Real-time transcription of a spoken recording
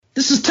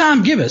This is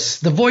Tom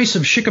Gibis, the voice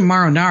of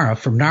Shikamaru Nara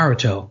from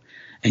Naruto,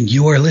 and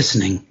you are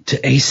listening to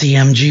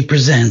ACMG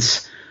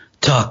Presents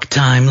Talk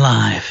Time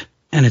Live,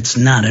 and it's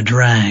not a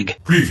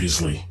drag.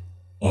 Previously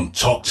on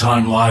Talk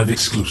Time Live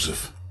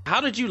exclusive.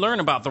 How did you learn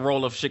about the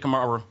role of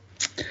Shikamaru?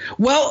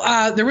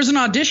 Well, there was an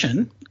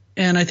audition,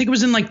 and I think it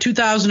was in like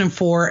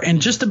 2004,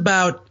 and just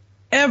about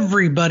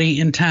everybody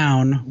in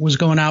town was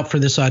going out for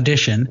this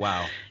audition.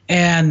 Wow.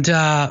 And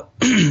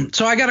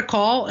so I got a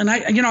call, and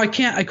I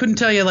couldn't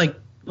tell you like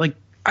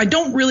I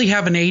don't really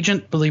have an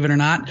agent, believe it or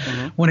not,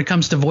 when it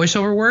comes to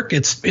voiceover work.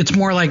 It's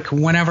more like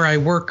whenever I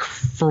work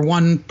for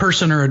one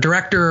person or a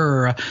director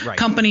or a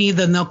company,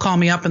 then they'll call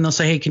me up and they'll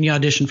say, hey, can you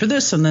audition for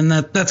this? And then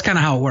that's kind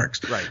of how it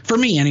works. Right. For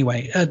me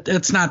anyway.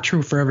 It's not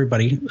true for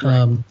everybody.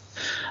 Right.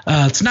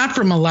 It's not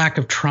from a lack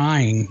of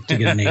trying to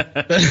get an agent.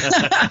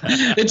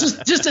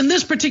 It's just in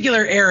this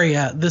particular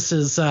area, this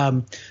is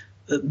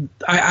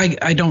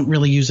I don't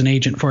really use an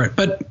agent for it.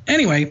 But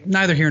anyway,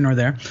 neither here nor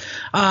there.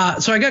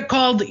 So I got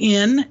called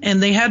in,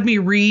 and they had me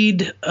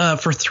read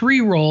for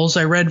 3 roles.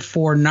 I read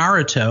for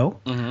Naruto,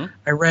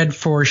 I read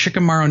for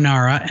Shikamaru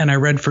Nara, and I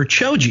read for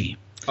Choji.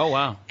 Oh,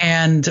 wow.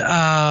 And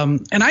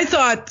I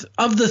thought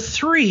of the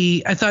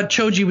 3, I thought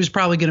Choji was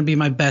probably going to be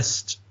my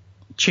best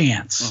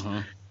chance.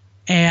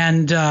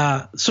 And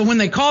so when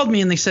they called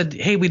me and they said,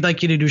 hey, we'd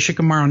like you to do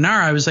Shikamaru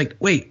Nara, I was like,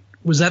 wait,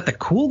 was that the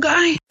cool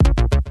guy?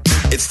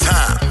 It's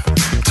time.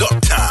 Talk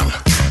time.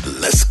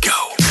 Let's go.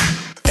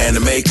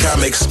 Anime,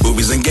 comics,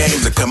 movies, and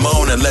games. Come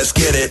on and let's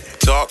get it.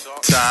 Talk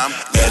time.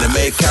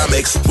 Anime,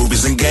 comics,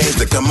 movies, and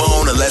games. Come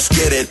on and let's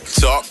get it.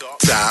 Talk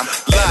time.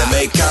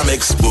 Anime,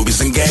 comics,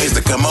 movies, and games.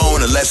 Come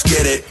on and let's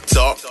get it.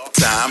 Talk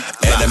time.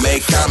 Anime,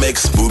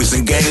 comics, movies,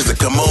 and games.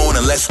 Come on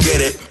and let's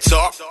get it.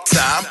 Talk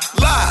time.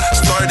 Live.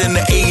 Started in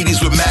the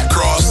 80s with Matt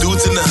Cross.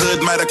 Dudes in the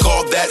hood might have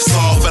called that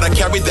soft, but I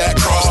carried that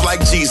cross like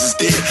Jesus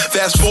did.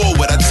 Fast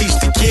forward, I teach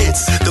the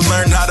kids to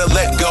learn how to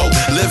let go,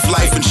 live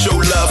life, and show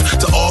love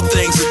to all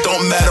things that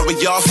don't matter where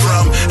y'all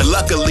from. And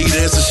luckily,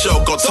 there's a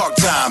show called Talk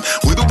Time.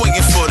 We've been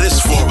waiting for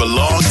this for a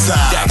long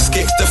time. Dax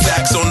kicks the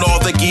facts on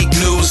all the geek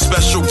news,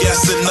 special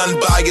guests and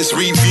unbiased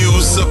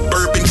reviews.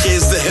 Suburban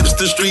kids, the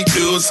hipster street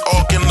dudes,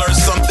 all can learn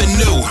something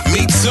new.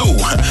 Me too.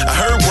 I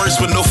heard words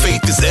when no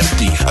faith is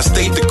empty. I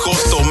stayed the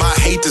course, so my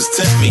haters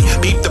tempt me.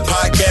 Beat the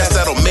podcast,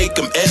 that'll make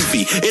them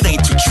envy. It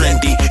ain't too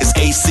trendy, it's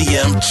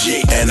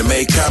ACMG.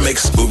 Anime,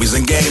 comics, movies,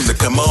 and games.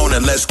 Come on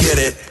and let's get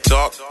it.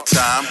 Talk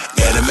time.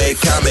 Anime,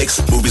 comics,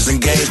 movies,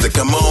 and games.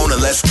 Come on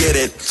and let's get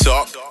it.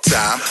 Talk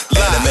time.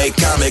 Anime,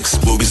 comics,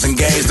 movies, and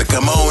games.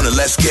 Come on and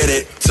let's get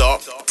it.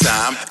 Talk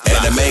time.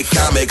 Anime,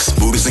 comics,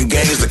 movies, and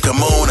games.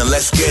 Come on and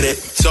let's get it.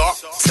 Talk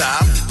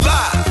time.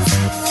 Live.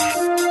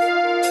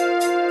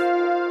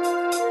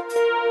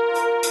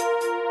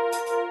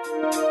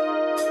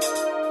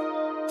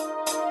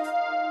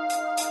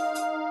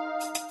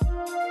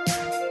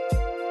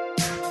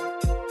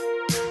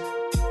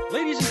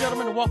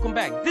 Welcome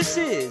back. This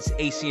is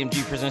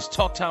ACMG Presents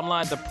Talk Time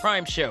Live, the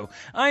Prime Show.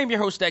 I am your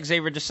host,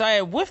 Xavier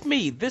Josiah. With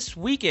me this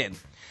weekend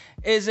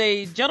is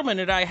a gentleman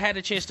that I had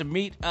a chance to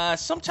meet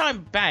sometime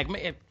back.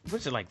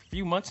 What's it, like a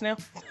few months now?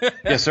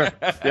 Yes, sir.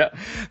 Yeah.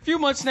 A few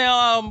months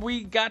now.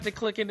 We got to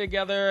clicking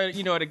together,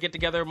 to get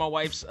together with my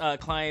wife's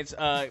clients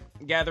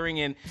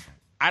gathering. And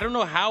I don't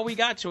know how we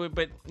got to it,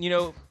 but,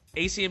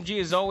 ACMG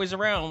is always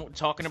around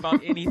talking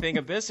about anything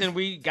of this. And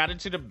we got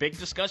into the big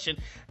discussion.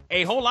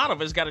 A whole lot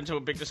of us got into a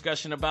big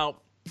discussion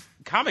about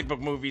comic book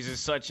movies and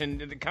such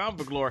and the comic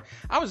book lore.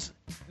 I was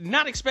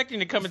not expecting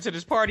to come into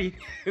this party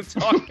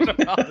talking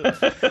about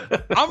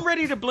it. I'm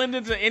ready to blend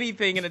into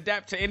anything and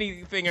adapt to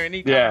anything or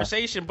any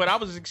conversation, but I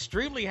was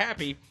extremely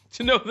happy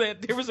to know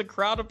that there was a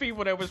crowd of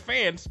people that was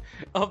fans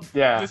of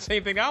the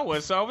same thing I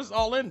was. So I was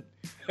all in.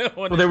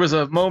 Well, there was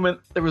a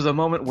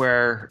moment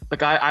where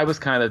like I was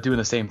kind of doing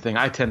the same thing.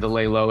 I tend to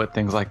lay low at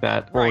things like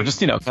that, or just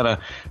kind of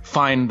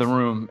find the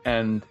room.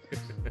 And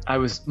I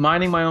was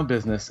minding my own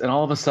business, and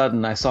all of a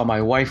sudden I saw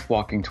my wife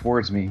walking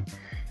towards me,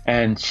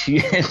 and she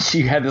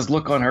had this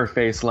look on her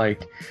face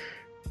like,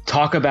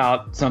 talk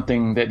about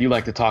something that you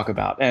like to talk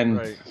about.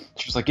 And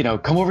she was like,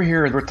 come over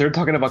here. They're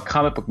talking about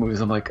comic book movies.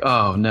 I'm like,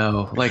 oh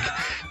no, like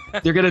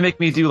they're gonna make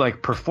me do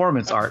like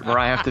performance art where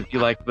I have to be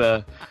like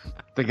the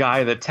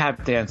guy that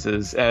tap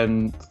dances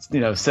and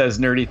says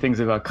nerdy things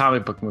about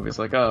comic book movies.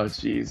 Like, oh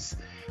geez,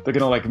 they're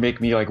gonna like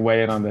make me like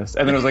weigh in on this.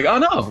 And then I was like, oh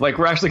no, like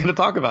we're actually gonna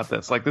talk about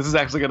this. Like this is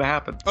actually gonna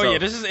happen. Oh yeah,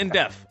 this is in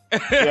depth.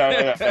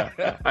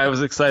 Yeah. I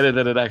was excited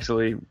that it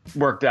actually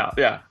worked out.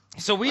 Yeah.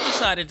 So we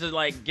decided to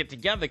like get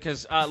together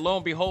because lo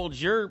and behold,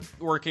 you're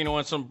working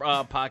on some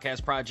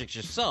podcast projects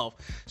yourself.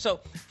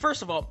 So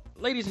first of all,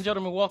 ladies and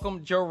gentlemen,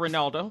 welcome Joe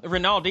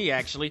Rinaldi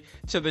actually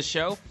to the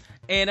show.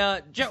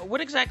 And Joe,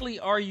 what exactly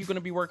are you going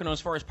to be working on as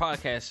far as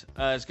podcasts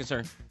is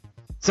concerned?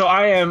 So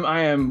I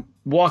am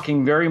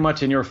walking very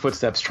much in your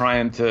footsteps,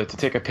 trying to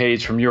take a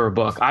page from your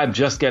book. I'm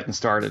just getting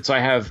started. So I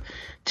have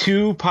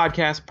 2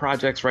 podcast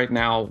projects right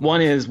now.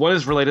 One is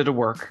related to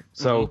work.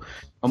 So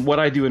what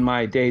I do in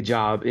my day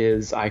job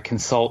is I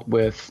consult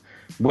with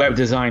web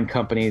design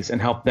companies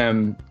and help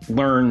them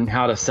learn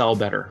how to sell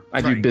better.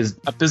 I do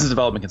business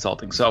development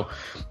consulting. So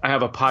I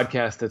have a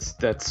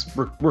podcast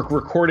we're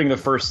recording the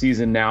first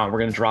season now, and we're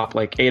going to drop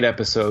like 8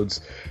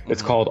 episodes.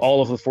 It's called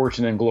All of the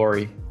Fortune and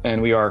Glory.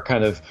 And we are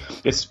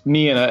it's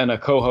me and a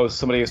co-host,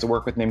 somebody I used to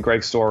work with named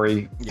Greg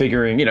Story,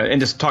 figuring, and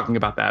just talking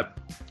about that.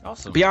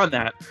 Awesome. Beyond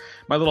that,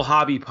 my little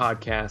hobby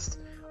podcast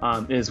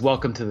is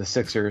Welcome to the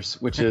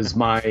Sixers, which is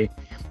my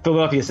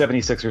Philadelphia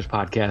 76ers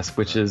podcast,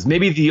 which is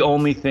maybe the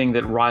only thing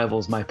that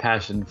rivals my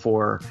passion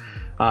for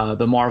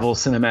the Marvel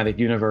Cinematic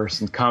Universe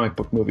and comic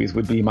book movies.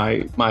 Would be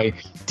my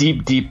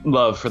deep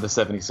love for the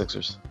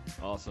 76ers.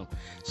 Awesome.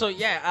 So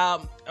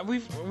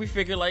we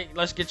figured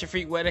let's get your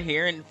feet wet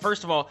here. And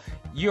first of all,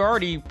 you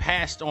already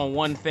passed on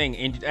one thing,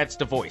 and that's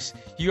the voice.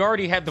 You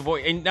already had the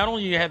voice, and not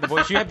only you had the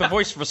voice, you had the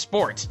voice for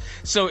sports.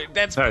 So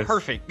that's nice.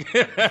 Perfect.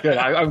 Good.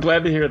 I'm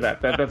glad to hear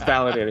that. That's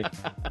validating.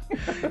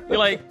 You're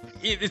like,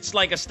 it's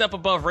like a step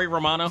above Ray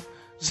Romano.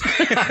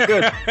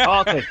 Good.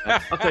 I'll take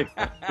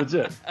that.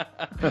 Legit.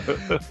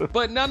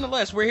 But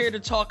nonetheless, we're here to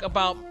talk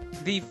about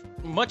the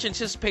much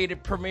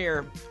anticipated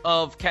premiere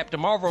of Captain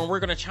Marvel, and we're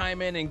going to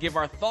chime in and give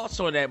our thoughts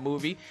on that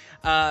movie.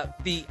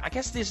 I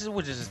guess this is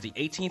the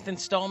 18th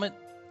installment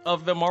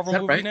of the Marvel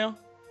movie right? now.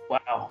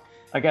 Wow.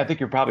 I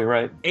think you're probably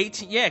right.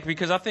 18, yeah,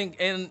 because I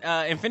think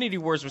Infinity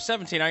Wars was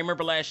 17. I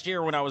remember last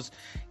year when I was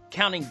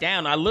counting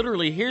down.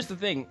 Here's the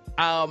thing.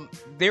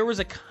 There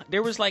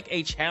was like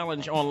a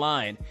challenge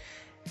online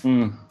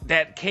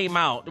that came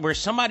out where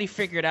somebody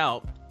figured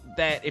out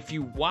that if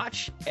you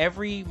watch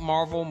every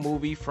Marvel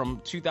movie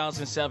from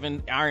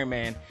 2007 Iron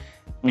Man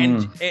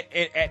in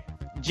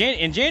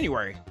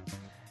January,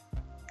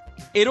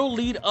 it'll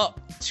lead up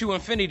to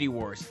Infinity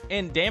Wars.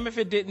 And damn if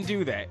it didn't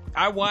do that.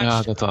 I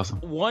watched that's awesome.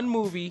 One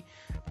movie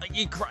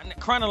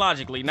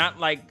chronologically, not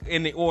like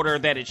in the order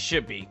that it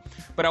should be,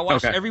 but I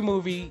watched every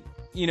movie,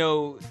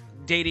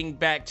 dating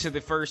back to the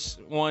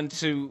first one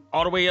to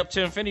all the way up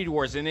to Infinity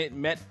Wars, and it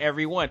met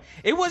every one.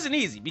 It wasn't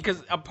easy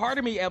because a part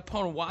of me,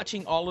 upon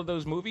watching all of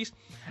those movies,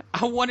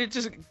 I wanted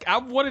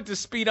to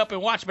speed up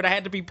and watch, but I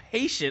had to be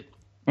patient,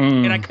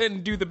 and I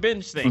couldn't do the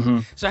binge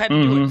thing. So I had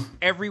to do it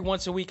every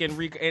once a week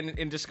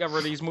and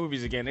discover these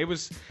movies again. It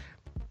was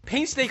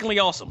painstakingly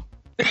awesome.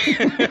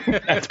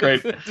 That's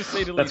great. To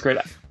say the least. That's great.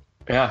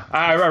 Yeah,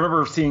 I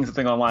remember seeing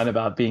something online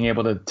about being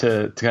able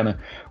to kind of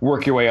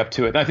work your way up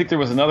to it. And I think there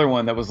was another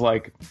one that was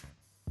like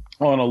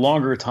on a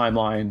longer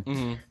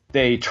timeline.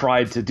 They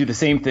tried to do the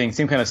same thing,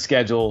 same kind of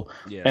schedule,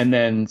 and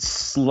then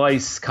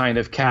slice kind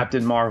of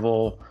Captain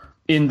Marvel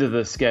into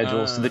the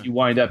schedule so that you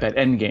wind up at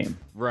Endgame.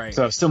 Right.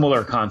 So a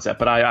similar concept,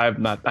 but I've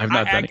not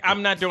done it.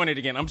 I'm not doing it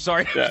again. I'm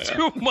sorry.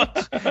 Too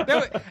much.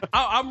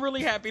 I'm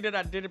really happy that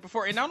I did it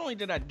before. And not only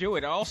did I do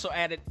it, I also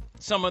added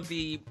some of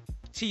the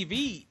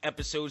TV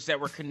episodes that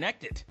were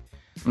connected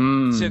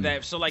to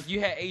that. So like you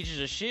had Agents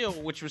of S.H.I.E.L.D.,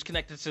 which was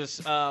connected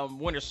to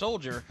Winter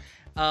Soldier.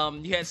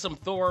 You had some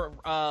Thor,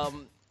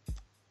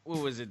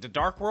 what was it, the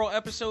Dark World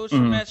episodes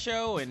from that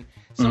show, and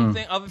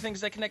other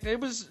things that connected. It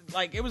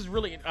was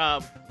really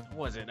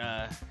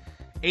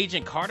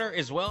Agent Carter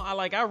as well.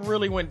 I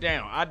really went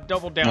down. I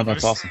doubled down. Oh,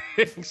 that's awesome.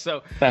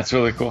 So that's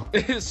really cool.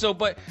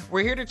 But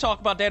we're here to talk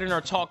about that in our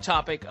talk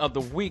topic of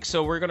the week.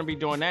 So we're going to be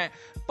doing that.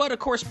 But of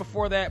course,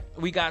 before that,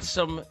 we got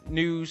some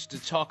news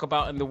to talk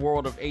about in the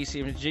world of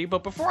ACMG.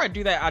 But before I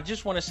do that, I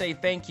just want to say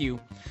thank you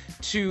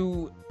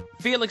to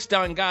Felix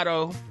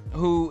Delgado,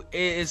 who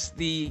is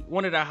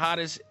one of the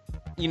hottest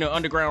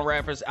underground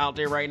rappers out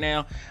there right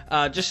now.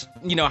 Just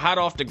hot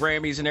off the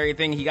Grammys and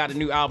everything. He got a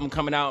new album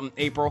coming out in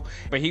April,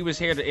 but he was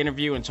here to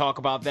interview and talk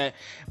about that.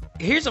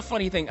 Here's a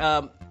funny thing.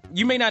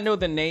 You may not know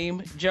the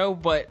name, Joe,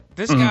 but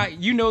this guy,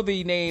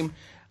 the name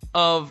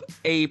of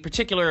a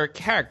particular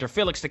character,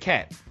 Felix the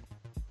Cat.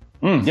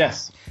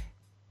 Yes.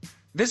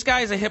 This guy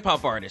is a hip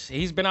hop artist.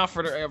 He's been out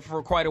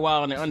for quite a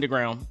while in the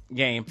underground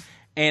game.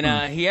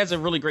 And he has a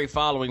really great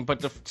following. But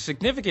the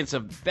significance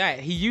of that,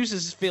 he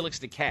uses Felix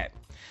the Cat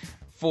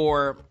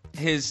for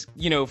his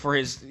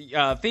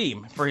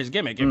theme, for his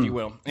gimmick, if you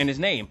will, and his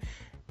name.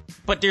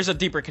 But there's a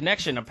deeper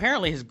connection.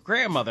 Apparently, his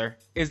grandmother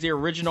is the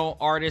original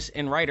artist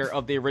and writer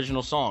of the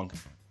original song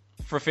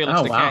for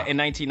Felix the Cat in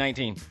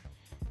 1919.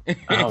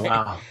 Oh,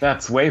 wow.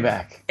 That's way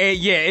back. And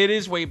yeah, it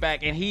is way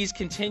back. And he's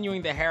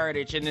continuing the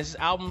heritage. And this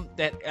album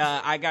that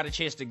I got a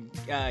chance to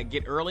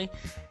get early,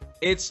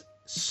 it's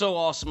so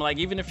awesome. Like,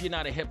 even if you're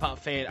not a hip-hop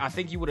fan, I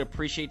think you would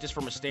appreciate this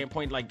from a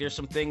standpoint. Like, there's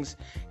some things,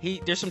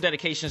 there's some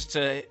dedications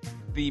to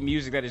the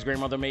music that his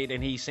grandmother made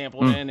and he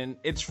sampled in, and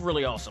it's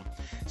really awesome.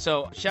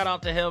 So shout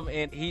out to him,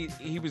 and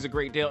he was a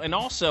great deal. And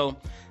also,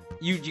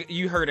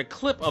 you heard a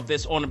clip of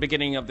this on the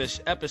beginning of this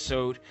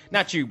episode.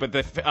 Not you, but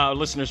the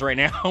listeners right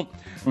now.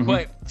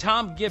 But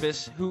Tom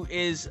Gibbs, who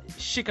is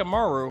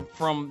Shikamaru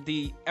from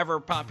the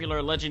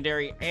ever-popular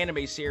legendary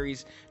anime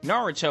series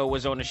Naruto,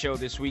 was on the show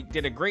this week.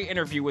 Did a great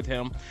interview with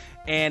him.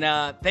 And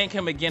thank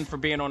him again for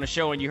being on the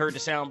show. And you heard the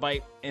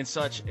soundbite and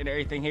such and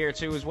everything here,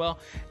 too, as well.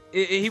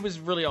 He was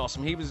really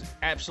awesome. He was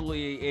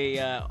absolutely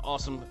a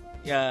awesome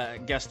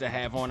guest to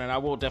have on, and I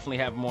will definitely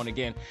have him on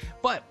again.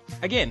 But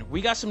again,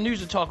 we got some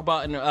news to talk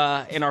about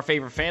in our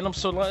favorite fandom,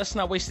 so let's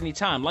not waste any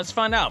time. Let's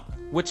find out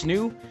what's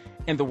new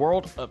in the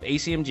world of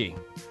ACMG.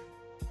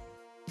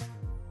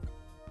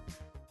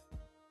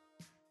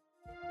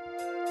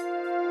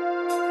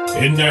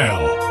 And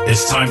now,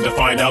 it's time to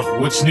find out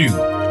what's new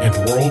in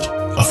the world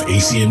of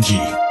ACMG.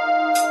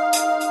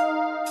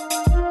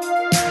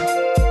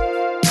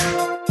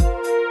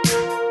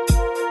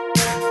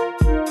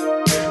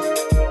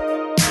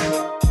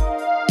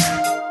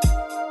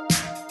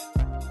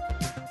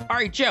 All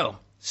right, Joe.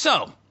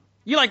 So,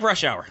 you like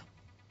Rush Hour?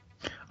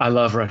 I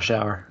love Rush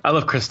Hour. I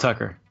love Chris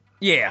Tucker.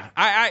 Yeah,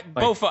 I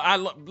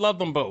love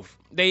them both.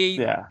 They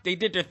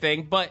did their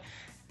thing, but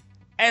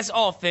as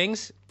all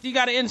things, you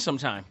got to end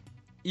sometime.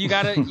 You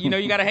gotta,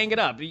 you gotta hang it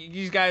up.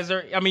 These guys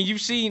are. I mean,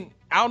 you've seen.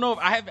 I don't know if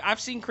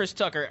I've seen Chris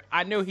Tucker.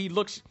 I know he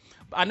looks.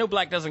 I know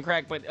black doesn't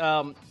crack, but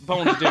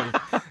bones do.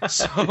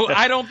 So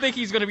I don't think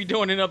he's gonna be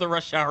doing another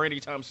Rush Hour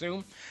anytime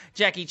soon.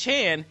 Jackie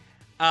Chan,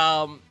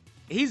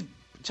 he's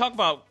talk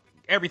about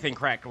everything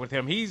cracked with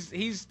him. He's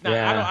not.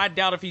 Yeah. I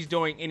doubt if he's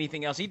doing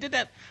anything else. He did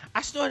that.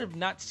 I still have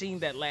not seen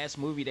that last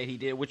movie that he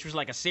did, which was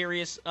like a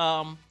serious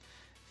film.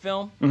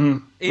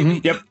 Mm-hmm.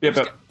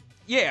 Yep.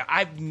 Yeah,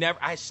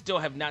 I still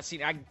have not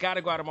seen it. I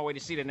gotta go out of my way to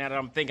see it now that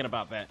I'm thinking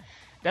about that.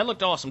 That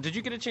looked awesome. Did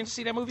you get a chance to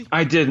see that movie?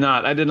 I did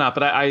not.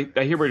 But I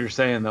hear what you're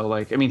saying though.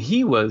 Like, I mean,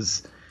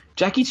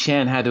 Jackie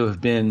Chan had to have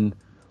been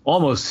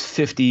almost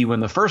 50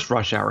 when the first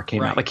Rush Hour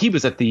came out. Like, he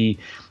was at the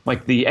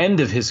end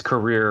of his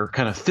career,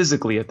 kind of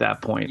physically at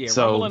that point. Yeah,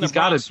 so he's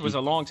got to. Was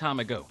a long time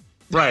ago.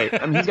 Right.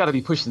 I mean, he's got to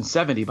be pushing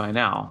 70 by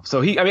now.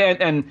 So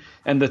and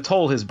the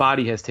toll his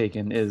body has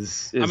taken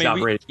is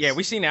outrageous.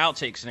 We've seen the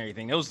outtakes and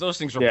everything. Those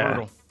things were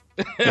brutal.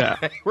 Yeah.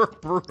 They were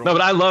brutal. No,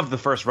 but I loved the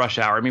first Rush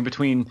Hour. I mean,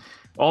 between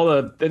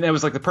and it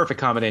was like the perfect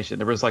combination.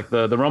 There was like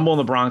the Rumble in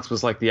the Bronx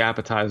was like the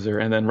appetizer,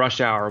 and then Rush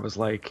Hour was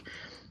like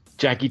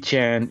Jackie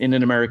Chan in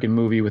an American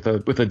movie with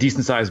a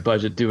decent sized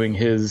budget doing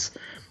his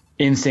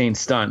insane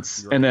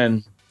stunts. Right. And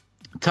then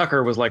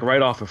Tucker was like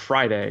right off of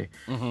Friday,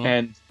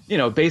 and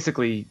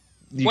basically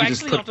you could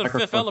just put off of the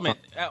Fifth Element.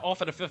 Off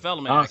of the Fifth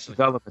Element, actually.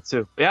 Fifth Element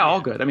too. Yeah,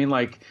 all good. I mean,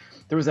 like,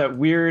 there was that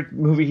weird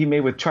movie he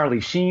made with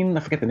Charlie Sheen. I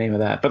forget the name of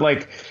that, but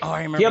like,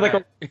 I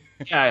remember.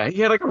 He had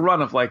he had like a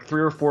run of like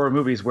 3 or 4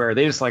 movies where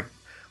they just like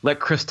let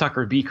Chris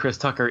Tucker be Chris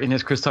Tucker in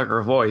his Chris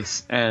Tucker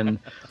voice, and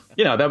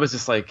that was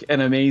just like an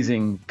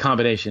amazing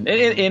combination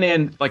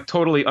in like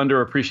totally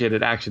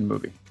underappreciated action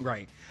movie.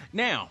 Right.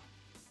 Now,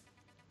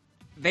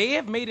 they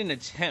have made an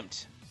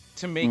attempt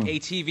to make a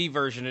TV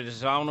version of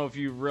this. I don't know if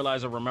you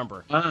realize or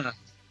remember. I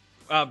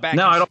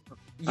don't.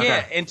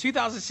 Yeah, in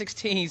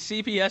 2016,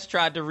 CBS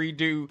tried to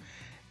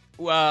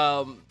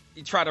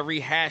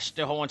rehash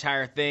the whole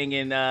entire thing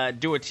and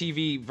do a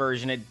TV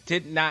version. It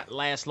did not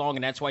last long,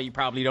 and that's why you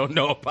probably don't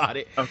know about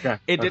it. Okay.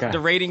 The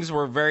ratings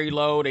were very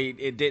low.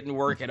 It didn't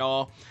work at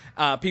all.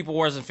 People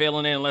wasn't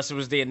feeling it unless it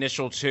was the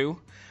initial 2.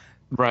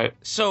 Right.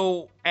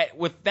 So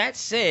with that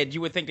said,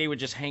 you would think they would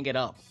just hang it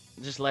up,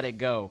 just let it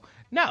go.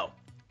 No.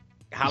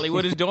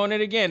 Hollywood is doing it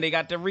again. They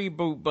got the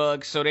reboot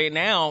bug, so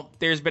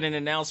there's been an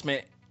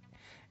announcement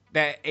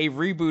that a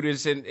reboot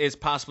is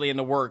possibly in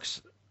the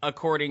works,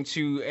 according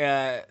to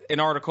an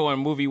article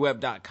on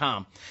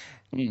MovieWeb.com.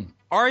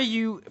 Are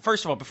you,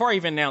 first of all, before I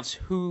even announce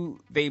who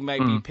they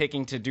might be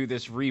picking to do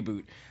this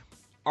reboot,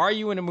 are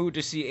you in the mood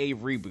to see a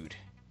reboot?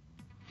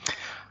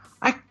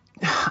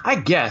 I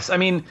guess. I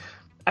mean,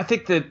 I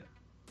think that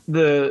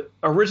the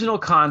original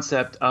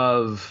concept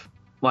of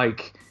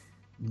like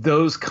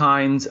those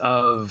kinds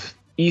of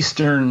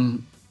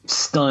Eastern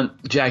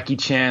stunt Jackie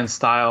Chan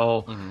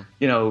style,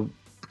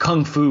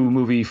 kung fu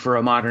movie for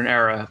a modern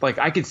era, like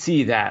I could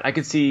see that. I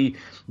could see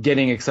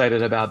getting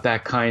excited about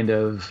that kind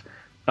of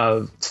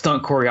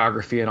stunt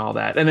choreography and all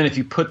that. And then if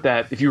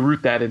you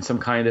root that in some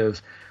kind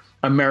of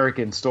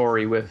American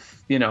story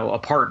with a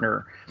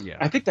partner,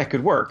 I think that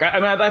could work. I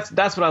mean,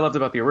 that's what I loved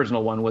about the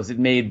original one, was it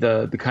made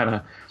the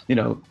kind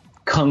of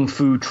kung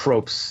fu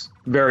tropes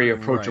very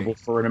approachable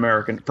for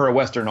a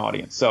Western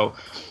audience. So,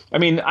 I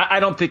mean,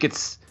 I don't think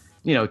it's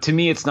to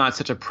me it's not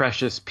such a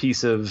precious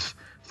piece of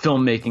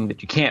filmmaking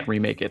that you can't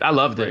remake it. I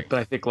loved it, but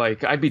I think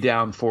like I'd be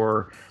down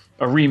for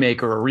a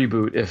remake or a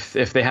reboot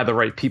if they had the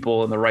right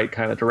people and the right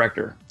kind of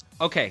director.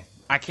 Okay,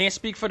 I can't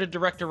speak for the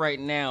director right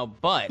now,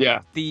 but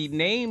the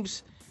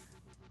names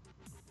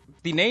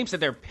that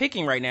they're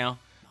picking right now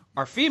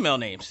are female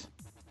names.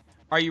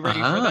 Are you ready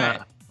for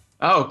that?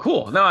 Oh,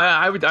 cool. No,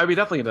 I'd be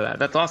definitely into that.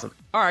 That's awesome.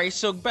 All right,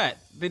 so bet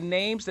the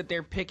names that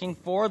they're picking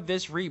for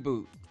this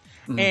reboot.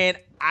 And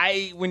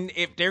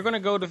if they're gonna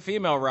go the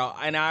female route,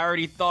 and I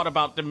already thought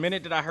about the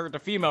minute that I heard the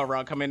female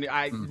route come in,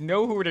 I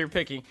know who they're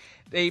picking.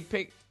 They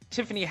picked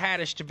Tiffany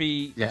Haddish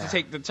to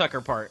take the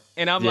Tucker part,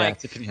 and I'm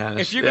like,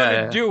 if you're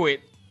gonna do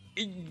it,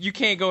 you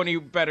can't go any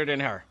better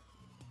than her.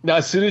 Now,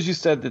 as soon as you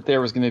said that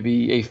there was going to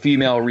be a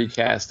female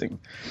recasting,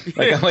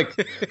 I'm like,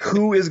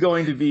 who is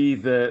going to be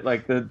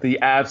the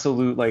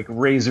absolute like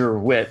razor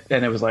wit?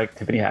 And it was like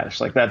Tiffany Haddish.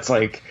 Like, that's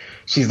like,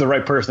 she's the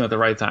right person at the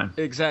right time.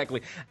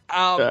 Exactly.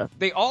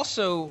 They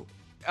also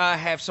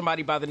have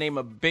somebody by the name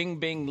of Bing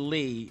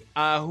Lee,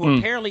 who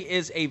apparently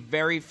is a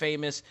very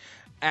famous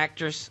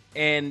actress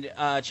in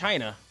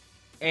China.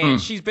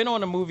 And she's been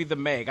on the movie The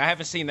Meg. I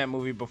haven't seen that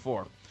movie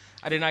before.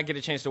 I did not get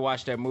a chance to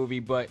watch that movie,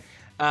 but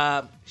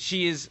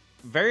she is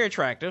very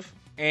attractive.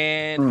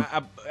 And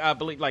I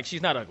believe, like,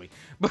 she's not ugly.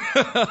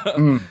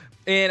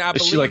 And I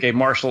Is she like a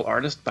martial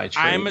artist by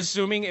trade? I'm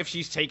assuming if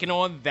she's taking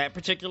on that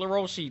particular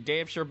role, she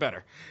damn sure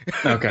better.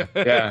 Okay,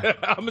 yeah.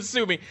 I'm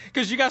assuming,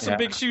 because you got some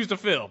big shoes to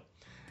fill.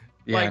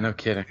 Yeah, Like, no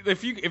kidding.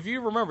 If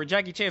you remember,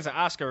 Jackie Chan's an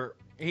Oscar.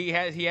 He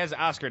has an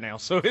Oscar now,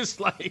 so it's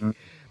like,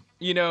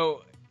 you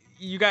know,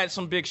 you got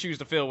some big shoes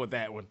to fill with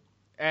that one.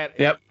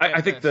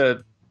 I think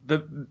the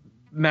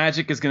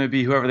magic is going to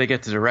be whoever they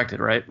get to direct it,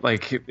 right?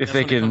 Like if that's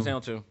they what it can, comes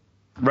down to.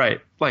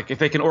 right? Like if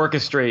they can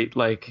orchestrate,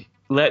 like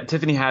let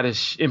Tiffany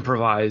Haddish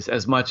improvise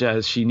as much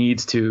as she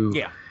needs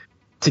to,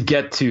 to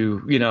get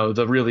to, you know,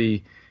 the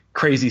really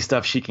crazy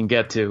stuff she can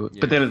get to,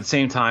 but then at the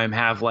same time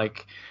have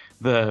like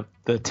the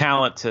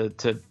talent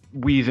to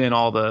weave in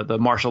all the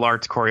martial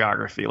arts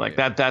choreography, like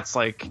that's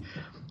like,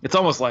 it's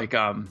almost like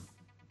a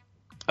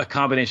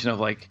combination of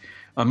like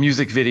a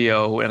music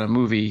video and a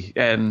movie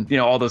and, you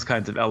know, all those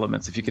kinds of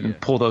elements, if you can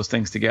pull those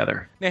things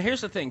together. Now,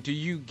 here's the thing. Do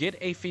you get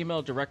a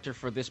female director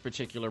for this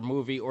particular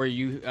movie, or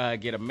you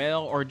get a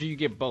male, or do you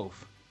get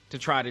both to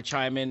try to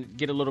chime in,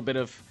 get a little bit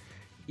of,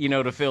 you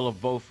know, the feel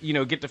of both, you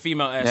know, get the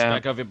female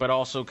aspect of it, but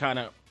also kind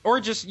of, or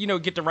just, you know,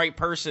 get the right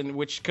person,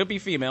 which could be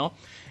female,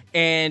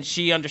 and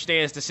she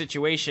understands the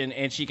situation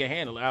and she can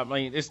handle it. I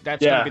mean, that's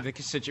going to be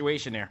the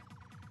situation there.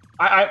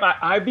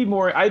 I'd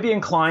be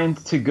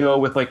inclined to go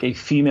with like a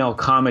female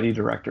comedy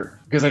director,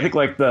 because I think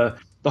like the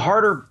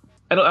harder,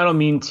 I don't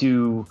mean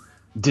to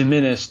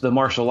diminish the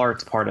martial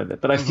arts part of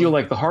it, but I feel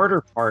like the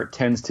harder part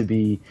tends to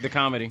be the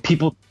comedy.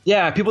 People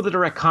that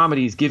direct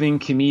comedies, giving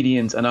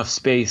comedians enough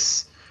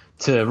space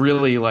to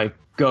really like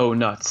go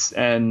nuts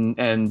and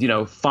you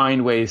know,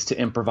 find ways to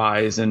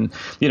improvise and,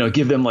 you know,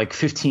 give them like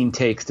 15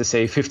 takes to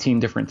say 15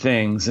 different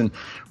things and,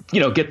 you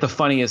know, get the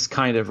funniest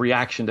kind of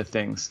reaction to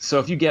things. So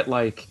if you get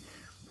like,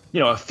 you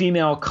know, a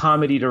female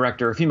comedy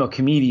director, a female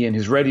comedian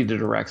who's ready to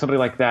direct, somebody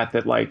like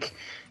that like,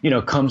 you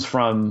know, comes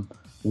from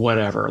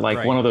whatever,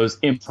 like one of those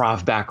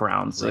improv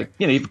backgrounds. Like,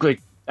 you know,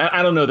 like,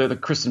 I don't know that the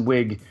Kristen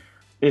Wiig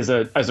is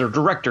as a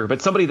director,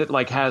 but somebody that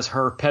like has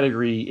her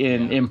pedigree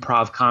in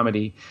improv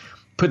comedy,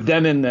 put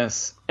them in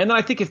this. And then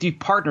I think if you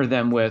partner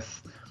them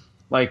with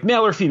like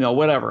male or female,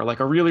 whatever, like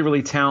a really,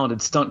 really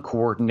talented stunt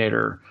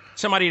coordinator,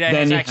 somebody that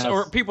has actually,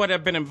 or people that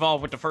have been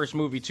involved with the first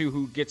movie too,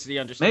 who gets the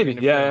understanding.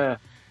 Maybe, yeah.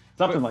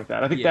 Something like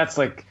that. I think that's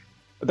like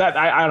that.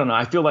 I don't know.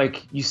 I feel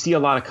like you see a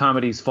lot of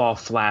comedies fall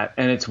flat,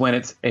 and it's when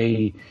it's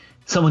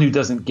someone who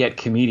doesn't get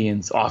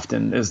comedians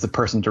often is the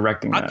person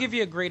directing that. I'll give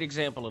you a great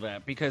example of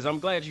that, because I'm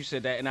glad you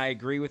said that, and I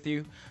agree with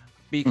you,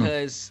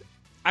 because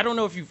I don't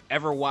know if you've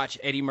ever watched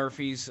Eddie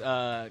Murphy's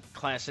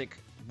classic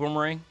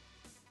Boomerang.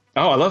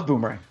 Oh, I love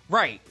Boomerang.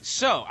 Right.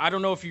 So I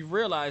don't know if you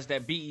realized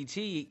that BET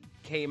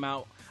came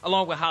out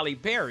along with Halle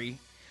Berry,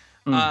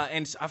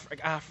 and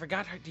I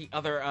forgot the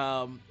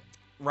other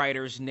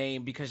writer's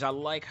name, because I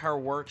like her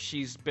work.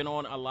 She's been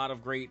on a lot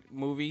of great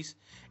movies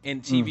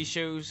and TV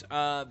shows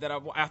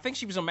that I think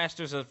she was on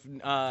Masters of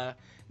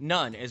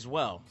None as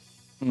well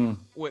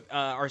with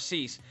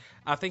Arcee.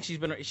 I think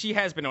she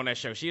has been on that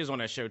show. She is on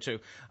that show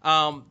too.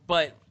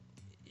 But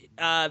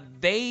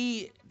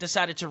they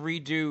decided to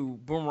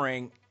redo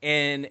Boomerang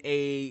in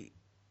a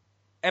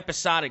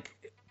episodic,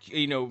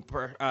 you know,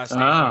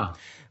 standpoint.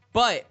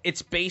 But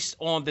it's based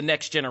on the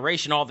next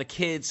generation, all the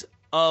kids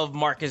of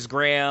Marcus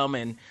Graham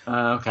and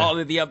all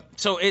of the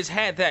so it's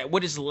had that.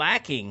 What is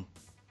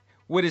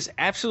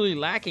absolutely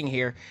lacking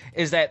here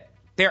is that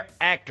they're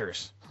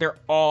actors. They're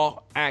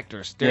all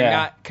actors. They're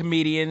not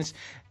comedians.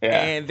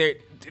 And they're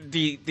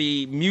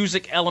the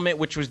music element,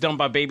 which was done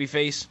by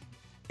Babyface,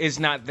 is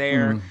not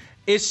there.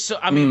 It's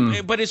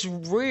but it's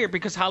weird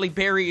because Halle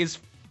Berry is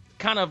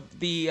kind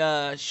of the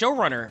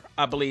showrunner,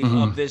 I believe,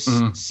 of this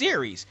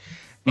series.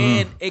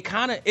 And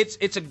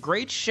it's a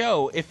great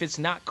show if it's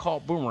not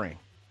called Boomerang.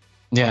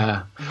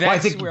 Yeah. Well, I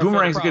think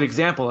Boomerang's a good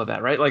example of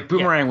that, right? Like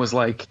Boomerang was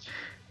like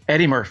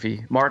Eddie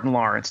Murphy, Martin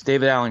Lawrence,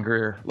 David Alan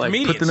Grier, like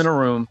comedians. Put them in a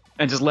room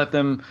and just let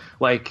them,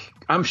 like,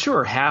 I'm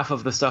sure half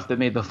of the stuff that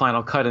made the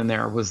final cut in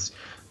there was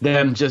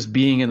them just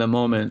being in the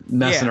moment,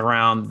 messing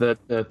around.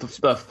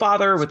 The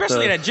father with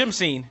especially that gym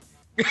scene.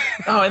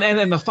 and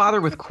then the father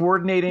with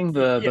coordinating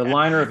the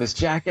liner of his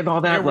jacket and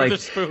all that,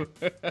 like,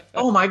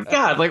 oh my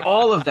God, like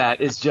all of that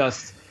is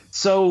just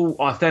so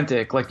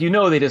authentic. Like, you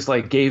know, they just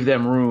like gave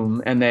them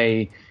room and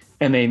they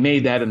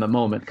made that in the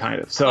moment,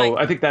 kind of. So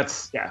like, I think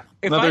that's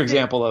another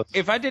example of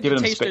if I did the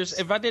tasters,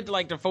 if I did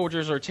like the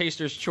Folgers or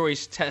Taster's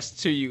Choice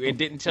test to you and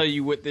didn't tell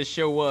you what this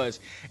show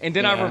was, and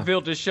then I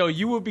revealed the show,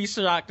 you would be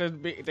shocked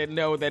to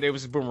know that it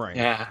was Boomerang.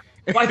 Yeah.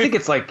 Well, I think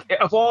it's like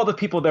of all the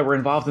people that were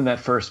involved in that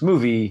first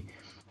movie,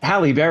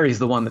 Halle Berry's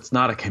the one that's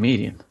not a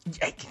comedian.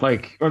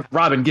 Like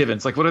Robin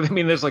Givens. Like, what do they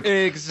mean? There's like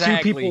two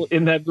people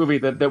in that movie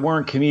that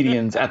weren't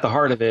comedians at the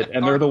heart of it,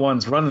 and they're the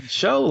ones running the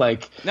show.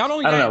 Like, not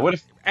only I don't know. What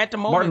if at the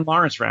moment Martin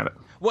Lawrence ran it?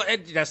 Well,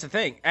 that's the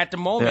thing. At the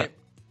moment,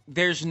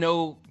 there's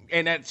no,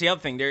 and that's the other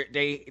thing.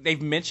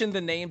 They've mentioned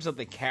the names of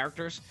the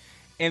characters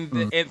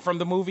from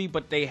the movie,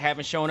 but they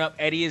haven't shown up.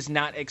 Eddie is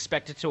not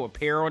expected to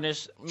appear on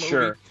this movie,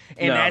 Sure.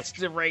 and that's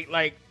the rate.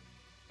 Like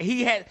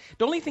he had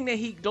the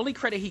only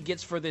credit he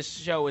gets for this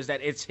show is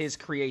that it's his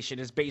creation.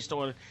 It's based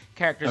on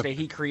characters that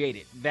he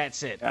created.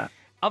 That's it. Yeah.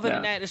 Other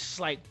than that, it's just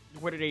like,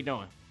 what are they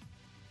doing?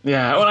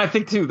 Yeah, well, I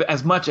think too,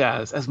 as much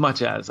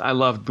as I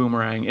loved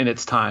Boomerang in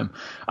its time,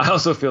 I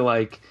also feel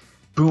like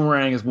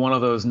Boomerang is one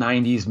of those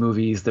 90s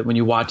movies that when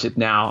you watch it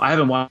now, I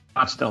haven't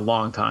watched it in a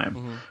long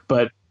time,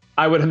 but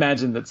I would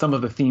imagine that some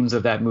of the themes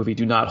of that movie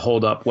do not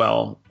hold up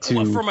well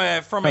to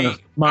from a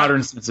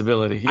modern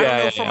sensibility. I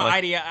don't know from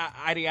an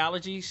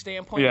ideology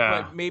standpoint,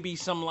 Yeah. but maybe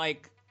some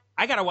like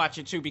I gotta watch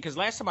it too because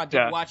last time I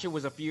did watch it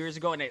was a few years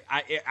ago and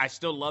I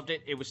still loved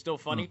it. It was still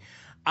funny.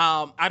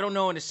 I don't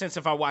know in the sense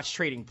if I watched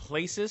Trading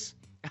Places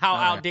how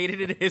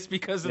outdated it is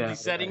because of the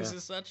settings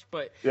and such,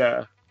 but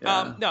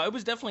no, it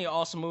was definitely an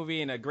awesome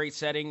movie and a great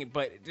setting.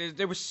 But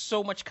there was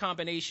so much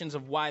combinations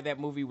of why that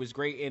movie was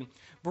great, and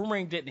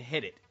Boomerang didn't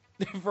hit it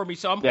for me.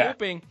 So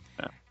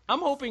I'm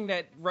hoping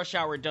that Rush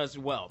Hour does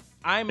well.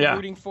 I'm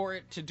rooting for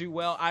it to do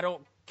well. I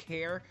don't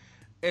care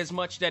as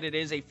much that it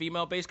is a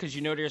female base because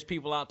there's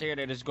people out there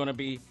that is going to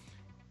be,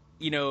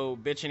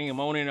 bitching and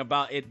moaning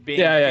about it being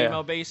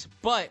female base.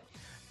 But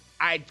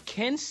I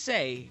can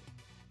say,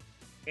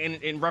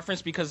 in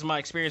reference because of my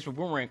experience with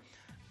Boomerang,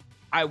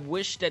 I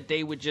wish that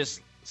they would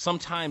just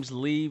sometimes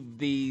leave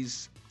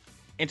these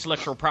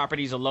intellectual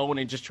properties alone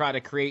and just try to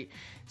create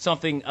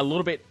something a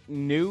little bit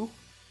new.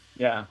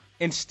 Yeah.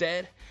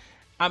 Instead,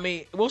 I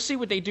mean, we'll see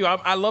what they do.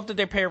 I love that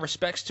they're paying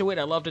respects to it.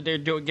 I love that they're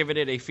giving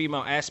it a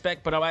female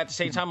aspect. But at the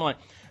same time, I'm like,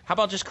 how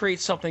about just create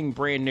something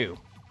brand new?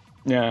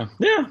 Yeah.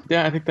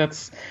 I think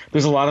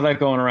there's a lot of that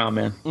going around,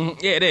 man.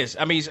 Yeah, it is.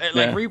 I mean,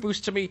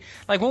 reboots to me.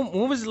 Like,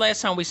 when was the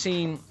last time we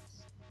seen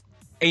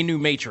a new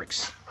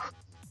Matrix?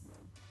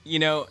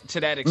 To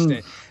that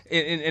extent,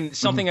 and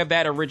something of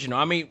that original.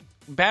 I mean,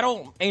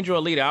 Battle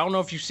Angel Alita. I don't know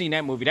if you've seen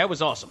that movie. That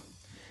was awesome.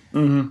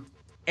 And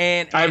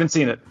I haven't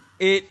seen it.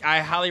 I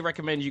highly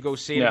recommend you go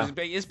see it. Yeah.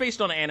 It's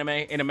based on an anime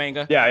and a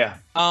manga. Yeah.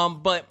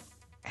 But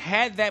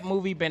had that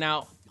movie been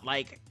out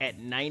like at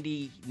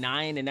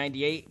 99 and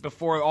 98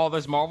 before all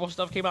this Marvel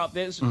stuff came out,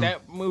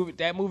 that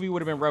movie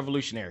would have been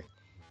revolutionary.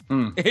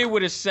 It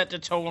would have set the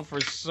tone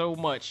for so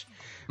much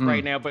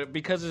right now. But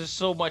because there's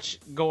so much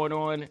going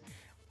on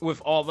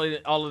with all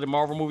of the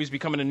Marvel movies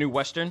becoming a new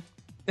Western.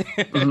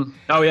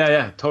 Oh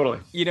yeah, totally.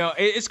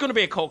 It's going to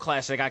be a cult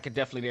classic. I could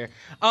definitely there.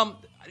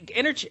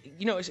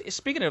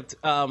 Speaking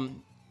of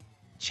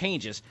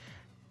changes,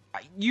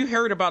 you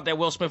heard about that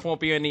Will Smith won't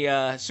be in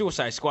the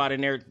Suicide Squad,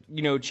 and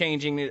they're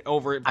changing it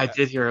over. I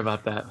did hear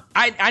about that.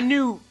 I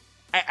knew.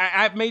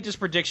 I made this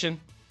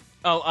prediction.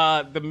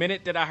 The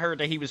minute that I heard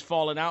that he was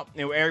falling out,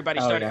 everybody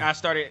started. I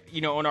started,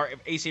 on our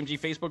ACMG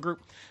Facebook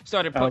group,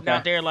 started putting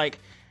out there like,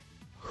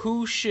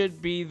 who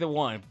should be the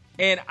one,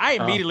 and I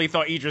immediately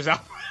thought Idris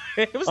Elba.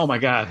 Oh my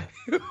god,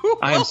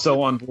 I am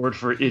so on board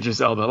for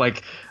Idris Elba.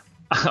 Like,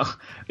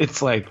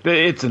 it's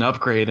an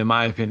upgrade in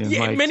my opinion.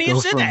 Yeah, many have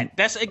said that.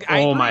 That's.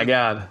 My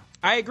god.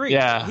 I agree.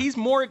 Yeah. I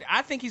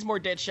think he's more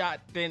Deadshot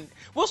than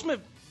Will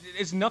Smith.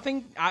 Is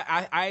nothing.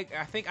 I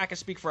think I can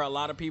speak for a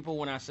lot of people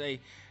when I say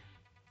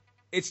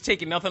it's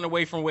taking nothing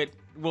away from what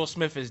Will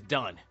Smith has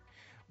done.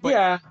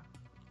 But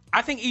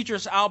I think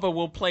Idris Elba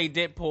will play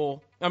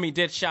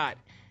Deadshot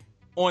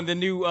on the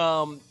new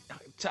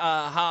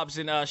Hobbs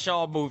and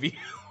Shaw movie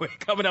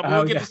coming up.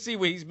 We'll get to see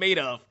what he's made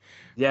of.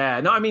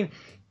 Yeah. No, I mean,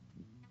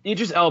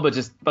 Idris Elba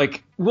just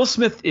like Will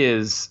Smith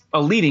is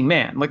a leading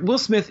man. Like Will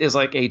Smith is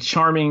like a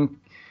charming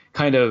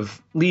kind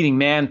of leading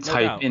man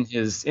type in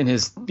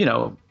his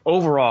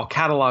overall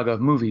catalog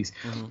of movies.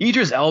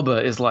 Idris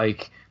Elba is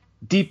like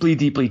deeply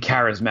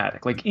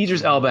charismatic. Like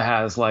Idris Elba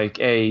has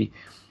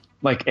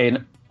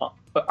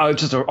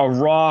just a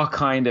raw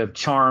kind of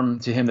charm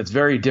to him that's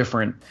very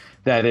different.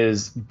 That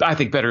is, I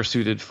think, better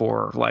suited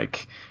for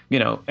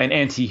an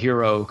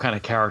anti-hero kind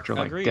of character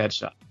like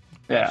Deadshot.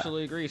 Yeah.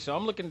 Absolutely agree. So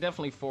I'm looking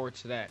definitely forward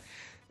to that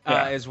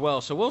as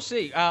well. So we'll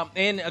see.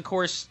 And of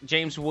course,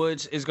 James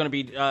Woods is going to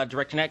be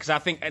directing that because I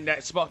think, and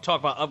that's talk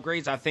about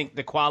upgrades. I think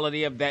the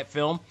quality of that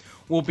film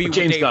will be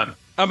James Gunn.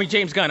 I mean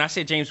James Gunn. I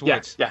said James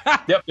Woods. Yeah.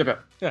 Yep.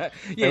 Yeah,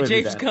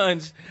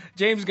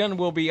 James Gunn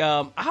will be.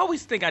 I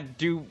always think I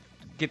do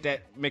get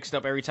that mixed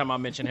up every time I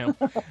mention him.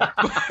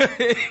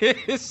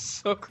 It's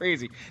so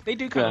crazy. They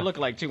do kind of look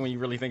alike too when you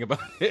really think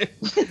about it.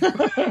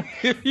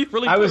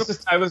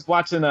 I was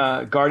watching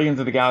Guardians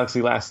of the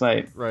Galaxy last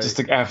night, just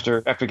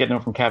after getting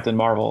home from Captain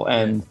Marvel,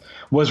 and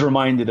was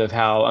reminded of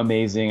how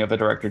amazing of a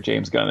director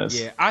James Gunn is.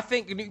 Yeah, I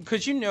think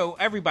because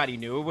everybody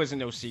knew, it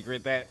wasn't no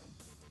secret that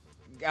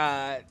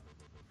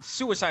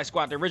Suicide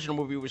Squad, the original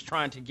movie, was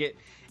trying to get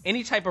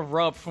any type of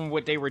rub from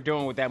what they were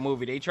doing with that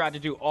movie. They tried to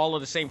do all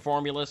of the same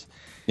formulas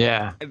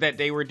that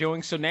they were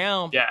doing. So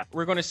now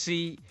we're going to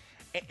see,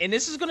 and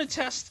this is going to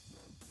test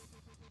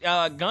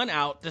Gunn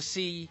out to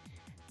see,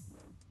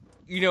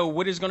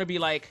 what is going to be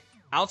like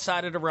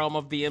outside of the realm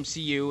of the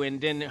MCU,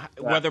 and then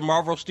whether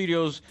Marvel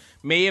Studios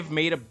may have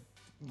made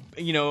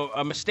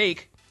a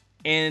mistake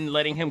in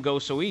letting him go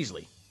so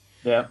easily.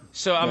 Yeah.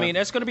 So I mean,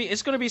 it's gonna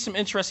be some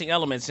interesting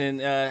elements, and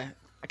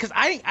because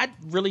I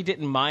really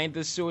didn't mind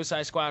the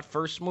Suicide Squad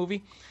first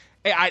movie.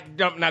 I'm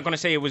not gonna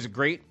say it was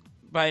great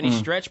by any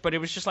stretch, but it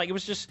was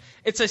just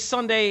it's a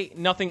Sunday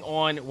nothing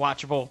on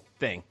watchable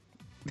thing.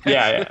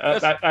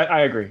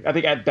 I agree. I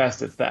think at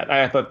best it's that.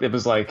 I thought it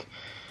was like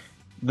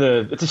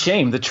it's a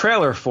shame the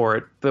trailer for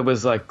it that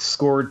was like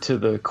scored to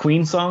the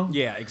Queen song.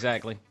 Yeah,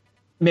 exactly.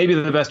 Maybe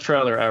the best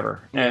trailer ever.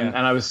 And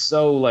I was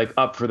so like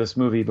up for this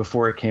movie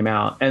before it came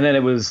out. And then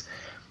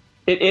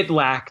it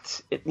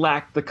lacked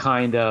the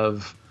kind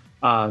of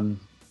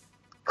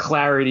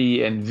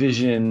clarity and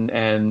vision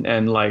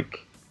and like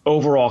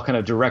overall kind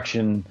of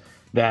direction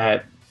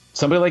that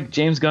somebody like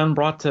James Gunn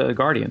brought to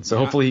Guardians. So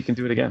hopefully he can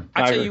do it again.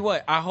 I tell you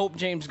what, I hope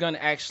James Gunn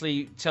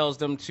actually tells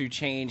them to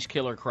change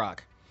Killer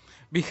Croc,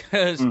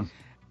 because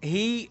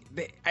the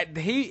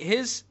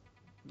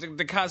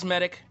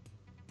cosmetic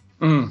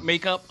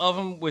makeup of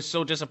him was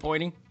so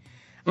disappointing.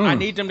 I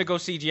need them to go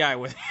CGI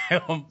with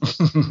him.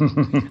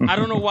 I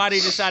don't know why they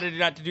decided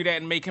not to do that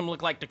and make him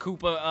look like the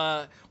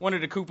Koopa, one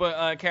of the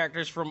Koopa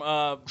characters from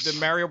the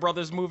Mario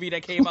Brothers movie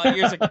that came out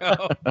years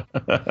ago.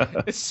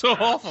 It's so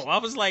awful. I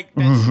was like,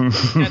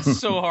 that's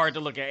so hard to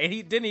look at.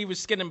 And he was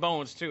skin and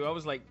bones too. I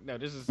was like, no,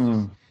 this is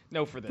just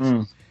no for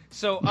this.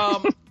 So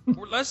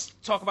let's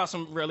talk about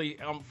some really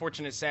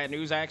unfortunate, sad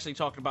news. I actually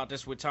talked about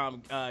this with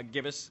Tom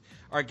Gibis,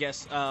 our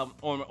guest, on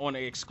an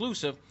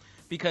exclusive,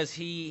 because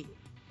he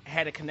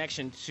had a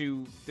connection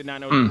to the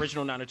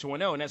original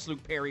 90210, and that's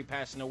Luke Perry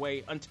passing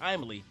away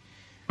untimely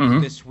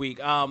this week.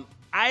 I'm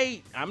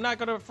not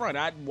gonna front.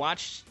 I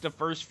watched the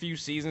first few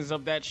seasons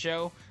of that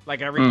show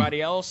like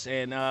everybody else,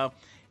 and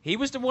he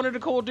was one of the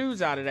cool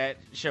dudes out of that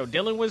show.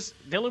 Dylan was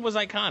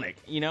iconic,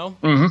 you know.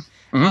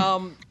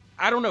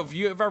 I don't know if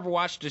you have ever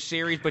watched the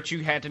series, but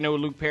you had to know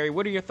Luke Perry.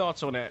 What are your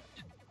thoughts on that?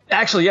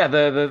 Actually, yeah,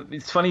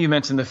 it's funny you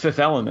mentioned The Fifth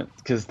Element,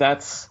 because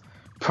that's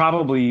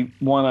probably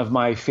one of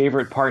my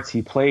favorite parts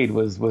he played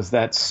was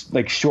that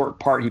like short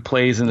part he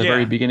plays in the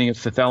very beginning of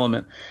Fifth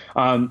Element.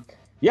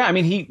 Yeah, I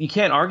mean, you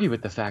can't argue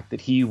with the fact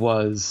that he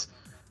was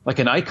like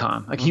an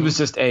icon. Like he was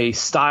just a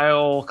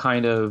style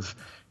kind of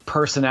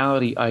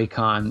personality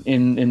icon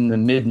in the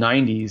mid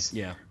 90s.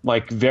 Yeah.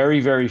 Like very,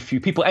 very few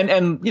people.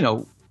 And you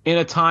know, in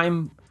a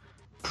time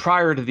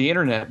prior to the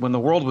internet, when the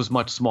world was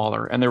much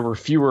smaller and there were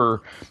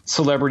fewer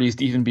celebrities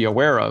to even be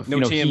aware of. No,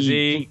 you know,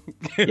 TMZ.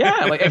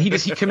 And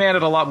he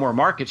commanded a lot more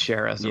market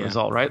share as a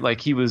result, right? Like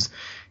he was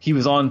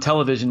on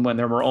television when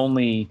there were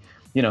only,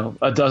 you know,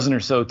 a dozen or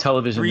so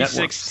television 3,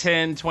 networks. 6,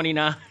 10,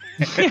 29.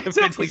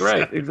 Exactly,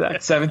 right. Exactly.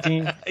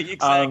 17.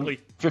 Exactly.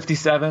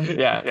 57.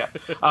 Yeah.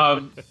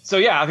 So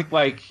yeah, I think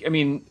like, I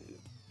mean,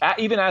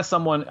 even as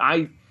someone,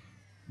 I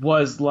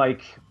was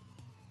like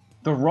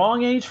the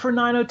wrong age for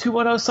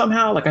 90210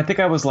 somehow. Like I think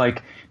I was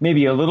like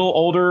maybe a little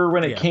older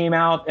when it came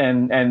out,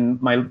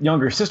 and my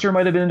younger sister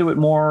might have been into it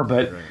more,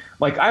 but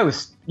like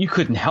you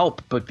couldn't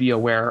help but be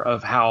aware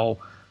of how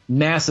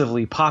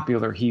massively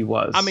popular he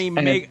was. I mean,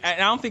 I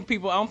don't think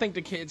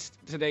the kids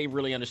today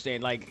really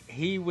understand. Like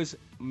he was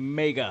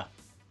mega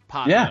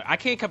popular. Yeah. I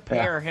can't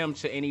compare him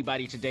to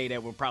anybody today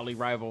that would probably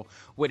rival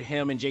with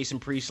him and Jason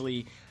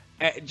Priestley,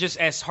 just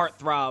as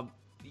heartthrob.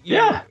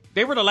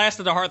 They were the last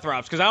of the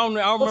heartthrobs, because I don't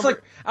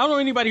know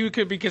anybody who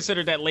could be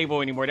considered that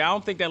label anymore. I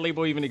don't think that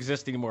label even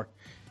exists anymore.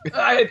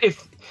 I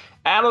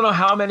don't know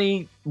how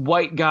many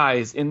white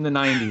guys in the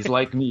 90s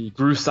like me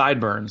grew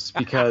sideburns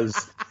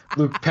because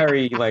Luke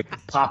Perry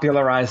like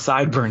popularized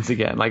sideburns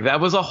again. Like that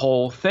was a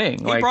whole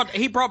thing.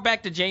 He brought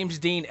back the James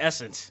Dean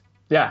essence.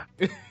 Yeah.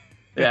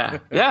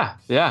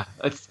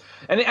 It's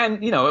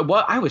and you know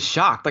what, I was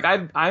shocked.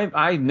 Like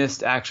I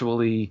missed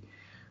actually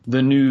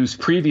the news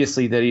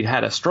previously that he'd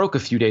had a stroke a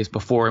few days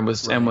before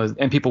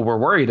and people were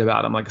worried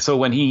about him. Like, so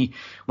when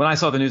I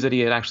saw the news that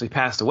he had actually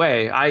passed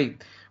away, I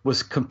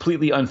was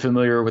completely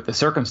unfamiliar with the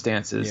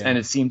circumstances, and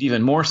it seemed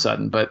even more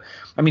sudden. But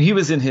I mean, he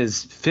was in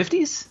his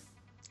 50s.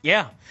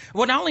 Yeah.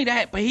 Well, not only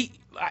that, but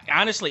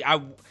honestly, I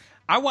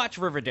watch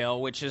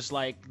Riverdale, which is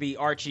like the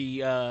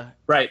Archie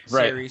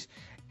series.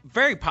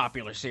 Very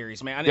popular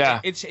series, man.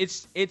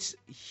 It's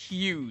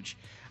huge.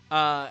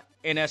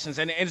 In essence,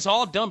 and it's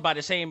all done by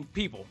the same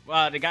people,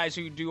 the guys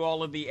who do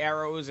all of the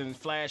Arrows and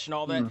Flash and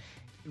all that.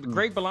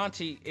 Greg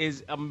Berlanti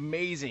is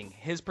amazing.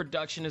 His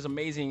production is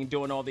amazing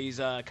doing all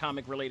these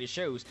comic related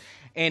shows,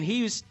 and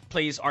he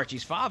plays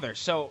Archie's father.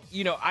 So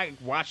you know, I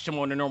watched him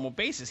on a normal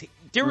basis.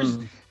 There was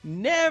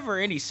never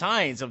any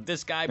signs of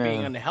this guy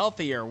being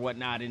unhealthy or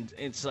whatnot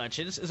and such.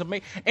 It's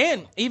amazing.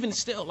 And even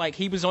still, like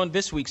he was on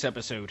this week's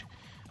episode.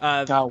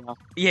 Yeah,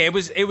 it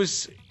was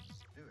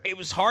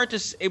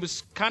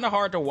kind of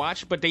hard to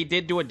watch, but they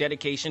did do a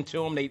dedication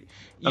to him. They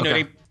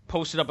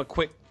posted up a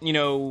quick,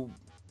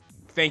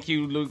 thank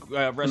you, Luke,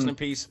 rest in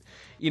peace,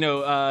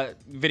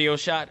 video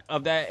shot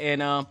of that.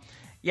 And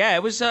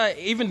it was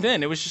even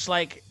then, it was just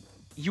like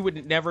you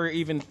would never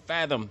even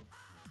fathom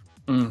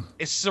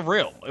It's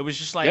surreal. It was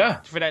just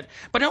like for that,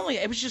 but not only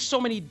it was just a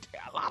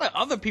lot of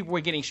other people were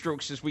getting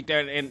strokes this week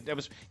there, and there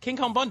was King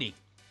Kong Bundy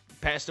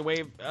passed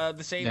away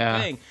the same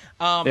thing.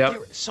 There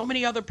were so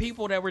many other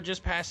people that were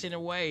just passing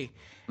away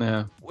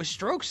with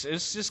strokes.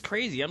 It's just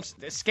crazy.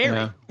 It's scary.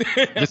 Yeah.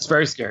 It's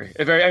very scary.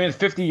 I mean,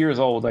 50 years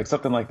old, like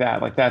something like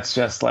that. Like that's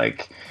just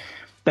like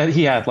that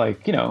he had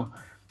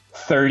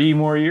 30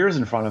 more years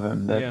in front of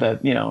him.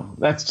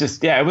 That's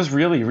just it was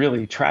really,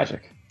 really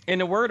tragic. And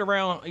the word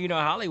around,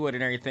 Hollywood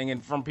and everything,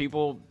 and from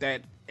people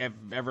that have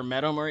ever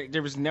met him,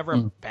 there was never a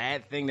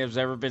bad thing that's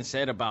ever been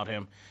said about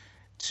him,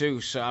 too.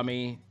 So I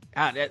mean,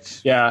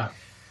 that's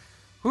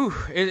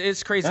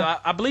it's crazy. Yeah.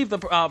 I believe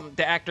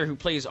the actor who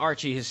plays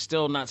Archie has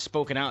still not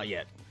spoken out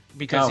yet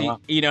because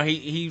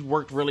he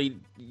worked really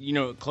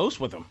close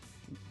with him,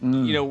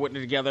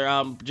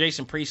 together.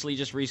 Jason Priestley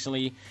just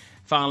recently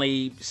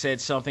finally said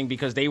something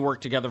because they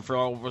worked together for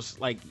almost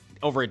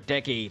over a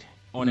decade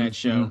on that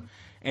show.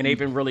 And they've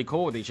been really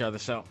cool with each other.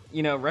 So,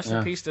 rest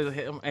in peace to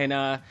him. And,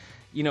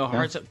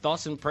 hearts,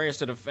 thoughts and prayers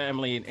to the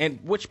family. And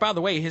which, by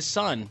the way, his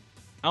son,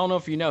 I don't know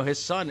if you know, his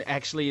son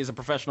actually is a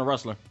professional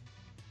wrestler.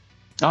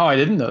 Oh, I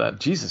didn't know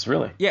that. Jesus,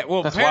 really? Yeah,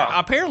 well,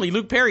 apparently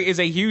Luke Perry is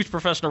a huge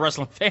professional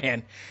wrestling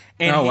fan.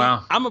 And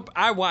wow.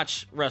 I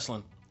watch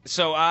wrestling.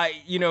 So,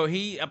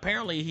 he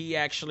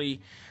actually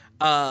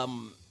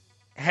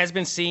has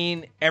been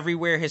seen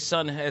everywhere his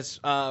son has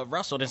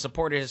wrestled and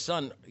supported his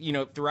son,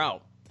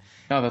 throughout.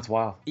 Oh, that's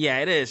wild. Yeah,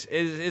 it is.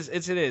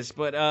 It is.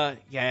 But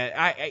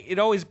it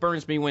always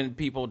burns me when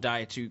people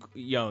die too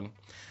young.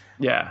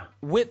 Yeah.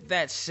 With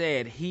that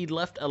said, he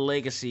left a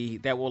legacy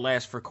that will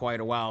last for quite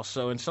a while.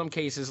 So in some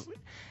cases,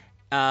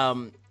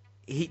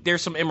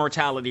 there's some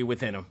immortality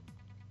within him.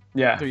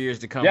 Yeah. 3 years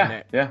to come.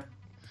 Yeah.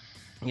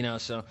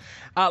 So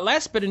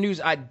last bit of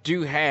news I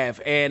do have,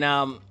 and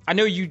I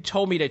know you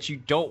told me that you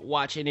don't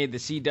watch any of the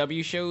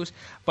CW shows,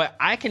 but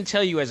I can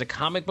tell you as a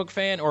comic book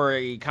fan or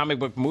a comic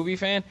book movie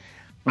fan,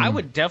 I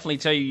would definitely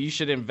tell you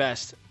should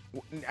invest.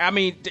 I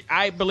mean,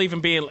 I believe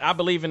in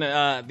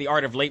the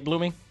art of late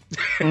blooming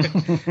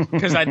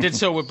because I did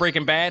so with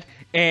Breaking Bad,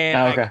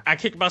 and I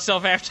kicked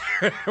myself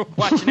after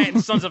watching that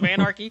in Sons of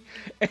Anarchy.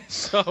 And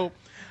so,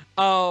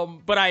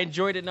 but I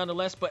enjoyed it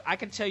nonetheless. But I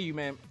can tell you,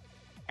 man,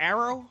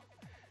 Arrow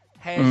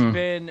has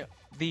been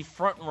the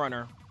front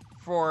runner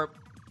for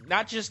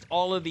not just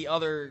all of the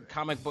other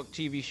comic book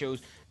TV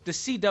shows, the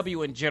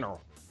CW in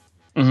general.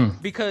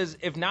 Because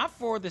if not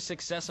for the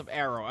success of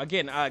Arrow,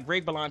 again,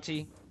 Greg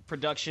Berlanti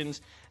Productions,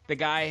 the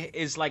guy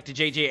is like the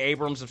J.J.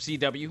 Abrams of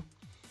CW.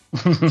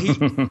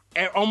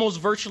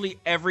 Almost virtually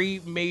every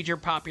major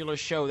popular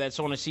show that's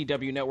on the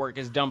CW network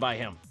is done by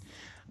him.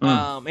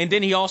 And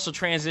then he also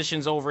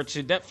transitions over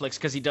to Netflix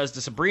because he does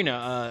the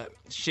Sabrina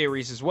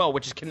series as well,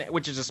 which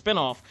is a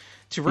spinoff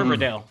to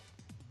Riverdale.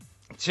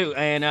 Too.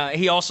 And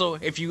he also,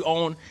 if you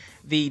own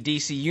the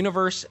DC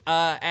Universe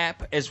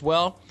app as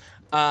well,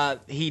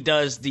 he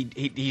does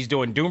he's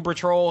doing Doom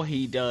Patrol.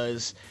 He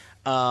does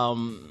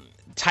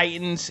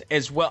Titans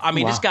as well. I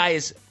mean, this guy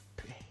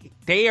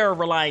they are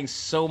relying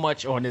so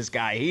much on this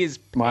guy. He is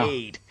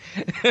paid.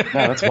 Wow.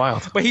 That's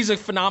wild. But he's a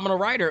phenomenal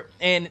writer.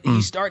 And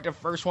the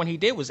first one he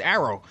did was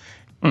Arrow.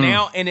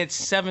 Now in its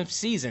 7th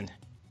season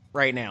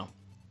right now.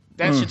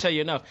 That should tell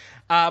you enough.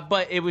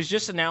 But it was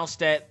just announced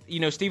that,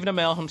 Stephen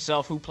Amell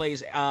himself, who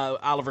plays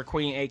Oliver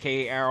Queen,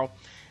 a.k.a. Arrow,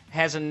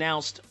 has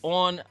announced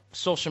on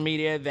social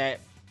media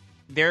that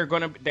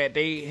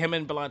him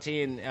and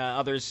Berlanti and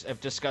others have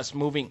discussed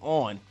moving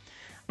on,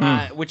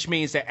 which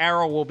means that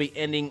Arrow will be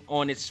ending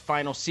on its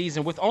final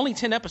season with only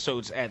 10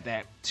 episodes at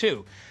that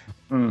too.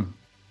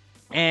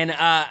 And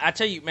I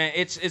tell you, man,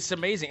 it's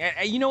amazing.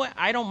 And you know what?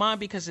 I don't mind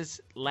because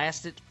it's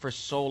lasted for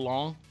so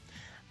long.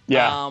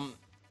 Yeah.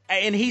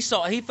 And he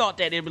thought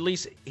that at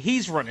least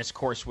he's run his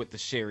course with the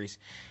series.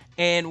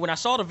 And when I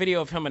saw the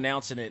video of him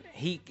announcing it,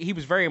 he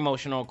was very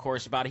emotional, of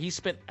course, about it. He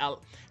spent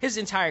his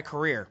entire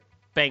career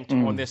banked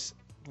on this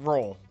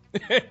role.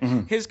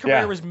 His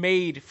career was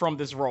made from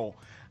this role.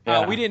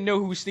 We didn't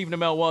know who Stephen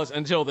Amell was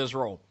until this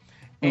role.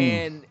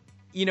 And,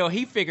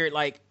 he figured,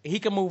 he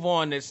could move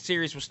on. The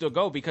series will still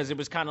go because it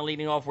was kind of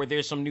leading off where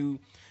there's some new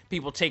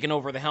people taking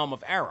over the helm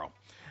of Arrow.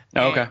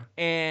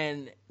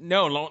 And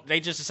no, they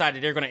just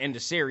decided they're going to end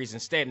the series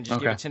instead and just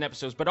give it 10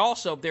 episodes. But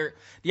also, the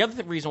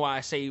other reason why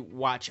I say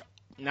watch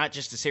not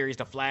just the series,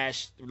 The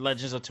Flash,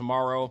 Legends of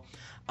Tomorrow,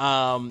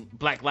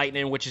 Black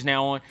Lightning, which is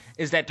now on,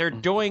 is that they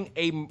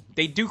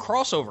do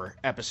crossover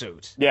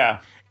episodes. Yeah.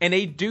 And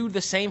they do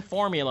the same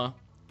formula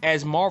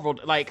as Marvel.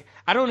 Like,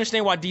 I don't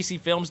understand why DC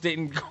Films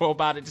didn't go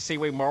about it the same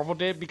way Marvel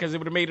did, because it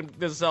would have made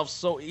themselves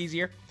so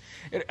easier.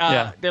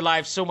 Their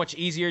lives so much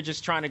easier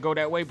just trying to go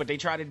that way, but they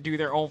tried to do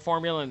their own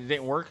formula and it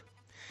didn't work.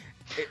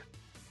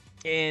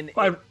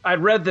 I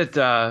read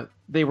that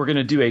they were going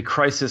to do a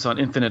Crisis on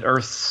Infinite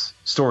Earths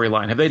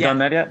storyline. Have they done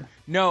that yet?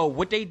 No,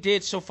 what they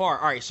did so far.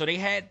 All right, so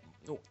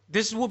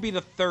this will be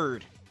the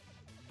third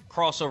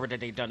crossover that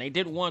they've done. They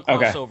did one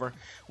crossover,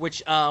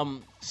 which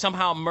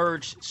somehow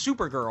merged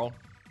Supergirl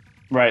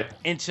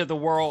into the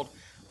world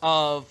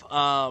of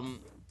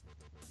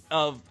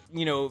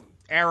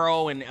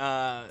Arrow and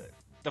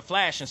the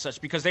Flash and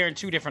such, because they're in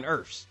 2 different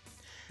Earths.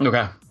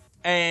 Okay.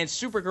 And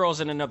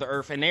Supergirl's in another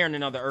Earth, and they're in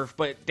another Earth,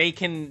 but they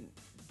can,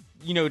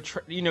 they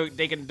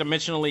can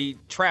dimensionally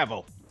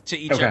travel to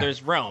each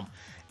other's realm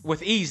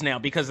with ease now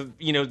because of,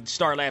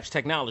 Star Labs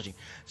technology.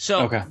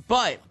 So,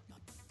 but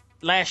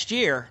last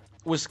year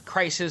was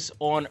Crisis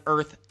on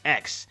Earth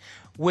X,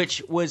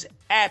 which was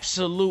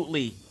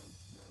absolutely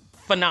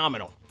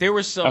phenomenal. There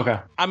was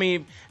some. I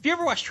mean, if you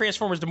ever watched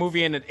Transformers the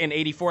movie in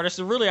 '84, that's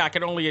really I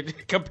could only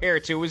compare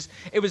it to.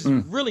 It was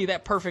really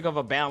that perfect of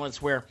a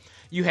balance where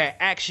you had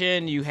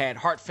action, you had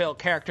heartfelt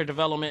character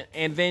development,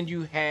 and then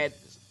you had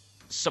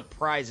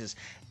surprises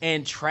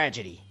and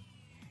tragedy,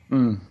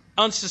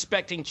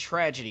 unsuspecting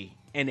tragedy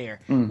in there,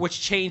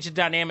 which changed the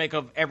dynamic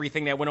of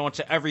everything that went on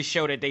to every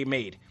show that they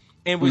made.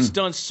 And was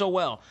done so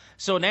well.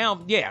 So now,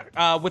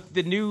 with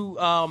the new,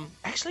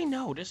 actually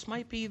no, this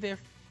might be their.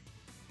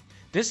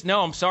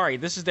 I'm sorry,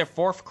 this is their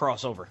 4th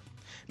crossover,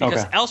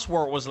 because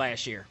Elseworld was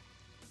last year.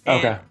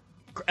 And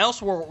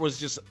Elseworld was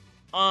just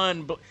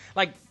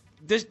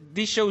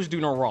these shows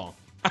do no wrong.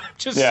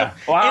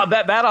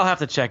 That I'll have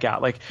to check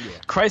out.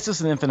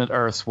 Crisis on Infinite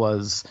Earths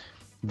was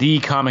the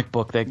comic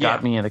book that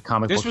got me into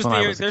comic books when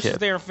I was a kid. This was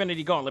their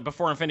Infinity Gauntlet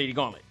before Infinity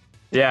Gauntlet.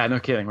 Yeah, no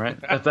kidding, right?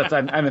 That's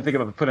I didn't think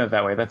about putting it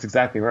that way. That's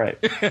exactly right.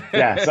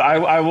 Yeah, so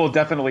I will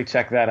definitely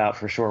check that out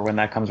for sure when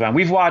that comes around.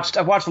 I've watched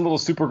a little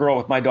Supergirl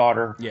with my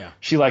daughter. Yeah,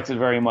 she likes it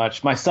very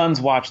much. My son's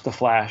watched The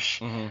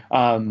Flash.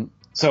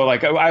 So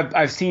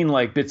I've seen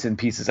bits and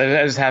pieces.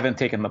 I just haven't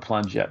taken the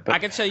plunge yet. But I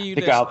can tell you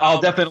this.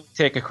 I'll definitely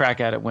take a crack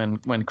at it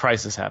when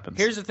Crisis happens.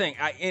 Here's the thing,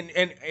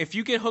 and if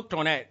you get hooked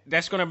on that,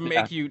 that's gonna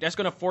make you. That's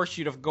gonna force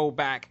you to go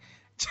back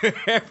to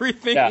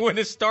everything when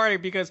it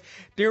started, because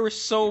there was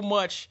so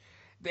much.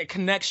 The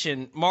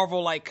connection,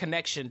 Marvel-like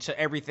connection to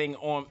everything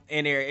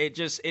in there.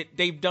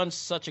 They've done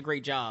such a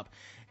great job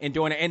in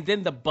doing it. And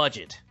then the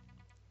budget.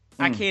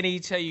 I can't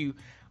even tell you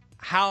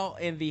how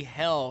in the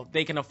hell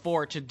they can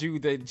afford to do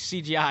the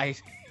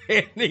CGI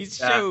in these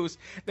shows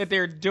that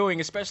they're doing,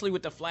 especially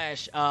with the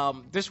Flash.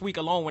 This week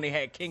alone, when they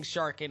had King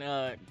Shark and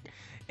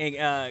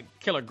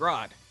Killer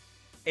Grodd.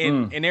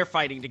 And they're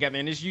fighting together,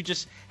 and you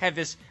just have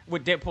this,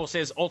 what Deadpool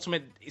says,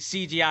 ultimate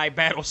CGI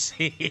battle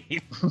scene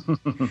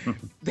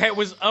that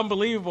was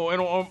unbelievable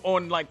and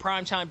on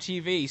primetime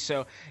TV.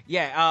 So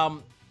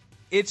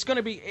it's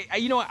gonna be,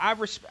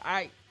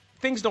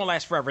 things don't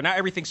last forever. Not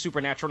everything's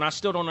supernatural, and I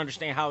still don't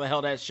understand how the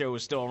hell that show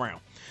is still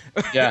around.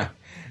 That's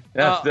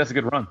a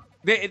good run.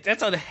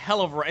 That's a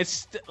hell of a run.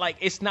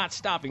 It's not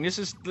stopping. This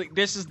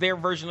is their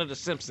version of The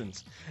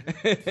Simpsons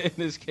in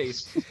this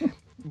case.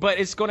 But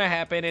it's going to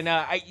happen, and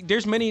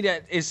there's many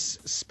that is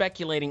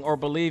speculating or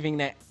believing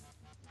that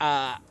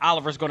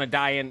Oliver's going to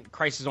die in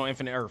Crisis on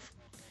Infinite Earth.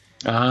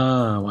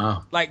 Oh,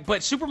 wow!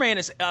 But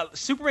Superman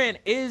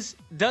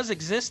does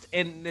exist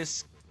in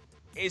this.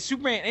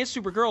 Superman and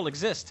Supergirl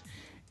exist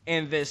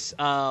in this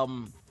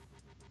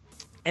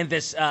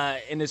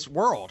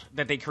world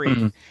that they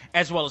created,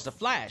 as well as the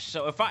Flash.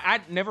 So if I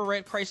never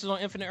read Crisis on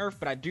Infinite Earth,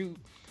 but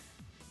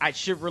I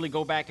should really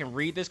go back and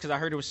read this, because I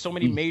heard there was so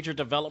many major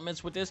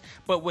developments with this.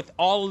 But with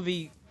all of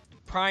the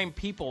prime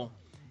people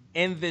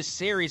in this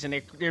series,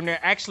 and they're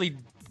actually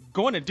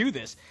going to do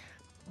this,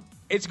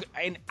 it's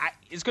going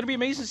to be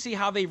amazing to see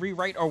how they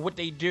rewrite or what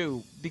they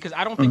do, because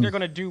I don't think they're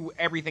going to do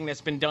everything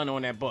that's been done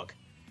on that book.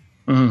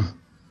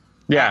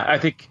 Yeah, I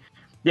think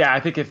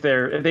if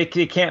they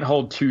can't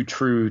hold too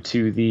true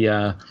to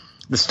the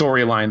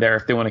storyline there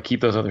if they want to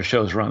keep those other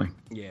shows running.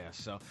 Yeah,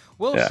 so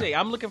we'll see.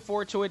 I'm looking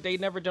forward to it. They've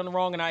never done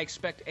wrong, and I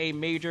expect a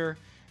major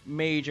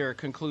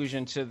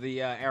conclusion to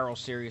the Arrow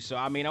series. So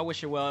I mean, I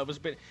wish it well.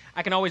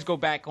 I can always go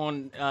back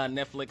on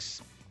Netflix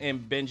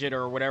and binge it,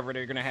 or whatever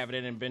they're gonna have it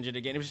in, and binge it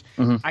again. It was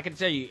I can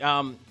tell you,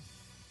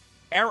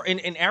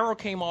 Arrow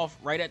came off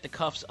right at the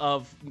cuffs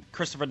of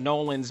Christopher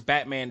Nolan's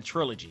Batman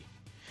trilogy.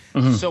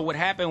 So what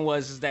happened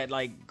was that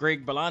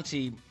Greg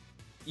Berlanti,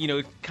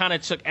 kind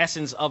of took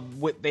essence of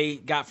what they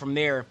got from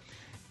there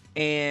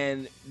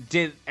and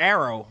did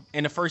Arrow,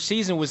 and the first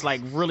season was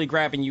really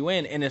grabbing you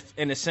in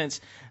a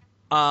sense,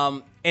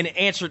 and it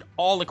answered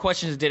all the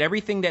questions, did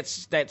everything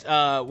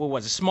that what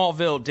was it,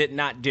 Smallville did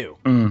not do.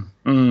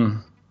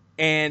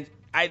 And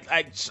I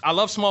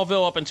love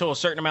Smallville up until a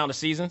certain amount of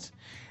seasons,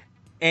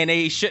 and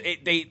they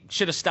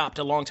should have stopped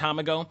a long time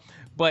ago.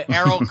 But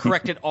Arrow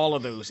corrected all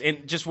of those,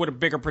 and just with a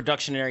bigger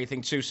production and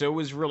everything too. So it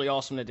was really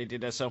awesome that they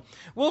did that. So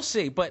we'll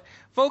see. But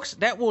folks,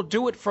 that will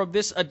do it for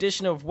this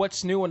edition of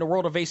What's New in the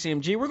World of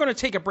ACMG. We're going to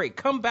take a break,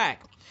 come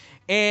back,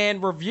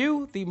 and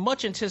review the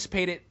much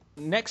anticipated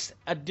next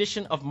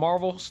edition of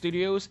Marvel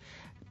Studios.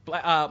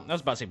 I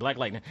was about to say Black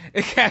Lightning,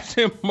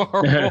 Captain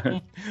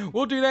Marvel.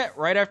 We'll do that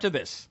right after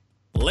this.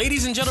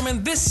 Ladies and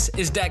gentlemen, this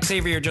is Dak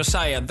Xavier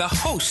Josiah, the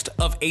host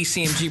of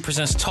ACMG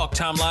Presents Talk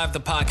Time Live, the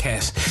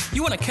podcast.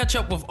 You want to catch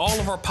up with all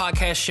of our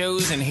podcast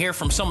shows and hear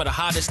from some of the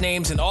hottest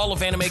names in all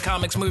of anime,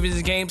 comics, movies,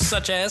 and games,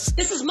 such as...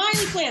 This is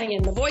Miley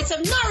Flanagan, the voice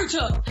of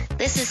Naruto.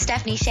 This is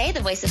Stephanie Shea, the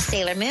voice of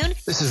Sailor Moon.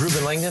 This is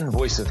Ruben Langdon,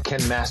 voice of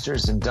Ken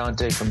Masters and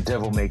Dante from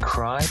Devil May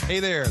Cry. Hey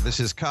there, this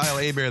is Kyle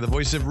Hebert, the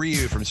voice of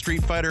Ryu from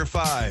Street Fighter V.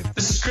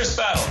 This is Chris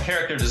Battle,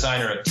 character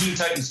designer of Teen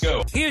Titans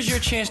Go. Here's your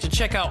chance to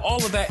check out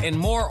all of that and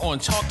more on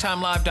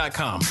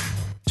TalkTimeLive.com.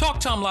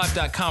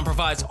 TalkTimeLive.com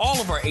provides all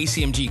of our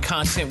ACMG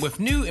content with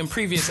new and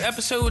previous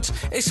episodes,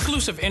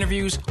 exclusive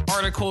interviews,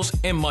 articles,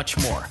 and much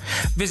more.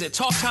 Visit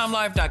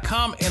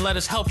TalkTimeLive.com and let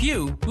us help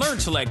you learn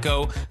to let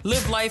go,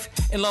 live life,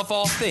 and love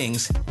all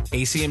things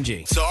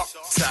ACMG. Talk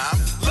Time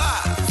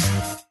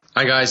Live.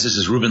 Hi guys, this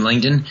is Ruben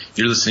Langdon.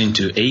 You're listening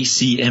to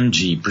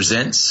ACMG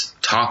Presents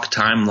Talk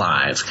Time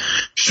Live.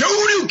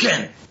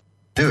 Shoryuken!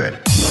 Do it.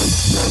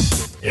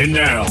 And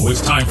now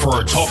it's time for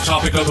our top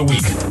topic of the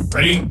week.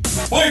 Ready?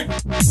 Fight!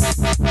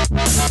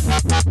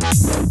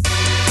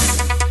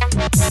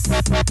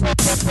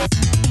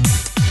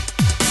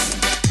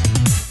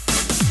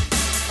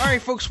 All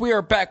right, folks, we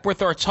are back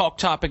with our talk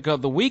topic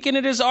of the week, and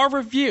it is our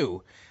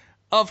review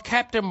of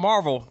Captain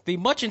Marvel, the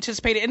much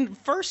anticipated and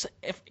first,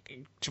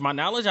 to my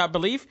knowledge, I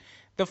believe,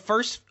 the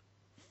first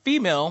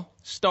female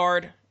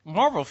starred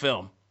Marvel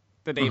film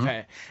that they've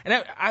had.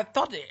 And I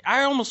thought,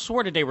 I almost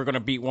swore that they were going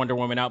to beat Wonder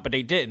Woman out, but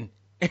they didn't.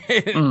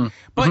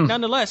 But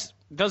nonetheless,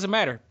 doesn't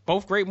matter.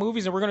 Both great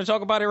movies, and we're going to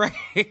talk about it right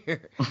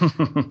here.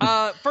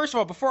 First of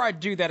all, before I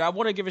do that, I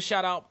want to give a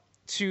shout out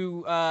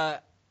to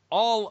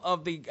all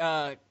of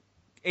the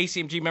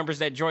ACMG members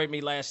that joined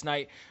me last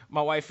night.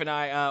 My wife and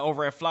I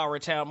over at Flower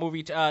Town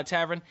Movie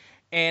Tavern.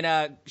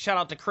 And shout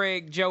out to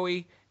Craig,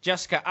 Joey,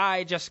 Jessica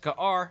I, Jessica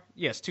R.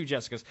 Yes, two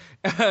Jessicas.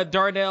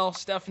 Darnell,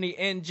 Stephanie,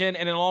 and Jen,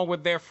 and along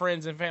with their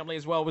friends and family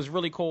as well. It was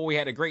really cool. We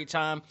had a great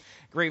time,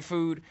 great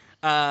food.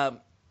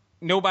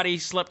 Nobody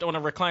slept on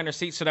a recliner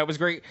seat, so that was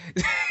great.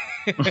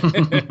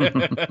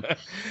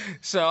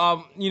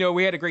 So,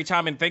 we had a great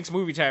time, and thanks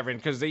Movie Tavern,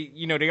 because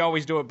they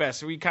always do it best.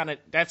 So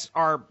that's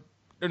our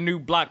new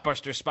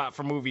blockbuster spot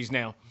for movies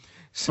now.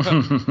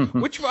 So,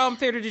 which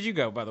theater did you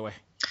go, by the way?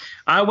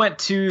 I went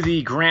to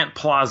the Grant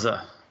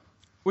Plaza.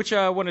 Which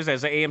one is that?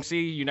 Is it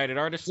AMC, United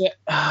Artists?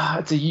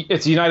 Yeah,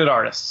 it's United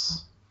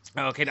Artists.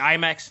 Okay, the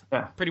IMAX,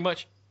 yeah, pretty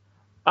much.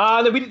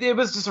 It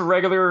was just a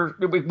regular.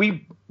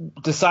 We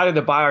decided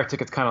to buy our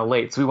tickets kind of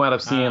late, so we wound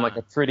up seeing like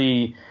a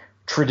pretty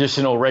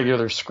traditional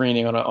regular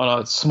screening on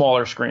a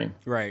smaller screen.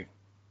 Right.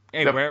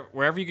 Hey, Yep.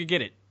 wherever you could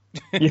get it.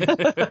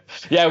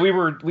 Yeah,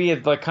 we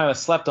had like kind of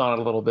slept on it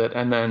a little bit,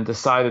 and then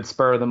decided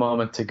spur of the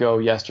moment to go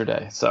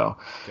yesterday. So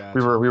Gotcha.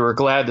 we were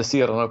glad to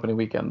see it on opening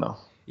weekend though.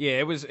 Yeah,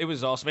 it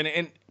was awesome,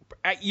 and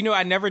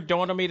I never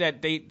dawned on me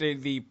that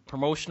the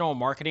promotional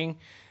marketing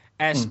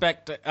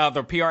aspect,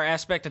 the PR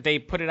aspect, that they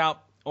put it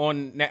out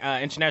on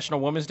International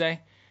Women's Day.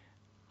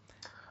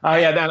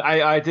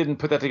 I didn't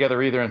put that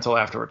together either until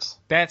afterwards.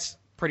 That's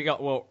pretty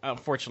well.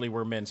 Unfortunately,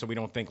 we're men, so we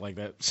don't think like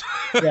that.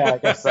 Yeah, I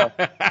guess so.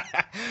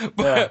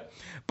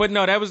 But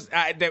no,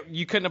 that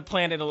you couldn't have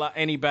planned it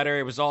any better.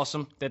 It was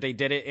awesome that they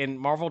did it, and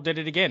Marvel did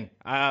it again.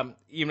 And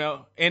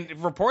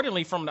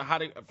reportedly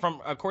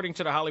according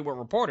to the Hollywood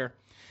Reporter,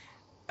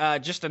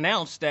 just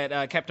announced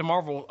that Captain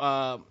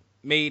Marvel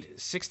made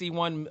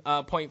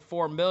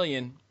 $61.4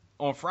 million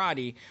on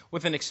Friday,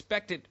 with an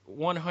expected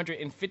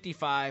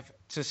 155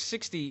 to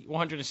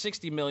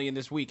 160 million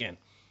this weekend.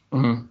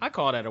 Mm-hmm. I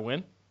call that a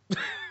win.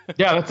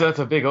 Yeah, that's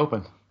a big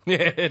open. Yeah,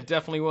 it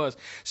definitely was.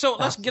 So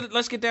let's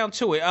get down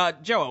to it.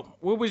 Joe,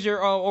 what was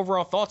your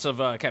overall thoughts of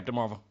Captain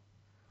Marvel?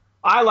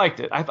 I liked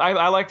it.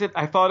 I liked it.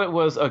 I thought it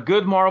was a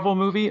good Marvel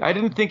movie. I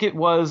didn't think it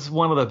was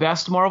one of the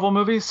best Marvel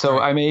movies, so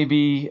I may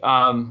be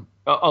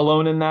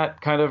alone in that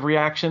kind of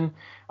reaction.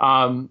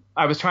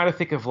 I was trying to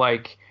think of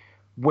like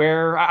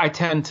where I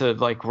tend to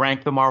like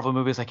rank the Marvel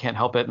movies. I can't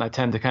help it, and I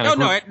tend to kind of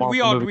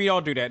we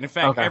all do that. And in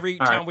fact, every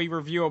time we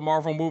review a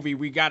Marvel movie,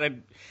 we gotta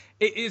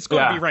it's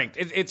going to be ranked.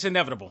 It's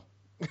inevitable.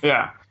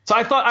 Yeah. So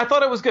I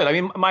thought it was good. I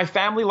mean, my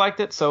family liked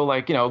it, so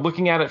like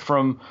looking at it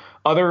from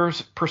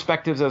others'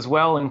 perspectives as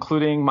well,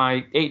 including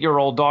my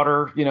 8-year-old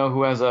daughter,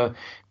 who has a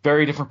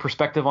very different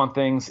perspective on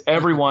things.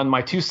 Everyone,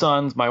 my 2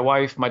 sons, my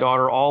wife, my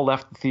daughter, all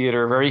left the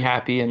theater very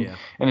happy and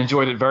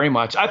enjoyed it very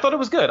much. I thought it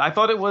was good. I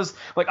thought it was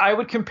like I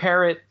would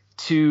compare it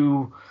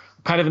to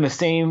kind of in the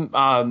same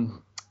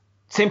kind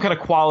of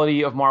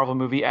quality of Marvel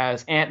movie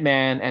as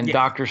Ant-Man and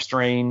Doctor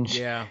Strange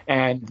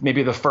and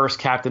maybe the first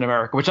Captain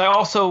America, which I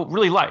also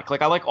really like.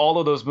 Like I like all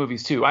of those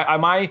movies too.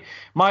 My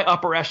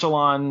upper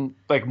echelon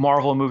like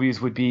Marvel movies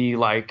would be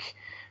like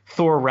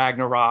Thor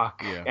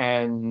Ragnarok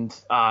and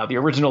the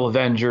original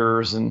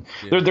Avengers, and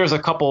there's a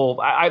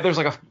couple. There's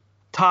like a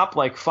top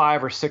like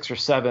 5 or 6 or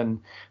 7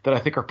 that I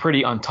think are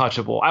pretty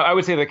untouchable. I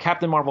would say that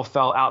Captain Marvel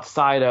fell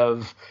outside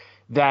of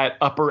that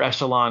upper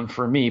echelon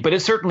for me, but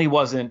it certainly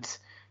wasn't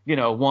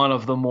one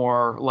of the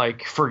more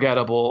like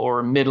forgettable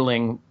or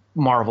middling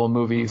Marvel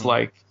movies,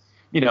 like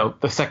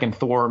the second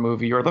Thor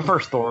movie or the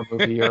first Thor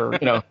movie or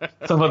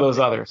some of those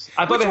others.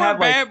 I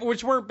thought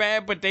which weren't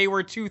bad, but they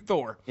were too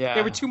Thor. Yeah.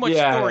 They were too much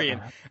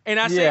Thorian. And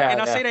I say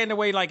that in a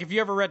way, like if you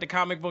ever read the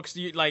comic books,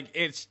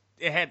 it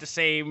had the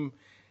same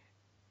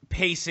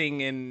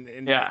pacing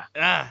and yeah.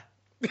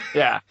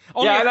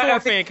 Only a Thor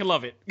fan can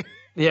love it.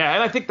 Yeah,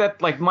 and I think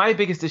that like my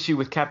biggest issue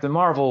with Captain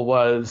Marvel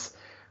was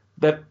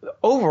that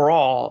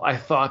overall I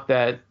thought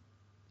that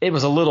it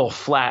was a little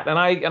flat, and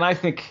I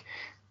think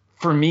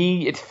for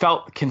me it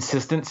felt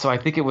consistent. So I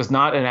think it was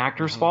not an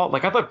actor's fault.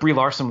 Like I thought Brie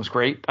Larson was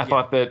great. I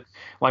thought that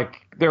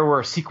like there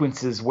were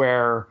sequences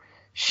where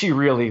she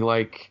really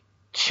like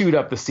chewed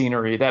up the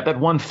scenery. That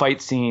one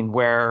fight scene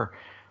where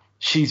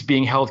she's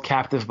being held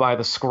captive by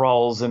the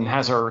Skrulls and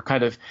has her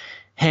kind of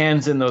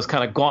hands in those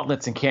kind of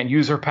gauntlets and can't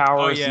use her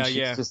powers. Oh, yeah, and she's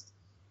yeah. just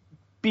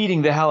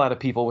beating the hell out of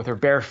people with her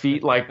bare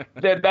feet, like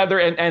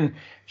and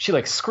she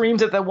like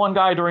screams at that one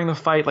guy during the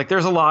fight. Like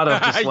there's a lot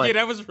of just like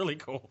yeah, that was really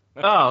cool.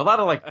 a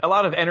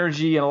lot of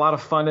energy and a lot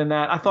of fun in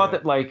that. I thought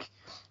that like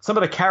some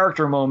of the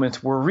character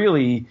moments were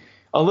really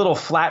a little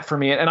flat for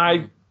me, and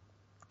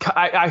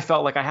I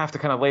felt like I have to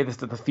kind of lay this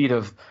to the feet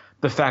of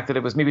the fact that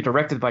it was maybe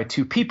directed by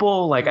two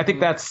people. Like I think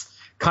that's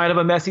kind of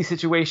a messy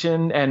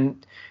situation,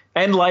 and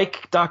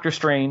like Doctor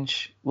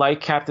Strange,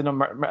 like Captain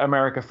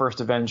America: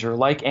 First Avenger,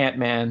 like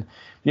Ant-Man,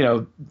 you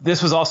know,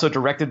 this was also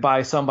directed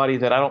by somebody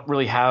that I don't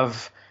really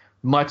have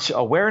much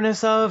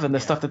awareness of, and the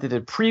stuff that they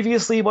did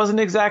previously wasn't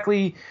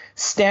exactly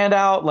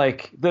standout.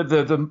 Like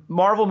the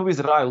Marvel movies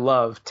that I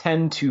love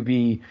tend to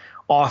be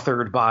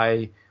authored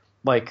by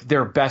like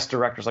their best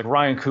directors, like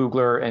Ryan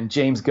Coogler and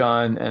James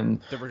Gunn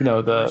and the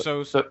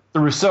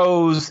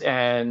Russos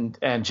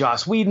and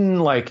Joss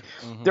Whedon. Like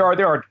there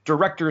are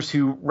directors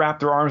who wrap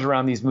their arms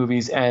around these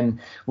movies and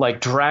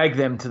like drag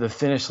them to the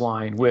finish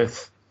line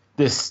with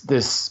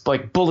this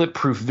like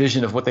bulletproof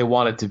vision of what they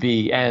want it to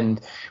be.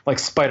 And like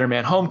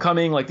Spider-Man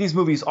Homecoming, like these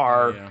movies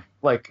are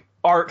like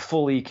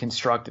artfully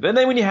constructed. And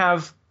then when you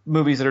have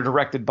movies that are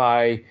directed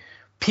by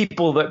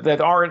people that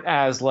aren't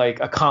as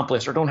like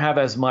accomplished or don't have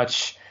as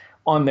much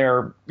on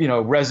their, you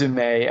know,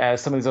 resume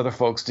as some of these other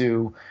folks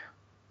do,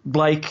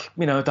 like,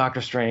 you know, Doctor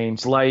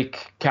Strange,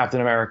 like Captain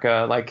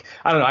America, like,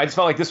 I don't know. I just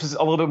felt like this was a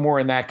little bit more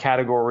in that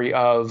category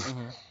of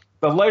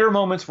the lighter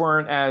moments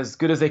weren't as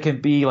good as they can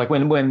be. Like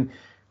when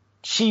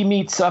she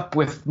meets up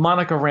with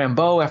Monica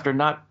Rambeau after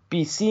not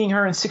seeing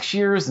her in 6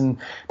 years and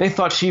they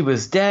thought she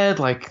was dead.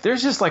 Like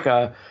there's just like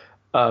a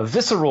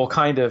visceral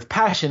kind of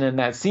passion in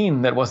that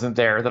scene that wasn't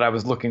there that I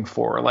was looking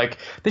for. Like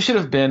they should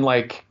have been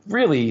like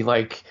really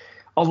like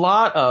a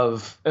lot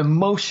of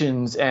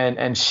emotions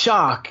and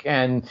shock,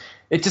 and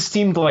it just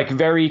seemed like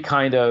very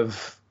kind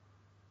of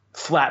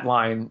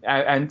flatline,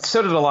 and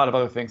so did a lot of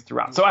other things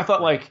throughout. So I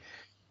thought like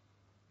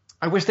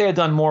I wish they had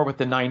done more with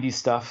the 90s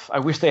stuff. I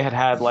wish they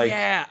had like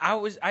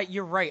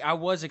you're right. I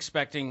was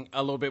expecting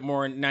a little bit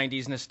more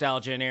 90s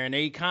nostalgia in there, and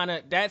they kind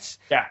of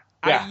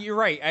you're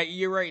right.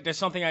 You're right. There's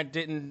something I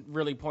didn't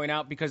really point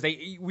out because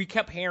we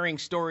kept hearing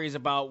stories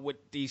about what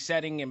the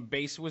setting and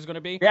base was going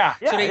to be.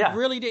 So they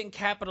really didn't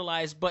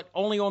capitalize, but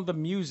only on the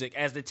music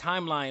as the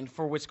timeline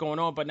for what's going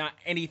on, but not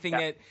anything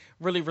that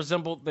really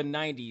resembled the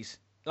 90s.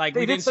 Like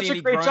they we did didn't such see any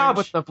a great grunge. job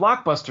with the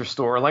Blockbuster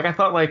store. Like I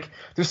thought like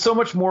there's so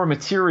much more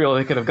material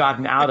they could have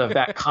gotten out of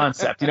that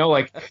concept. You know,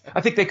 like I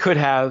think they could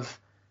have.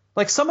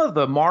 Like some of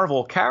the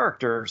Marvel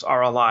characters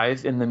are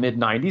alive in the mid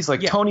 90s.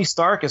 Like Tony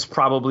Stark is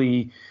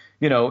probably,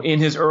 you know, in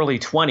his early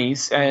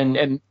 20s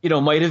and you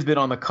know might have been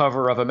on the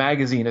cover of a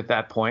magazine at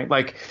that point.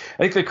 Like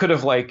I think they could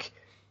have like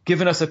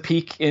given us a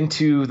peek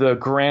into the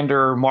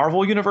grander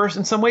Marvel universe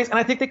in some ways, and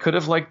I think they could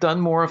have like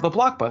done more of the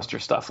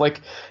Blockbuster stuff.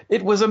 Like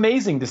it was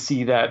amazing to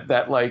see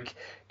that like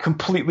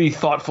completely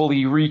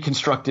thoughtfully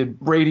reconstructed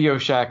Radio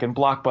Shack and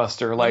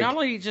Blockbuster. Like not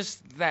only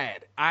just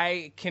that,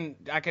 I can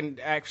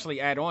actually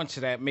add on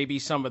to that maybe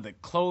some of the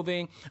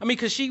clothing. I mean,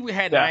 because she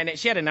had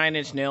a 9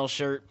 Inch Nail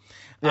shirt.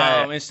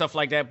 And stuff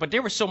like that, but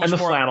there was so much and the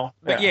more. Flannel.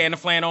 And the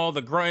flannel,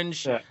 the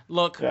grunge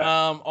look.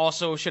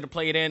 Also should have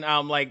played in.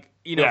 Like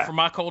you know, for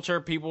my culture,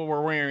 people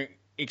were wearing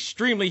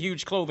extremely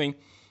huge clothing.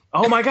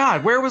 Oh my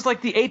God, where was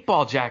like the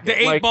 8-ball jacket?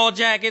 The 8-ball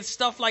jacket,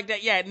 stuff like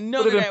that. Yeah,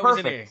 none of that was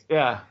in there.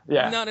 Yeah.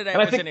 None of that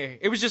was in there.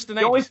 It was just the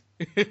 90s.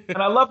 And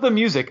I love the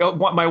music.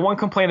 My one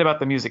complaint about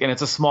the music, and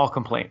it's a small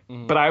complaint,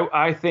 but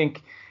I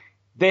think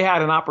they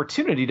had an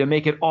opportunity to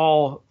make it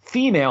all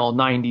female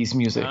 90s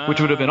music,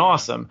 which would have been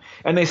awesome.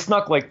 And they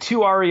snuck like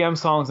 2 REM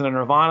songs and a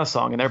Nirvana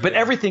song in there, but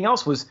everything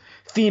else was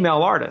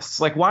female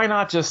artists. Like, why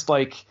not just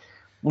like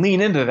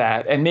lean into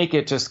that and make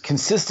it just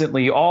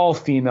consistently all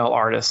female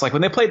artists? Like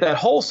when they played that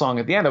whole song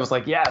at the end, I was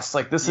like, yes,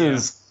 like this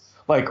is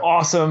like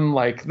awesome.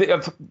 Like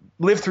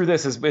Live Through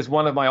This is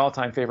one of my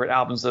all-time favorite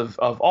albums of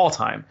all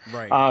time.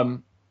 Right.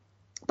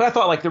 But I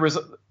thought like there was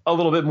a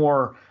little bit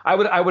more.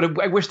 I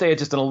wish they had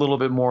just done a little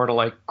bit more to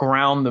like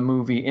ground the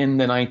movie in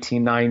the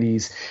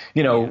 1990s.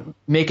 You know,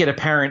 make it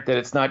apparent that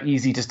it's not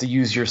easy just to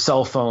use your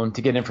cell phone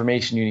to get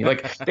information you need.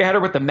 Like they had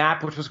her with the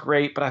map, which was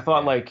great, but I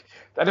thought like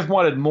I just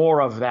wanted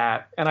more of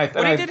that. And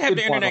they did have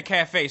the internet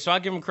cafe, so I'll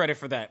give them credit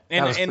for that.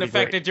 And the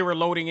fact that they were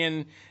loading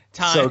in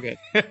time. So good.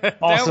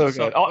 Also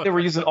good. They were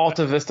using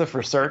Alta Vista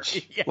for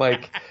search.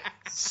 Like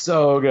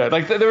so good.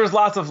 Like there was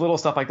lots of little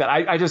stuff like that.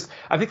 I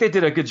think they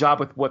did a good job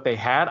with what they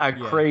had. I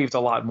craved a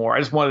lot more. I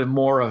just wanted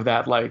more of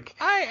that. Like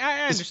I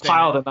understand. Just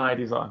pile the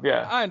 90s on.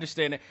 Yeah. I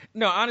understand it.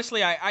 No,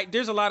 honestly, I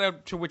there's a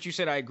lot to what you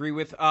said I agree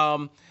with.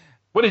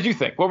 What did you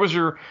think? What was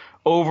your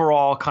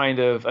overall kind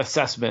of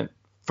assessment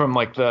from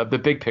like the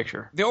big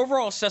picture? The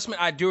overall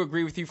assessment, I do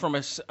agree with you from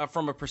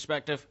a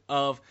perspective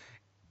of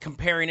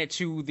comparing it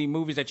to the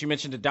movies that you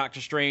mentioned, the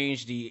Doctor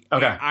Strange, the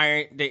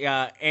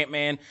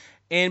Ant-Man,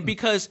 and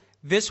because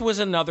this was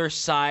another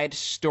side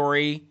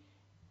story.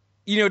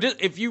 You know,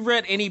 if you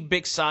read any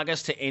big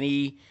sagas to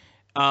any,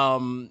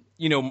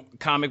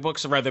 comic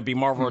books, whether it be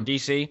Marvel or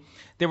DC,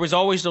 there was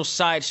always those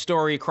side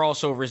story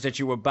crossovers that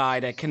you would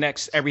buy that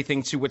connects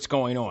everything to what's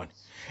going on.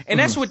 And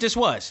that's what this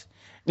was.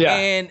 Yeah.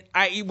 And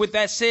with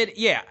that said,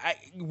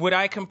 would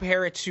I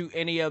compare it to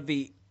any of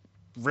the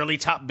really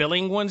top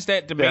billing ones,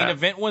 the main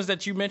event ones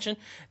that you mentioned?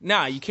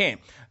 Nah, you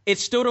can't. It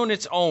stood on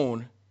its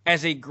own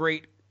as a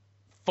great,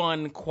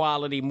 fun,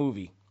 quality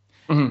movie.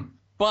 Mm-hmm.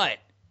 But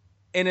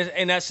in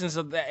essence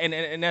of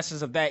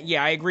that,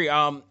 yeah, I agree.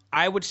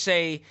 I would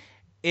say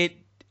it.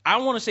 I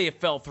want to say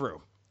it fell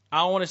through.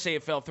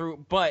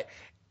 But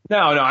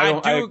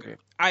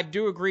I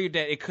do agree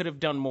that it could have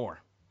done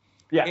more.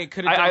 Yeah, it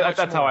could have done much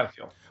that's more. how I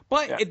feel.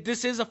 But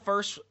this is a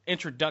first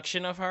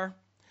introduction of her.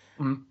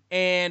 Mm-hmm.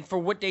 And for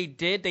what they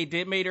did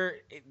made her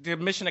the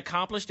mission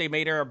accomplished. They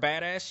made her a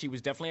badass. She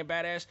was definitely a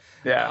badass.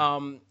 Yeah.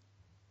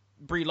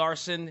 Brie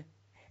Larson.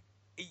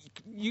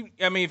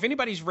 If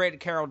anybody's read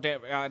Carol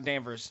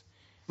Danvers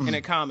in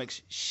the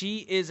comics, she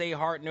is a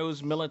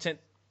hard-nosed, militant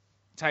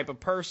type of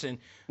person.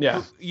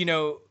 Yeah.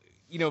 Who,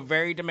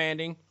 very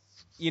demanding.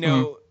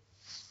 Much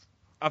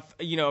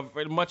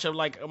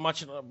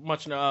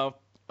of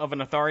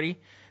an authority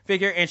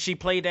figure, and she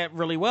played that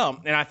really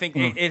well. And I think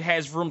it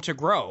has room to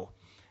grow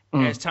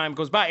as time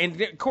goes by.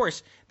 And of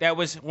course, that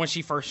was when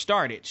she first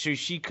started. So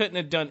she couldn't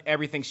have done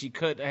everything she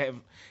could have,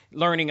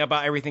 learning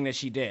about everything that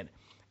she did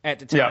at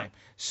the time. Yeah.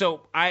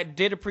 So I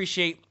did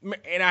appreciate,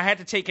 and I had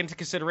to take into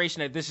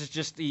consideration that this is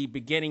just the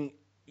beginning,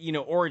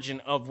 origin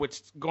of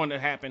what's going to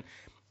happen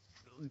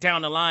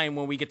down the line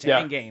when we get to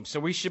Endgame. So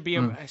we should be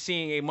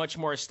seeing a much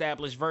more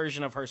established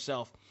version of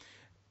herself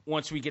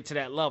once we get to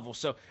that level.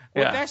 So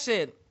with that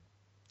said,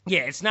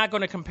 it's not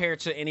going to compare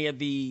to any of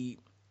the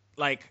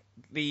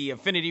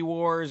Infinity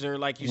Wars or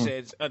like you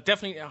said,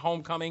 definitely a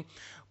Homecoming.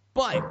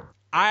 But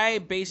I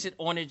base it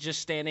on it just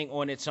standing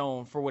on its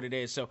own for what it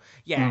is. So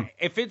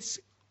if it's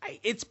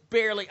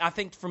barely, I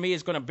think for me,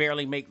 it's going to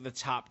barely make the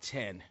top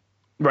 10.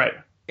 Right.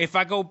 If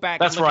I go back,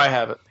 that's where I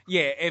have it.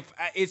 Yeah.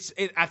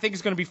 I think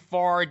it's going to be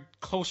far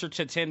closer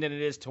to 10 than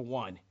it is to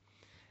 1.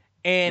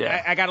 And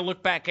I got to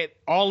look back at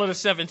all of the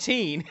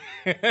 17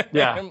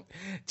 to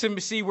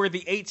see where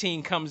the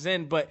 18 comes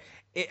in. But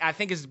I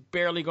think it's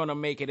barely going to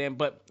make it in.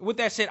 But with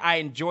that said, I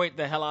enjoyed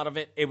the hell out of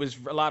it. It was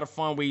a lot of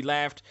fun. We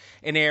laughed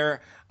in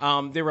there.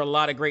 There were a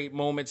lot of great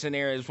moments in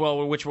there as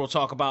well, which we'll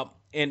talk about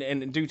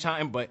in due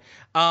time. But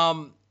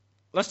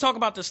let's talk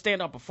about the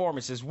stand-up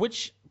performances.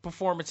 Which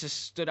performances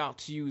stood out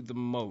to you the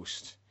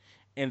most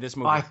in this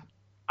movie?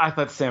 I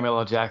thought Samuel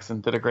L.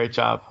 Jackson did a great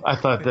job. I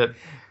thought that,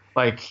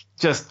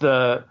 just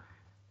the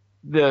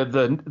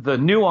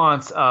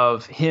nuance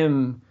of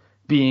him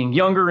being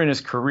younger in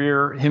his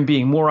career, him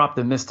being more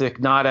optimistic,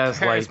 not as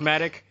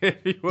charismatic,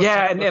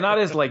 and not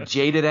as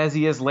jaded as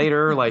he is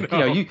later.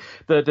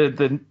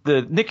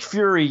 The Nick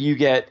Fury you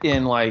get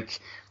in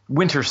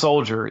Winter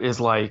Soldier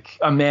is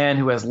a man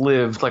who has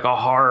lived a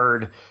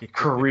hard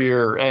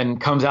career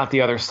and comes out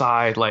the other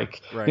side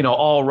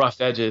all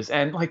rough edges,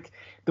 and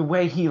the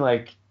way he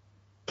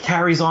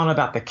carries on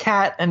about the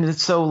cat, and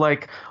it's so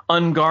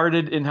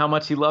unguarded in how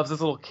much he loves this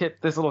little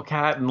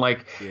cat, and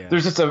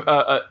there's just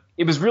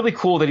it was really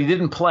cool that he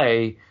didn't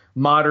play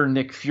modern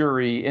Nick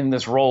Fury in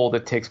this role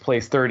that takes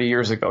place 30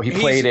 years ago.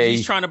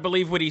 He's trying to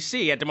believe what he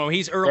see at the moment.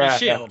 He's early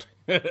Shield.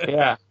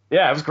 It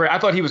was great. I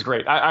thought he was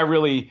great. I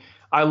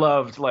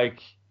loved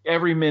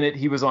every minute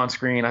he was on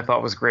screen. I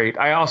thought was great.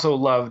 I also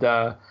loved.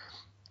 I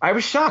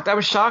was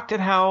shocked at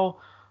how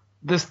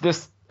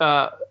this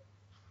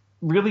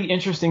really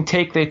interesting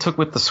take they took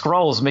with the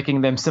Skrulls, making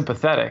them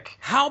sympathetic.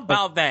 How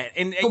about that?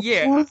 And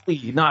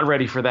completely not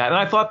ready for that. And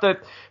I thought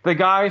that the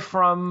guy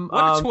from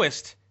what a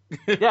twist.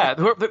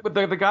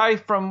 the guy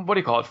from what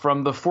do you call it?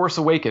 From The Force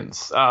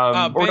Awakens,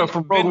 from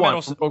Rogue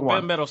One.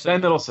 Ben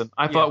Mendelsohn.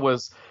 I thought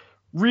was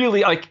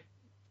really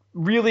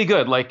really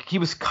good. He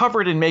was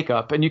covered in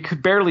makeup and you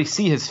could barely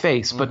see his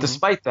face, but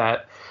despite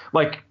that,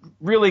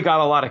 really got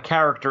a lot of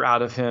character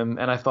out of him.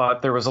 And I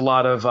thought there was a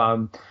lot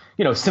of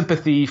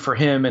sympathy for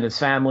him and his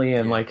family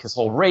and his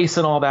whole race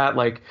and all that.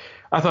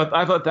 I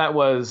thought that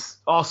was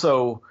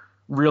also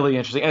really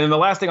interesting. And then the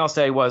last thing I'll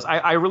say was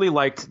I really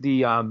liked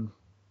the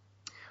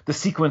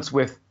sequence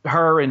with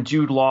her and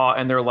Jude Law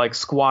and their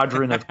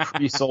squadron of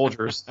Kree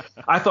soldiers.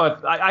 I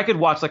thought I could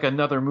watch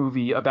another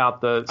movie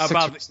about the 6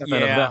 or 7 of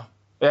them.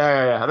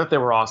 Yeah. I thought they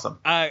were awesome.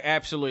 I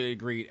absolutely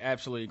agreed.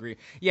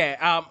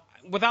 Yeah.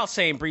 Without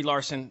saying Brie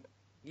Larson,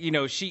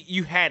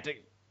 you had to.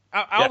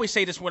 I always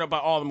say this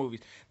about all the movies.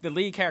 The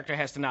lead character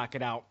has to knock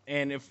it out,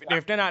 and if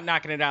they're not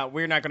knocking it out,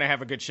 we're not going to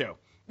have a good show.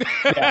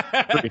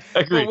 Agreed.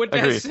 But with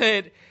that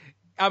said,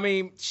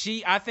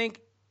 I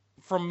think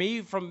from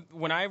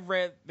when I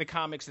read the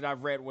comics that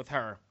I've read with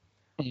her,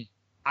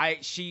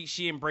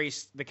 she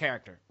embraced the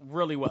character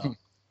really well.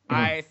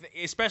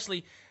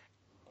 Especially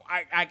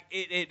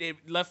it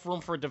left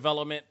room for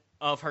development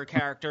of her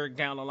character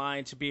down the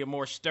line to be a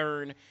more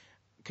stern,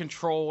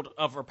 controlled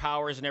of her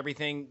powers and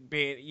everything,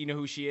 being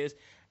who she is.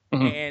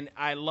 And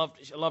I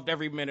loved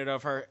every minute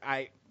of her.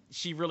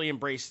 She really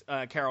embraced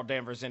Carol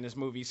Danvers in this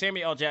movie.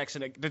 Samuel L.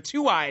 Jackson, the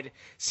two-eyed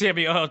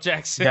Samuel L.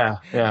 Jackson.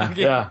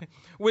 Yeah.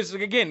 Was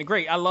again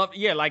great. I love,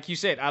 like you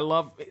said, I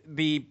love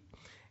the,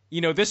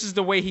 this is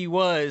the way he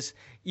was,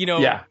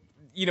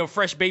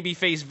 fresh baby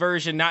face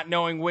version, not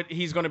knowing what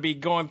he's going to be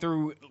going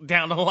through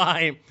down the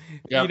line,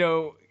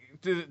 to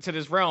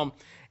this realm.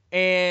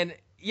 And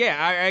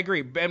I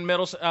agree. Ben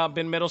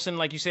Mendelsohn,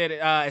 like you said,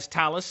 as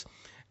Talos,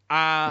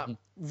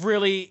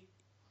 really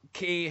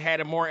had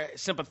a more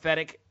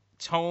sympathetic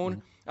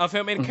tone of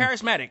him and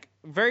charismatic,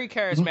 very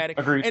charismatic.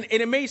 Agreed. And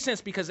it made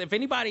sense because if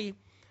anybody,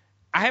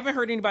 I haven't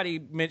heard anybody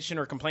mention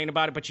or complain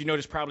about it, but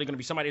there's probably going to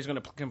be somebody who's going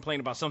to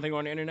complain about something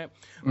on the internet.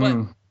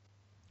 But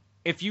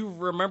if you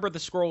remember the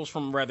scrolls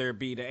from whether it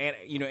be the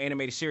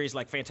animated series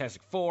like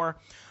Fantastic Four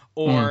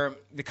or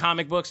the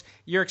comic books,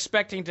 you're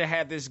expecting to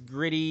have this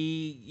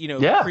gritty,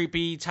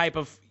 creepy type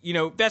of,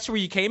 that's where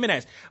you came in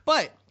as.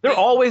 But they're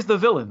always the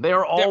villain.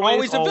 They're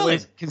always the villain.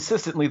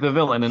 Consistently the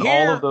villain in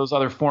all of those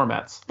other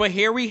formats. But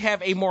here we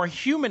have a more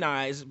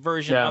humanized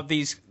version of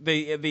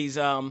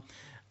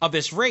of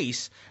this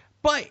race.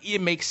 But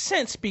it makes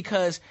sense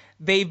because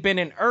they've been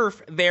in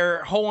Earth.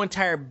 Their whole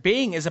entire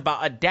being is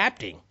about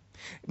adapting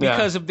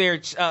because of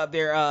their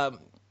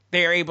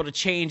they are able to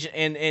change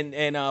and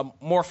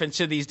morph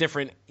into these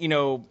different,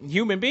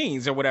 human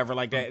beings or whatever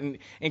like that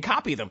and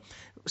copy them.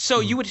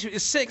 So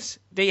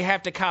they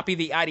have to copy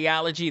the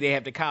ideology. They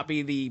have to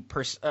copy the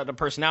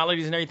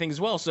personalities and everything as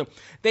well. So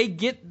they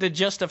get the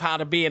gist of how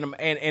to be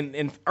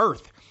in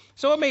Earth.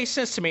 So it made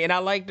sense to me. And I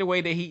liked the way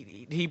that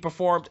he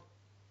performed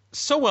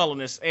so well in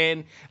this,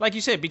 and like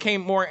you said, became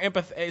more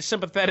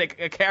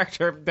sympathetic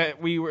character that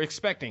we were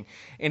expecting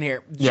in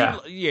here.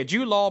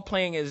 Jude Law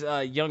playing as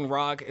young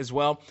Rog as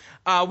well.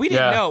 We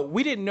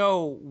didn't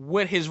know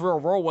what his real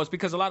role was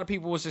because a lot of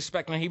people was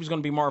expecting he was going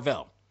to be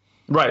Mar-Vell.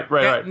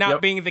 Right.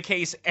 Not being the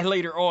case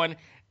later on,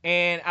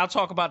 and I'll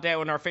talk about that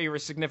in our favorite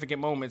significant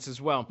moments as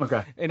well.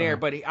 Okay. In there,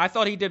 but I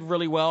thought he did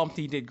really well.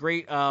 He did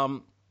great.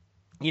 Dr.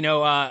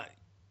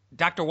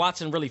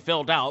 Watson really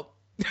filled out.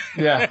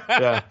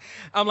 Yeah.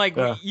 I'm like,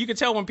 you can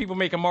tell when people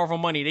make a Marvel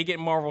money, they get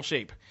in Marvel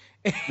shape.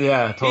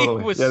 Yeah,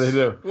 totally. They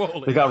do.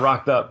 Swollen. They got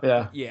rocked up.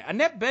 Yeah.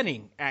 Annette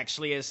Bening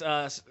actually is,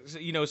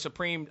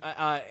 Supreme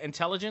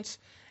Intelligence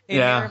in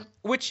there,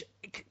 which,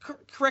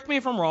 correct me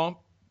if I'm wrong,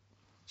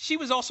 she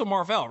was also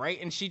Mar-Vell,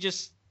 right? And she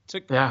just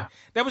took. Yeah.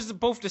 That was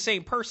both the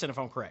same person, if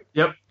I'm correct.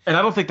 Yep. And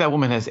I don't think that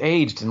woman has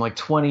aged in like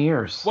 20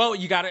 years. Well,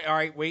 you got it. All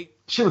right, wait.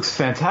 She looks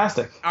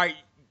fantastic. All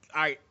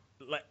right.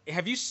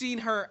 Have you seen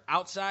her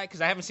outside?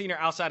 Because I haven't seen her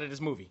outside of this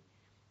movie.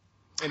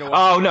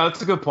 Oh, no,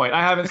 that's a good point.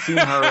 I haven't seen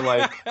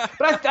her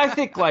but I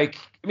think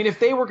if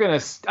they were going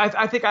to,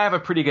 I think I have a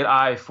pretty good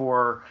eye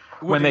for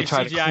when they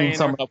try to clean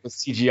someone up with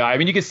CGI. I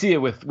mean, you can see it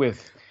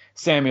with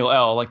Samuel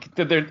L.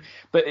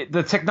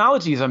 The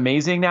technology is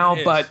amazing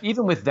now, but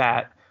even with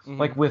that,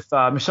 like with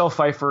Michelle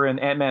Pfeiffer and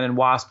Ant-Man and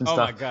Wasp and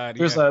stuff, my God,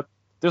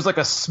 there's like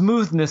a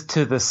smoothness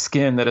to the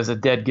skin that is a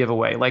dead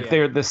giveaway.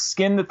 The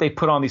skin that they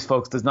put on these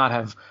folks does not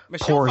have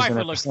Michelle pores Pfeiffer in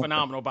it. looks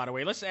phenomenal, by the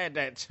way. Let's add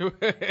that to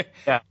it.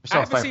 Yeah, I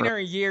haven't seen her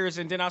in years,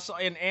 and then I saw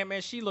in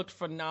Ant-Man, she looked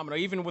phenomenal,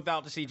 even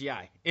without the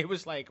CGI. It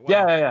was like,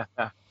 wow.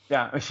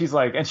 Yeah. She's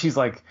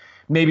like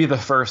maybe the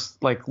first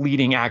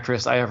leading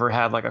actress I ever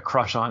had a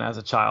crush on as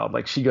a child.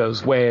 She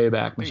goes way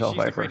back, Michelle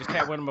Pfeiffer. She's the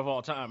greatest Catwoman of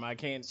all time. I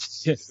can't.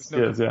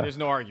 There's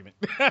no argument.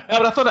 But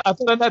I thought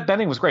Annette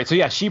Bening was great. So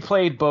yeah, she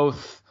played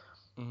both.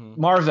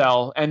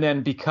 Mar-Vell, and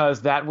then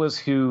because that was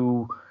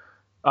who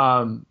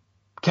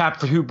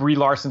Brie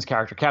Larson's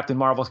character, Captain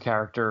Marvel's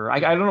character, I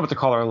don't know what to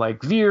call her,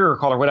 Veer or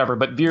call her whatever,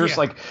 but Veer's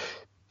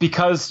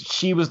because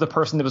she was the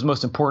person that was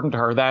most important to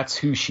her, that's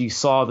who she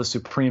saw the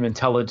Supreme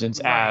Intelligence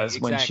as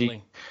when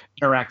she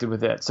interacted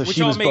with it. So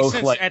she was both Which all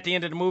makes sense at the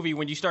end of the movie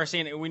when you start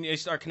seeing it, when you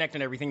start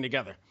connecting everything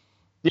together.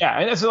 Yeah,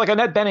 and so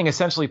Annette Bening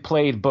essentially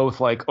played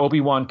both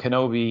Obi-Wan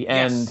Kenobi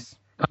and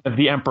kind of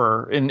the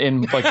Emperor in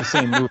the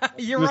same movie.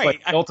 You're she was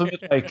right. The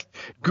ultimate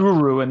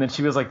guru, and then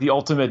she was the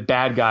ultimate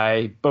bad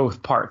guy,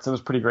 both parts. It was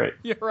pretty great.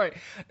 You're right.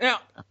 Now,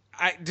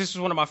 this is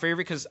one of my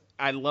favorite because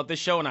I love this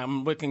show, and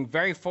I'm looking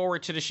very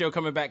forward to the show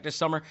coming back this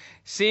summer.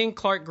 Seeing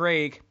Clark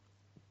Gregg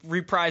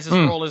reprise his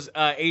role as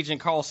Agent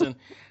Coulson.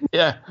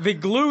 Yeah. The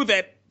glue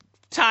that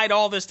tied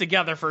all this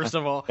together, first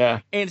of all.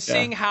 Yeah. And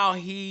seeing how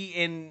he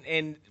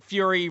and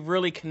Fury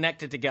really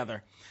connected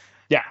together.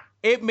 Yeah.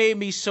 It made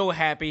me so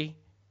happy.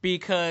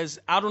 Because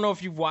I don't know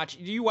if you've watched.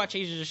 Do you watch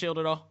Agents of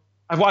S.H.I.E.L.D. at all?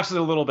 I've watched it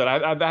a little bit.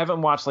 I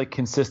haven't watched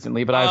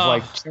consistently, but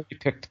I've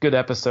picked good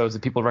episodes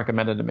that people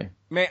recommended to me.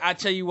 Man, I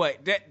tell you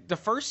what, the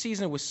first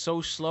season was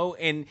so slow,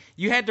 and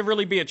you had to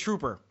really be a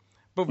trooper.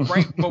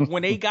 But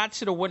when they got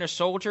to the Winter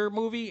Soldier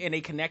movie and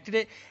they connected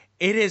it,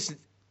 it has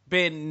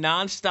been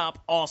nonstop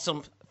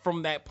awesome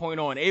from that point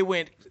on. It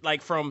went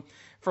from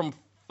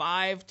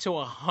 5 to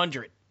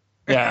 100.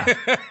 Yeah.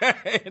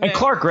 And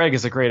Clark Gregg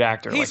is a great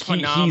actor. He's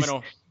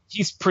phenomenal.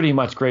 He's pretty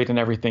much great in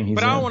everything he's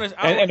in.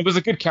 And it was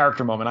a good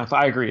character moment.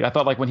 I agree. I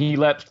thought like when he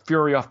let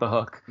Fury off the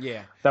hook.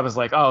 Yeah. That was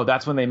like, oh,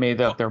 that's when they made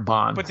their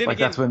bond. But then like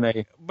again, that's when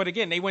they. But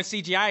again, they went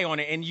CGI on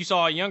it, and you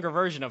saw a younger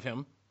version of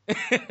him.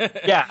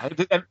 Yeah,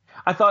 and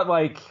I thought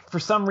like for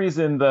some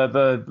reason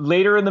the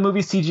later in the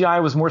movie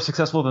CGI was more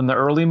successful than the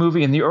early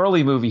movie. In the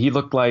early movie, he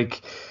looked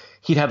like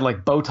he'd had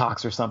like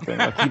Botox or something.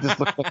 Like he just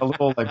looked like a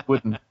little like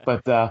wooden.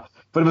 But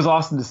it was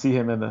awesome to see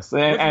him in this.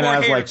 And more I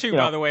was hair like, too,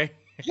 by the way.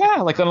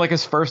 Yeah, like on like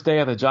his first day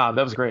of the job.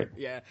 That was great.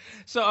 Yeah.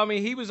 So I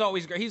mean, he was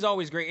always great. He's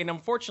always great. And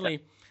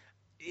unfortunately,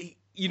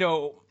 you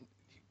know,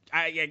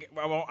 I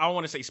don't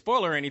want to say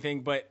spoiler or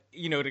anything, but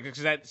you know,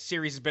 because that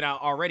series has been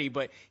out already.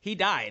 But he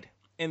died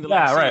in the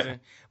last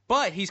season.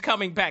 But he's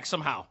coming back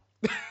somehow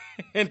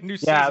in a new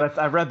season. Yeah,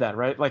 I read that,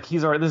 right? Like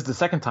this is the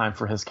second time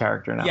for his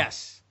character now.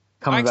 Yes.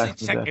 Coming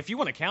back if you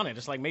want to count it,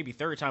 it's like maybe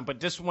third time. But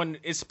this one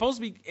is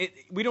supposed to be.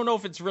 We don't know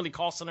if it's really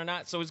Coulson or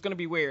not, so it's going to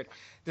be weird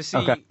to see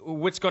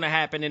what's going to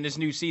happen in this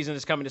new season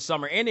that's coming this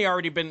summer. And they've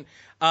already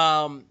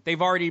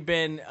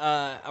been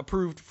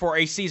approved for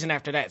a season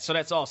after that, so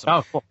that's awesome.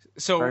 Oh, cool.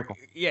 So very cool.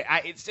 Yeah,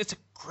 it's a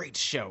great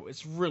show.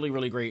 It's really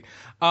really great.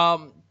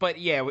 But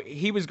yeah,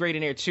 he was great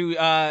in there too.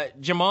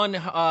 Jamon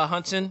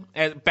Hudson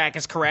back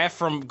as Karaf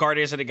from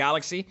Guardians of the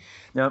Galaxy.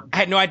 Yep. I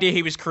had no idea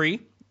he was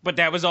Kree. But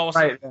that was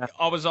awesome. Right, yeah.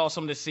 Always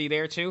awesome to see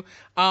there too.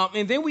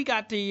 And then we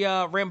got the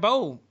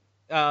Rambeau.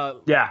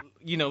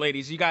 You know,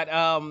 ladies, you got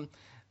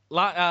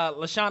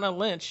Lashana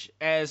Lynch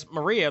as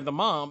Maria, the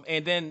mom,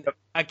 and then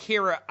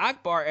Akira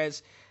Akbar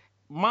as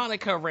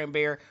Monica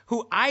Rambeau.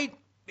 All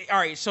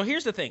right. So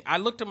here's the thing. I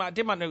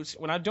did my notes.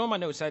 When I was doing my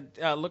notes,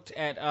 I looked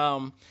at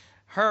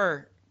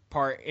her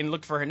part and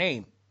looked for her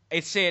name.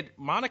 It said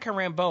Monica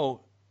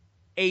Rambeau,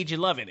 age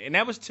 11, and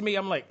that was, to me,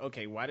 I'm like,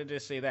 okay, why did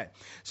it say that?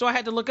 So I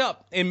had to look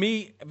up, and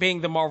me being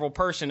the Marvel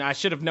person, I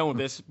should have known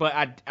this, but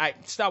I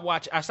stopped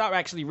watching. I stopped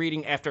actually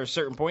reading after a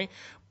certain point.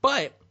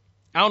 But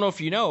I don't know if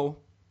you know,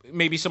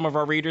 maybe some of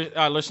our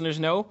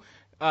listeners know,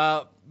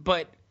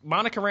 but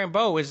Monica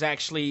Rambeau is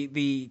actually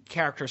the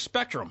character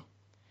Spectrum,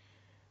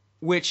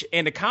 which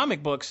in the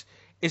comic books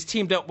is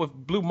teamed up with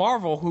Blue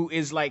Marvel, who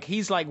is like,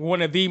 he's like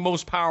one of the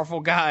most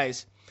powerful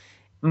guys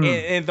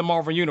in the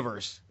Marvel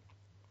universe.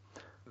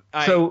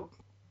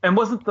 And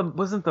wasn't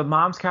the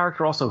mom's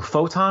character also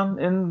Photon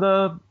in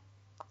the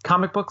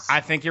comic books?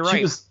 I think you're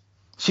right.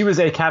 She was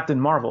a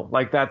Captain Marvel.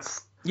 Like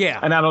that's yeah.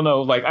 And I don't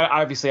know. Like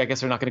obviously, I guess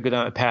they're not going to go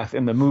down that path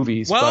in the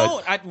movies.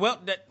 Well,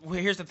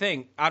 here's the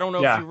thing. I don't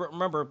know if you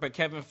remember, but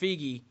Kevin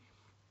Feige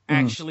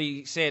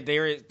actually said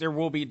there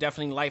will be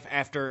definitely life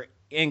after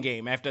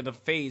Endgame, after the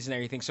phase and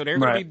everything. So they're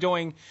going to be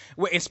doing,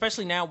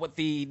 especially now with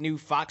the new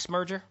Fox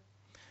merger.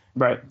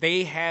 Right.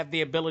 They have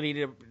the ability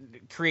to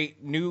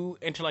create new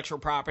intellectual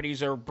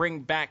properties or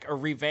bring back or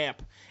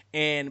revamp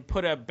and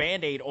put a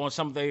Band-Aid on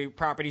some of the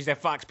properties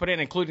that Fox put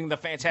in, including the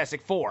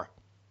Fantastic Four.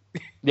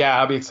 Yeah,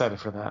 I'll be excited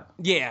for that.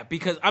 Yeah,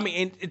 because, I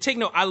mean, and take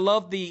note, I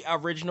love the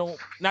original,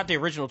 not the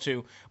original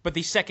two, but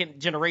the second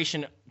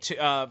generation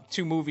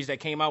two movies that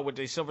came out with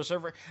the Silver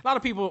Surfer. A lot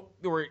of people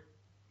were,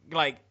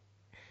 like,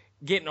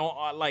 getting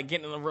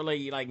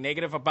really, like,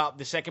 negative about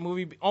the second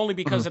movie, only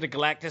because of the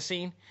Galactus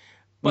scene.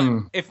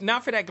 But if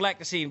not for that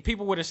Galactus scene,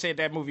 people would have said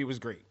that movie was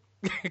great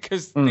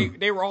because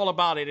they were all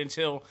about it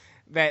until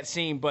that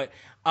scene. But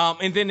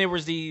and then there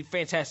was the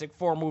Fantastic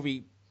Four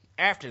movie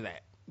after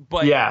that.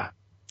 But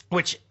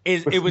which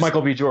is with it was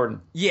Michael B.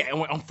 Jordan. Yeah,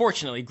 and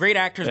unfortunately, great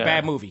actors,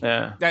 bad movie.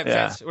 Yeah,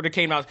 that's what it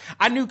came out.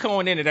 I knew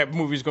going into that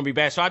movie was going to be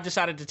bad, so I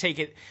decided to take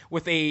it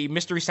with a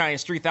Mystery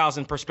Science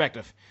 3000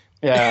 perspective.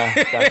 Yeah,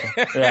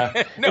 gotcha.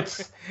 Yeah.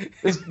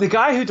 The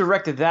guy who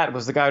directed that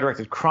was the guy who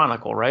directed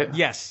Chronicle, right?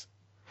 Yes.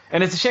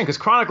 And it's a shame because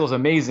Chronicle is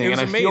amazing,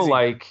 and I feel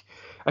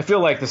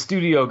like the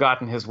studio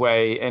got in his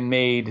way and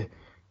made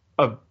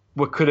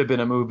what could have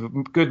been a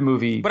good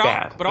movie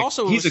bad. But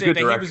also, he's it was a good said that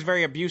director. he was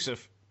very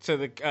abusive to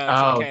the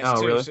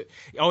cast too. Really?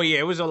 So, yeah,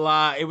 it was a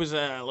lot. It was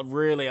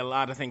really a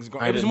lot of things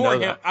going. It was more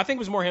him. I think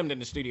it was more him than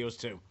the studios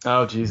too.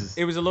 Oh Jesus!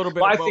 It was a little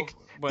bit. Well, of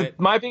both,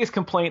 my biggest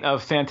complaint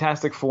of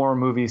Fantastic Four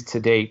movies to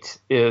date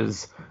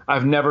is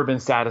I've never been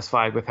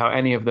satisfied with how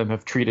any of them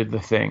have treated the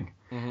Thing.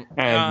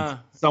 And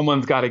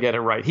someone's got to get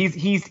it right.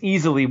 He's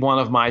easily one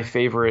of my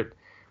favorite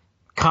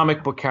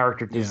comic book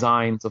character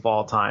designs of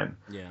all time,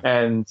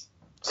 and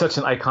such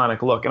an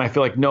iconic look. And I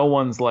feel like no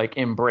one's like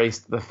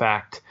embraced the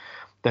fact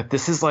that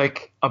this is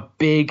like a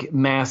big,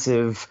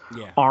 massive,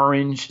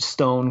 orange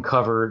stone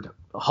covered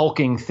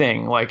hulking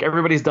thing. Like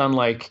everybody's done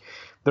like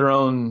their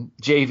own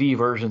JV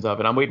versions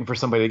of it. I'm waiting for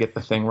somebody to get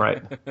the Thing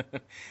right.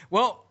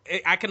 Well,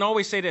 I can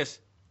always say this: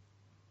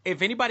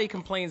 if anybody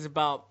complains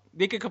about.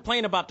 They could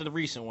complain about the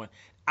recent one.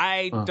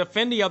 I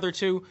defend the other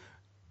two,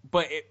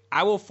 but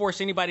I will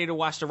force anybody to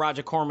watch the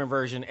Roger Corman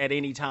version at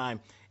any time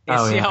and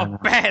see how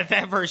bad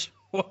that version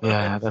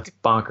Yeah, that's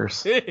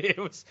bonkers. It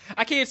was.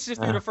 I can't sit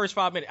through the first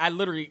 5 minutes. I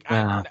literally,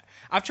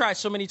 I've tried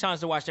so many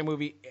times to watch that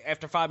movie.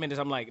 After 5 minutes,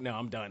 I'm like, no,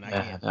 I'm done. I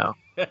can't. No.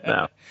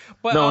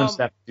 But, no one's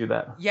have to do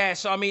that. Yeah,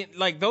 so I mean,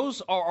 like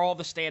those are all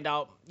the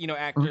standout,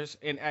 actors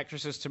and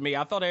actresses to me.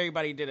 I thought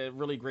everybody did a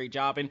really great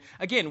job. And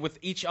again, with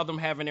each of them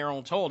having their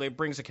own toll, it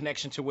brings a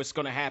connection to what's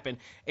going to happen.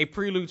 A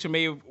prelude to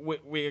maybe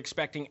what we're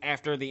expecting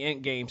after the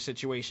Endgame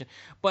situation.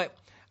 But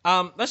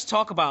let's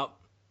talk about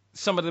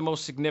some of the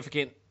most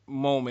significant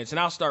moments, and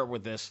I'll start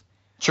with this.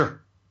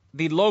 Sure.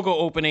 The logo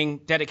opening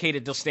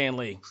dedicated to Stan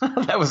Lee.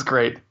 That was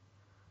great.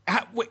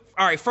 All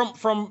right,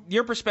 from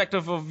your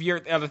perspective of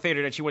your other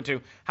theater that you went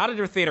to, how did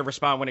your theater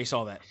respond when they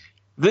saw that?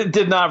 They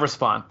did not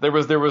respond. There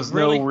was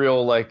Really? no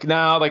real like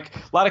a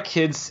lot of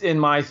kids in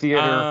my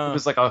theater. It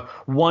was like a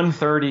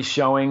 1:30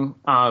 showing.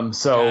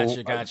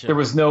 So Gotcha. there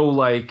was no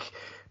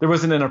there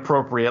wasn't an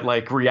appropriate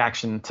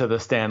reaction to the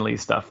Stan Lee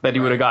stuff that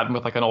you would have gotten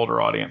with an older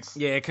audience.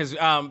 Yeah, because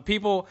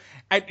people,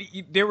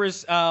 there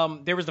was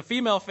the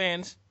female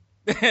fans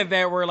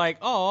that were like,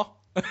 oh.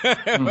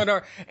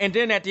 And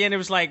then at the end it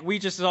was like we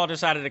just all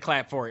decided to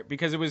clap for it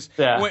because it was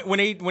when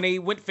they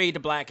went fade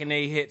to black and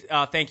they hit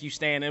thank you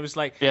Stan, it was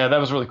like, yeah, that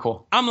was really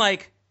cool. I'm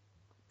like,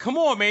 come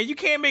on man, you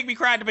can't make me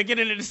cry at the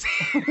beginning of the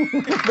scene.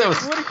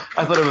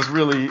 I thought it was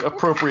really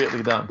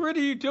appropriately done. What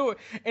are you doing?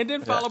 And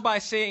then followed by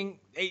saying,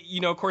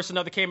 of course,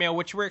 another cameo,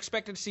 which we're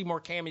expected to see more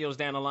cameos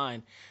down the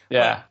line.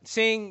 Yeah. But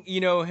seeing,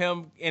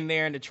 him in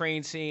there in the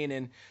train scene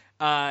and,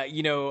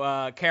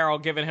 Carol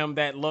giving him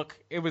that look,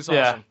 it was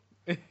awesome.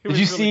 Did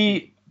you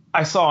see,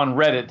 I saw on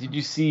Reddit, did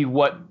you see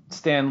what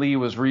Stan Lee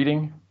was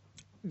reading?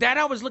 That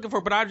I was looking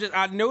for, but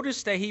I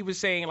noticed that he was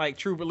saying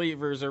true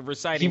believers or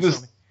reciting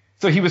something.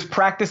 So he was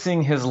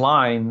practicing his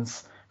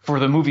lines for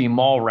the movie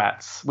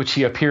Mallrats, which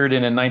he appeared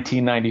in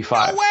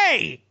 1995. No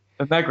way!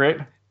 Isn't that great?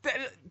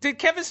 Did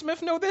Kevin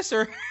Smith know this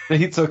or?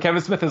 So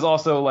Kevin Smith has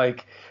also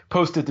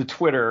posted to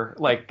Twitter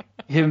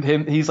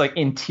he's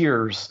in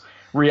tears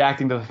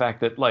reacting to the fact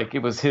that it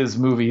was his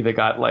movie that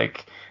got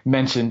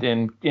mentioned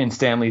in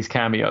Stan Lee's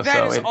cameo.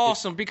 That is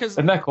awesome because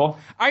isn't that cool?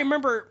 I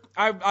remember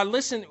I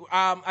listened.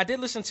 I did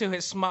listen to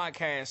his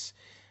Smodcast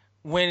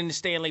when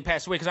Stan Lee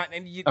passed away because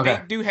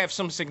they do have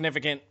some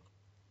significant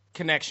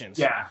connections.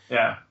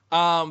 Yeah.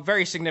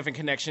 Very significant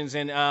connections,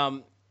 and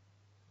I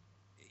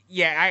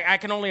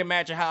can only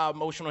imagine how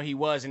emotional he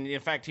was, and in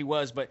fact he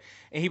was. And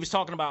he was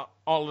talking about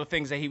all of the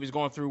things that he was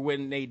going through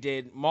when they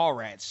did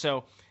Mallrats.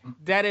 So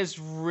that is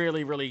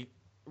really, really,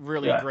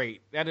 really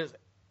great. That is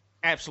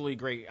absolutely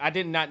great. I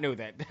did not know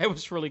that. That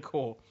was really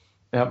cool.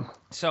 Yep.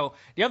 So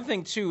the other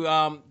thing too,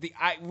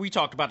 we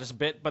talked about this a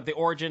bit, but the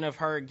origin of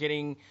her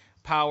getting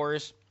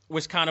powers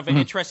was kind of an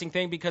interesting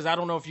thing because I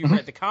don't know if you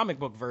read the comic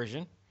book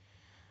version.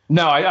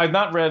 No, I've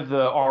not read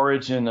the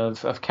origin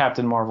of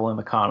Captain Marvel in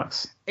the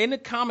comics. In the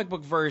comic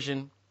book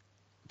version,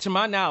 to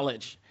my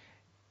knowledge,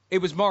 it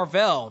was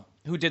Marvel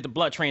who did the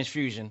blood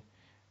transfusion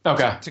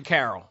to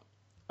Carol.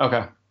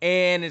 Okay.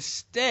 And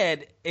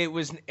instead, it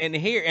was in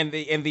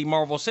the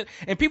Marvel,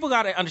 and people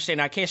got to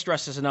understand. I can't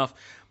stress this enough.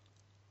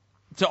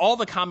 To all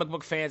the comic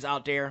book fans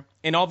out there,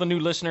 and all the new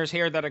listeners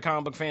here that are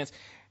comic book fans,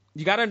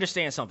 you got to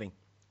understand something.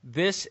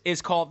 This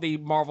is called the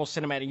Marvel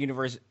Cinematic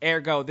Universe.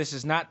 Ergo, this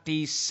is not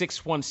the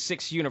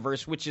 616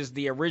 universe, which is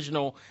the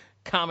original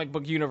comic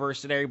book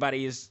universe that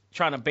everybody is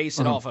trying to base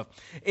it off of.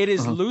 It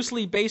is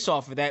loosely based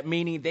off of that,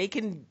 meaning they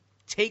can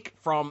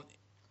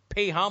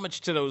pay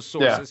homage to those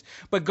sources,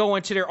 but go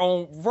into their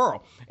own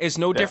world. It's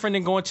no different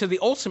than going to the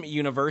Ultimate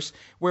Universe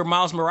where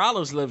Miles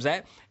Morales lives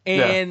at,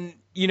 and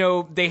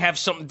they have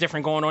something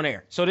different going on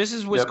there. So this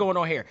is what's going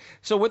on here.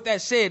 So with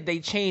that said, they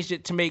changed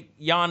it to make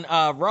Jan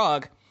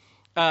Rog,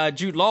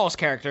 Jude Law's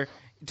character,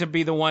 to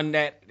be the one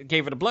that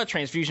gave her the blood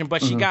transfusion,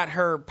 but she got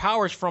her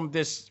powers from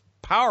this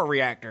power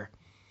reactor.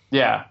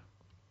 Yeah.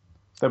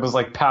 That was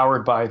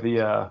powered by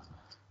the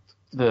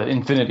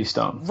Infinity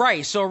Stone.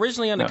 Right. So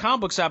originally in the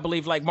comic books, I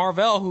believe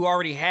Marvel, who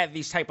already had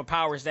these type of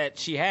powers that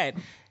she had,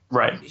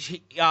 right?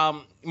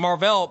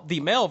 Marvel, the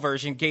male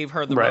version, gave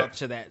her the rub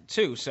to that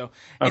too. So,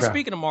 and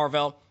speaking of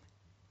Marvel,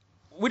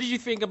 what did you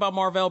think about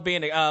Marvel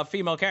being a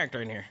female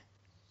character in here?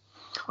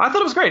 I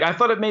thought it was great. I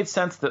thought it made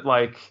sense that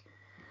I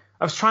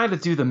was trying to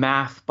do the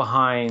math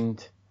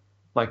behind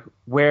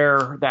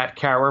where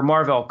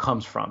Marvel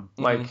comes from.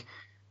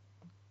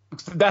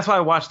 That's why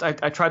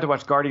I tried to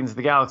watch Guardians of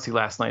the Galaxy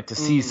last night to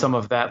see some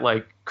of that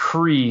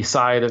Kree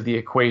side of the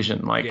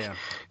equation,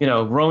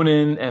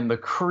 Ronan and the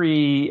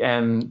Kree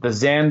and the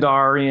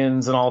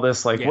Xandarians and all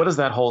this. What does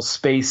that whole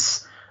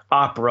space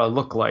opera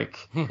look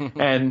like?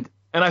 and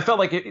I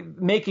felt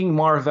making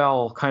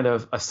Marvel kind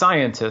of a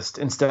scientist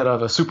instead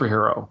of a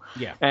superhero,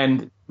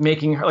 and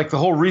making her the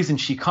whole reason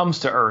she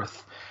comes to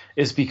Earth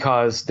is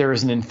because there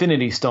is an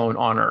Infinity Stone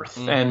on Earth,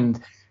 and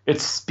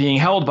it's being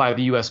held by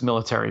the U.S.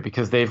 military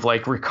because they've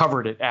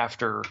recovered it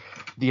after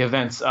the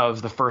events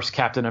of the first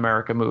Captain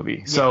America movie.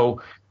 Yeah.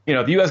 So,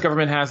 the U.S.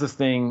 government has this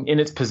thing in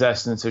its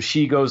possession. So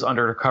she goes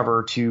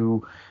undercover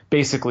to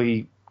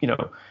basically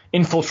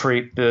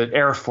infiltrate the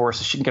Air Force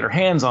so she can get her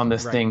hands on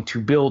this thing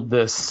to build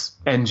this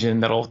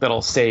engine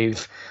that'll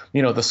save, the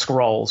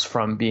Skrulls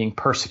from being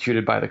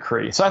persecuted by the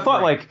Kree. So I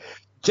thought, like,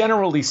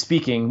 generally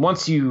speaking,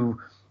 once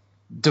you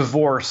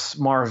divorce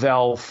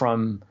Mar-Vell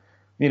from,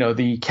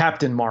 the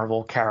Captain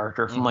Marvel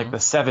character from like the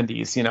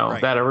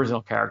 70s, that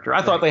original character,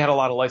 I thought they had a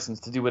lot of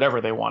license to do whatever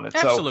they wanted.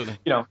 Absolutely.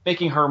 So,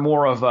 making her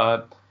more of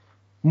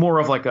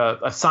like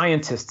a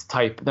scientist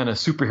type than a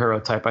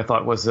superhero type, I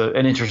thought was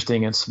an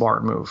interesting and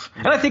smart move.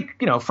 And I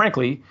think,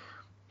 frankly,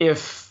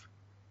 if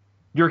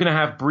you're going to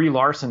have Brie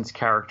Larson's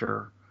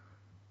character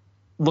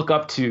look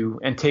up to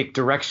and take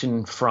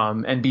direction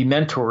from and be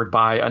mentored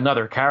by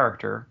another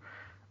character,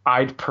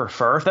 I'd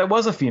prefer if that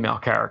was a female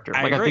character.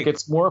 I think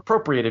it's more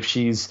appropriate if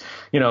she's,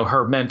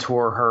 her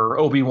mentor, her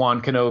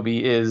Obi-Wan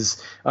Kenobi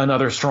is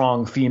another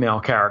strong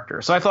female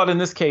character. So I thought in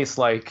this case,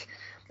 like,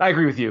 I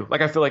agree with you. Like,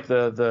 I feel like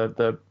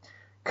the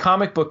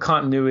comic book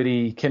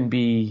continuity can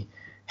be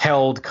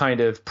held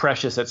kind of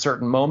precious at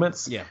certain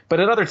moments. Yeah.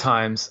 But at other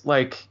times,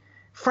 like,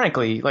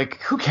 frankly, like,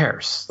 who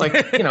cares? Like,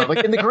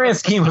 like in the grand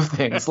scheme of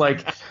things,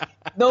 like,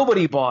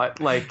 nobody bought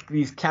like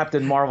these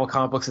Captain Marvel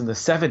comic books in the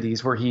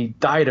 70s where he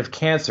died of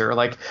cancer.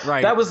 Like,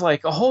 that was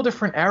like a whole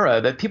different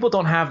era that people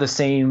don't have the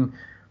same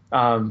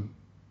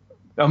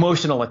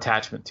emotional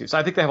attachment to. So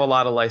I think they have a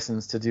lot of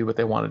license to do what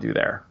they want to do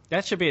there.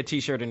 That should be a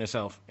T-shirt in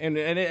itself. And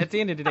at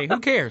the end of the day, who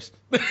cares?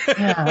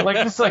 Yeah, like,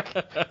 it's like,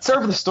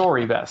 serve the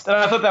story best. And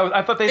I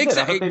thought they did.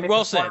 I thought they made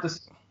well said.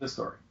 The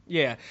story.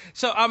 Yeah.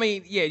 So I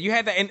mean, yeah, you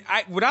had that, and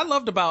what I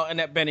loved about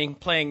Annette Bening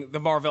playing the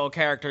Mar-Vell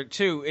character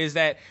too is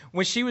that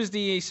when she was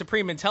the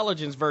Supreme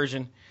Intelligence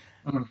version,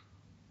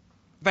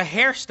 the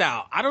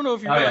hairstyle. I don't know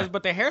if you realized,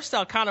 but the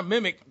hairstyle kind of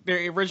mimicked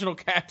the original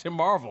Captain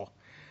Marvel.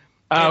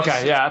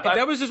 Okay, yeah.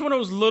 That was just one of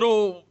those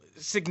little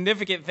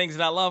significant things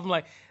that I love. I'm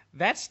like,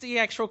 that's the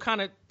actual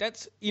kind of,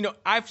 that's,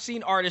 I've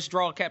seen artists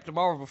draw Captain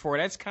Marvel before.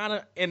 That's kind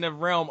of in the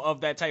realm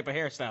of that type of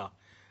hairstyle.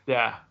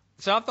 Yeah.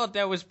 So I thought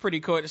that was pretty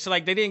cool. So,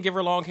 like, they didn't give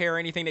her long hair or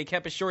anything. They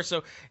kept it short.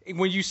 So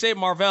when you said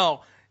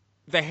Mar-Vell,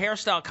 the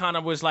hairstyle kind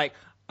of was like,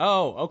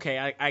 oh,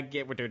 okay, I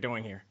get what they're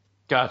doing here.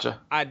 Gotcha.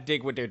 I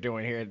dig what they're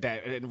doing here.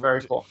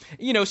 Very cool.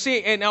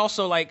 See, and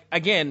also, like,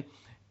 again,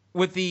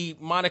 with the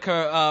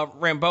Monica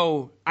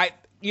Rambeau,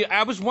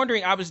 I was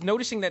wondering, I was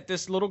noticing that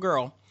this little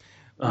girl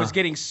was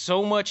getting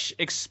so much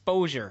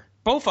exposure.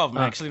 Both of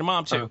them, actually, the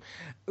mom too,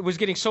 was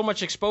getting so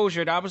much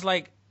exposure that I was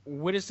like,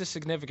 what is the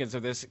significance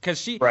of this? Because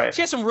she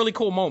had some really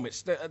cool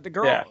moments. The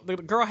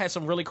girl had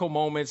some really cool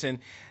moments, and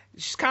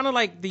she's kind of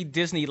like the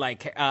Disney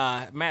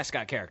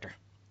mascot character.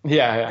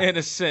 Yeah, in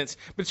a sense,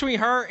 between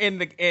her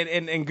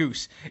and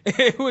Goose,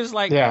 it was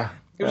like it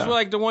was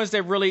like the ones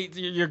that really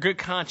your good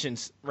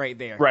conscience right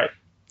there. Right.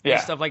 Yeah.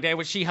 And stuff like that,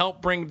 which she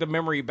helped bring the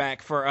memory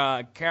back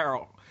for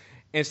Carol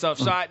and stuff.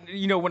 So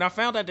when I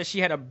found out that she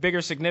had a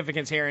bigger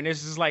significance here, and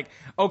this is like,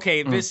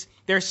 okay,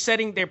 they're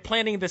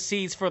planting the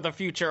seeds for the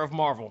future of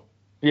Marvel.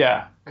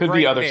 Yeah, could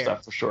be other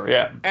stuff for sure.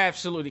 Yeah,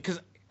 absolutely. Because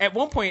at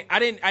one point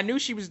I knew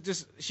she was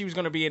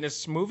going to be in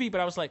this movie,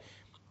 but I was like,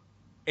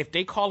 if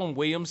they call him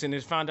Williams and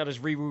it's found out it's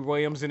Riri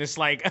Williams, and it's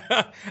like,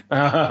 I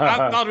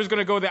thought it was going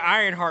to go the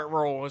Ironheart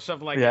role or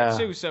something like that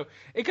too. So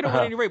it could have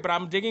went any way, but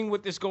I'm digging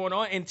with this going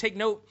on. And take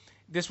note,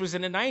 this was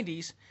in the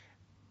 90s,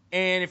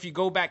 and if you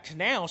go back to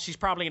now, she's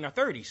probably in her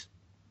 30s.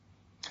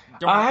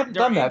 I hadn't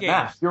done that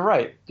math. You're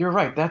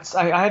right. That's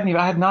I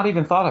had not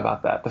even thought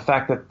about that. The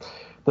fact that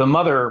the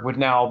mother would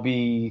now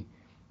be,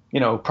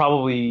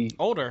 probably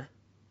older,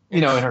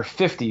 in her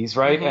 50s,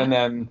 right? Mm-hmm. And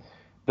then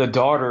the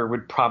daughter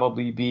would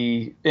probably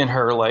be in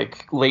her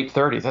like late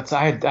 30s.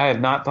 I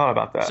had not thought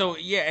about that. So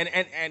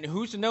yeah, and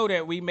who's to know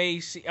that we may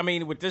see? I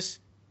mean, with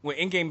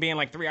Endgame being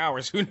like 3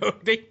 hours, who knows?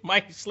 They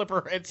might slip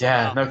her head.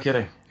 Yeah, no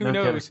kidding. Who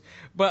knows? Kidding.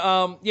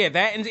 But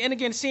that and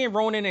again, seeing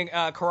Ronan and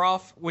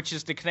Karloff, which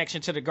is the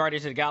connection to the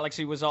Guardians of the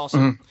Galaxy, was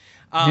awesome.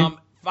 Mm-hmm.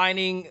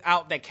 Finding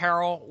out that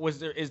Carol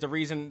is the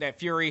reason that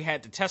Fury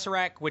had the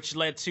Tesseract, which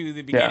led to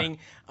the beginning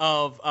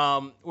of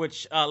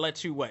which led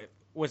to what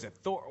was it?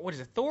 Thor? What is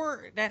it?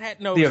 Thor that had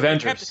the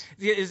Avengers.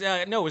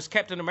 It was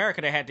Captain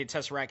America that had the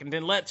Tesseract, and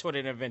then led to it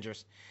in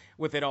Avengers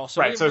with it also.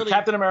 Right. So really,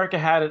 Captain America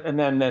had it, and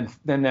then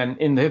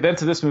in the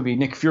events of this movie,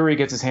 Nick Fury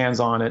gets his hands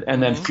on it,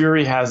 and then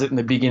Fury has it in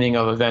the beginning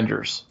of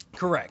Avengers.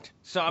 Correct.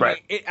 So I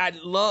mean,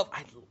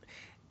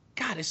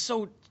 God, it's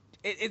so.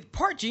 It's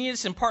part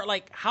genius and part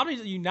like, how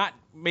did you not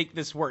make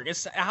this work?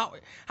 It's how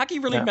can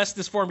you really mess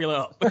this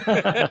formula up?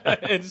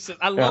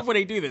 I love when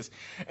they do this,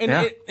 and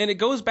it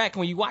goes back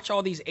when you watch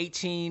all these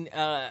 18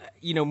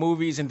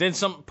 movies, and then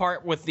some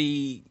part with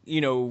the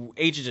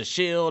Agents of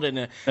S.H.I.E.L.D.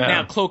 and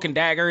now Cloak and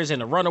Daggers and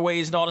the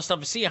Runaways and all this stuff,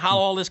 and see how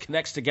all this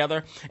connects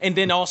together, and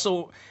then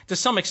also to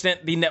some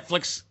extent the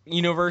Netflix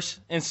universe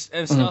and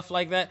stuff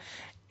like that,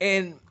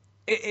 and.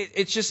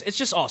 It's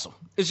just awesome.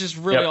 It's just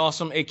really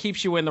awesome. It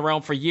keeps you in the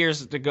realm for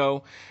years to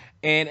go,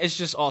 and it's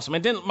just awesome.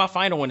 And then my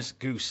final one is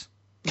Goose.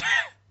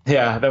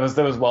 Yeah, that was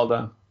well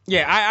done.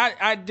 Yeah,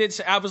 I did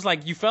say, I was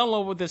like, you fell in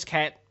love with this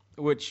cat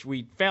which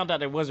we found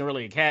out it wasn't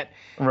really a cat.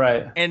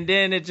 Right. And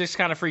then it just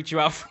kind of freaked you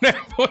out from that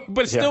point,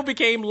 but it still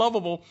became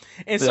lovable.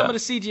 And some of the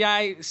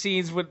CGI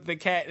scenes with the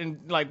cat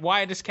and like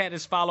why this cat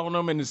is following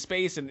them in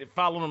space and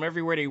following them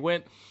everywhere they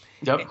went.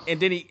 Yep. And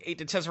then he ate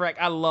the Tesseract.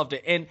 I loved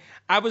it. And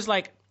I was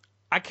like,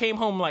 I came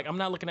home like, I'm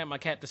not looking at my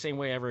cat the same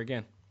way ever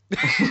again.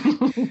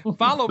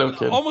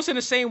 Almost in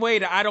the same way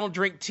that I don't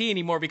drink tea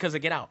anymore because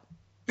of Get Out.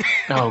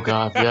 Oh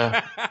God,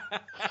 yeah.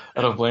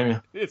 I don't blame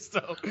you. It's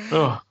so.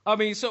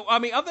 other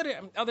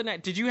than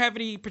that, did you have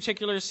any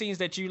particular scenes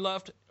that you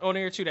loved on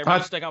air too that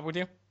really stuck out with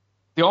you?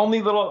 The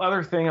only little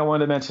other thing I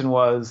wanted to mention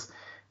was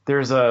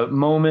there's a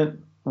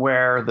moment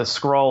where the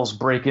Skrulls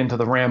break into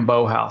the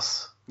Rambeau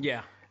house.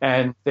 Yeah.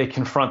 And they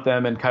confront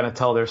them and kind of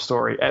tell their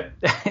story.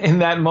 In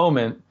that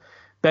moment,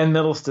 Ben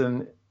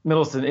Middleton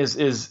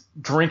is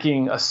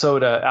drinking a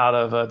soda out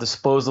of a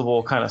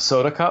disposable kind of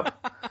soda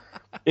cup.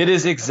 It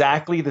is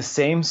exactly the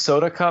same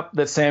soda cup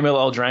that Samuel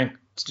L.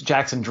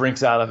 Jackson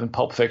drinks out of in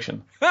Pulp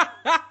Fiction.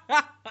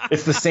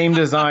 It's the same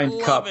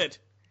design cup. It.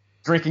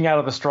 Drinking out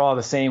of the straw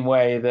the same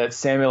way that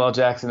Samuel L.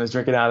 Jackson is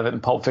drinking out of it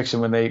in Pulp Fiction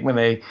when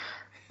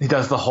he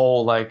does the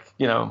whole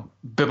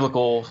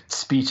biblical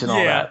speech and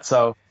all that.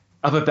 So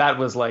I thought that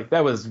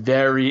was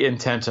very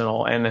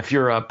intentional. And if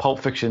you're a Pulp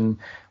Fiction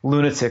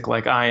lunatic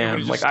like I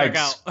am, I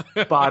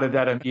spotted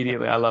that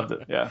immediately. I loved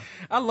it. Yeah.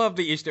 I love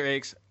the Easter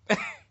eggs.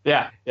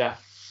 Yeah.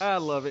 I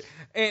love it.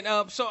 And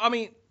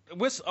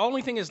what's the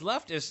only thing is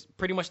left is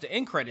pretty much the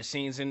end credit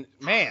scenes. And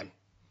man,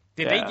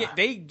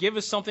 they give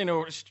us something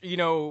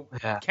to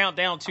count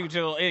down to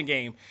till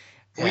Endgame.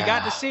 Yeah. We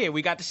got to see it.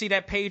 We got to see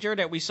that pager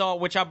that we saw,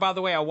 which I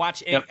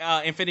watched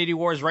Infinity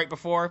Wars right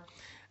before.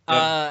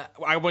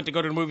 I went to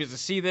go to the movies to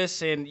see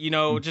this, and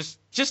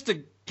just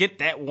to get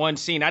that one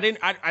scene.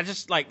 I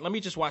just let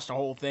me just watch the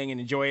whole thing and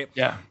enjoy it.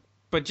 Yeah.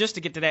 But just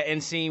to get to that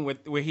end scene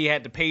where he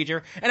had the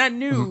pager, and I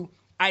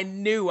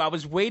knew I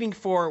was waiting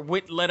for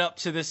what led up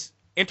to this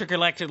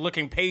intergalactic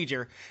looking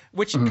pager,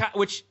 which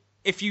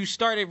if you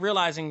started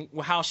realizing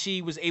how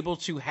she was able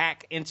to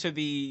hack into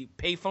the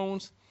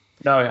payphones.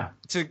 Oh yeah.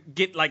 To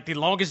get the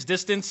longest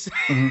distance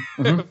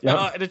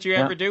that you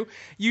ever do,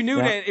 you knew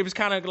that it was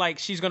kind of like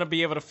she's going to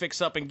be able to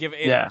fix up and give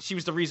it. Yeah. She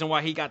was the reason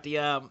why he got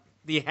the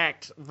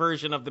hacked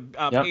version of the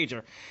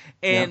pager,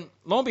 and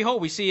lo and behold,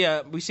 we see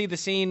the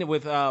scene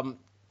with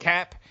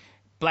Cap,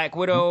 Black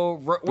Widow.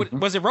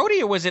 Was it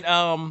Rhodey or was it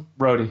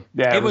Rhodey?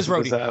 Yeah, it was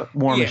Rhodey. It was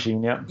War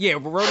Machine. Yeah. Yeah,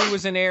 Rhodey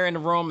was in there in the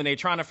room, and they're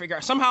trying to figure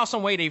out somehow,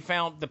 some way they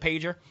found the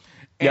pager,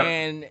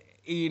 and.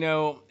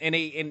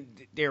 And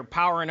they're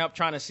powering up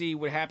trying to see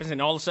what happens,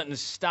 and all of a sudden it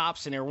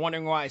stops, and they're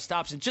wondering why it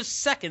stops. And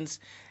just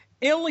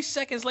only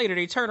seconds later,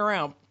 they turn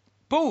around,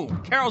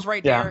 boom, Carol's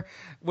right there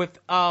with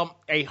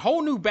a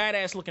whole new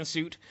badass looking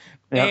suit,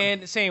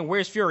 and saying,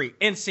 "Where's Fury?"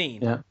 End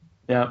scene.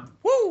 Yeah.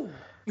 Woo.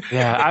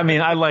 Yeah,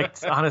 I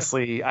liked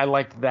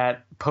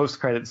that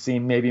post-credit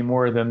scene maybe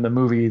more than the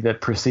movie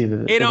that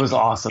preceded it. It was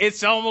awesome.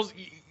 It's almost,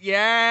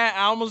 I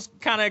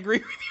almost kind of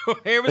agree with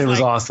you. It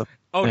was awesome.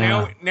 Oh,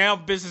 now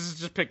business has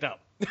just picked up.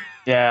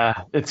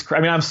 Yeah,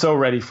 I'm so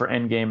ready for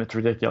Endgame. It's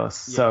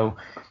ridiculous. Yeah. So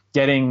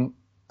getting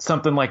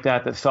something like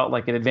that felt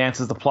like it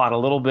advances the plot a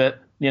little bit,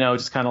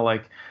 just kind of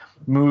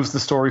moves the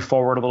story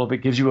forward a little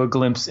bit, gives you a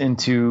glimpse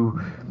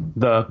into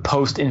the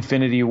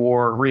post-Infinity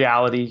War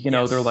reality.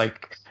 They're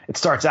it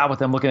starts out with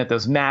them looking at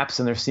those maps,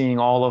 and they're seeing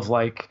all of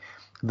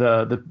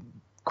the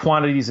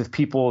quantities of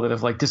people that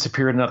have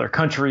disappeared in other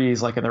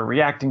countries, and they're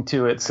reacting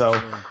to it.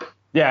 So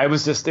yeah, it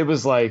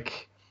was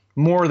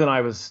more than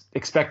I was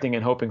expecting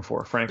and hoping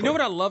for, frankly. You know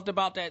what I loved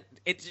about that?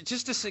 It's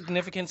just the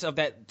significance of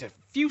the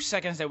few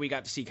seconds that we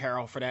got to see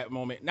Carol for that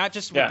moment. Not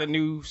just with the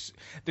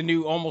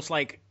new almost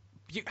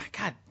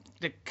God,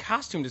 the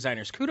costume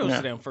designers. Kudos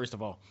to them, first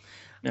of all.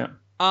 Yeah.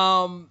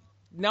 Not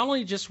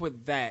only just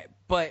with that,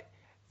 but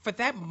for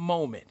that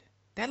moment,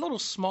 that little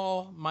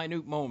small,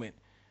 minute moment.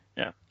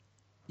 Yeah.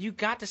 You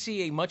got to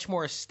see a much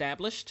more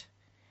established,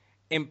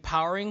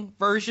 empowering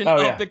version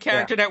of the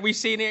character that we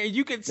see in there.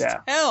 You could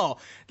tell,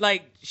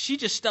 she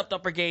just stepped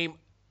up her game.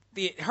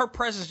 Her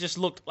presence just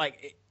looked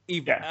like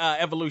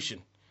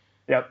evolution.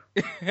 Yep.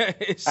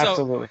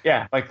 Absolutely.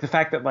 Yeah. The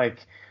fact that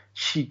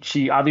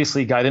she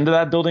obviously got into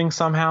that building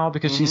somehow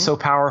because she's so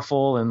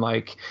powerful, and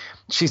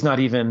she's not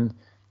even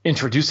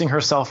introducing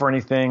herself or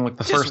anything.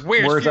 The just first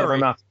words out of her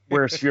mouth,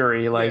 "Where's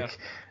Fury?"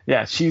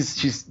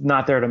 She's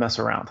not there to mess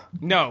around.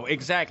 No,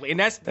 exactly. And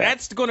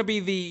that's going to be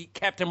the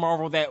Captain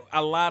Marvel that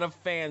a lot of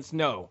fans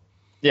know.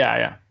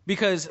 Yeah.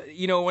 Because,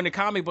 in the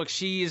comic book,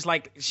 she's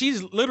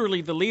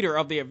literally the leader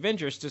of the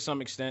Avengers to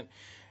some extent.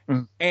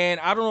 Mm. And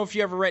I don't know if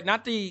you ever read,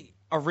 not the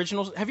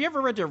original, have you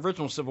ever read the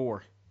original Civil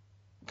War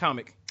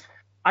comic?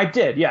 I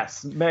did,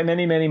 yes.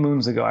 Many, many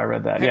moons ago I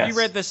read that, Have you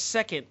read the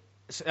second?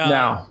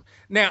 No.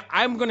 Now,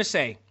 I'm going to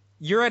say,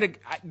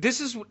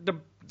 this is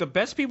the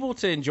best people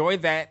to enjoy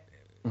that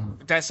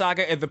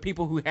saga are the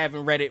people who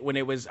haven't read it when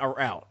it was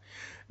out.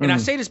 And I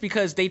say this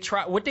because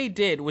what they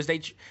did was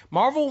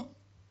Marvel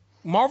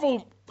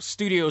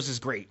Studios is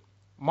great.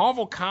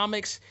 Marvel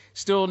Comics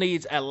still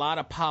needs a lot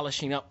of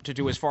polishing up to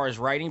do as far as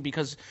writing,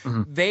 because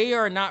they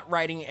are not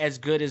writing as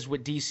good as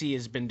what DC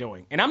has been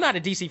doing. And I'm not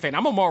a DC fan.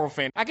 I'm a Marvel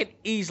fan. I can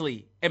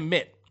easily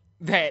admit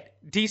that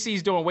DC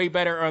is doing way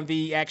better on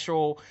the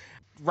actual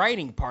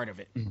writing part of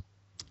it,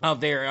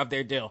 of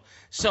their deal.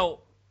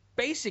 So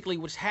basically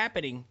what's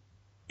happening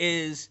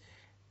is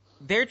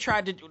they're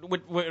trying to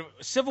with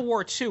Civil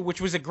War 2, which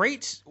was a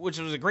great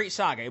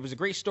saga. It was a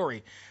great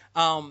story.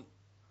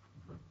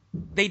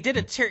 They did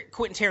a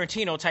Quentin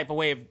Tarantino type of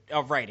way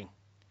of writing.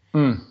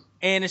 And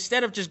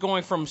instead of just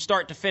going from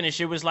start to finish,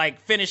 it was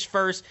like finish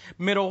first,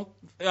 middle.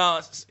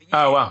 Oh,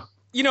 wow.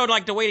 You know,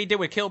 like the way they did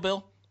with Kill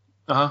Bill.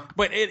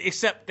 But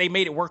except they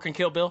made it work in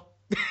Kill Bill.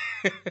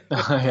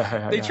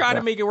 They tried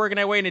to make it work in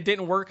that way, and it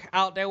didn't work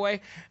out that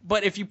way.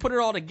 But if you put it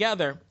all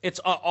together, it's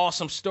an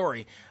awesome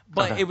story.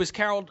 But it was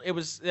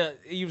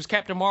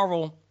Captain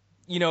Marvel,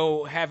 you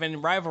know,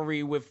 having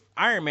rivalry with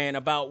Iron Man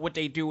about what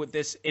they do with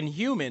this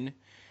Inhuman,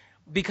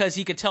 because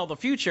he could tell the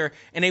future,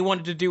 and they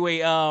wanted to do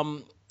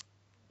a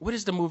what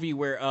is the movie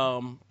where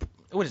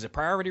what is it,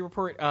 Priority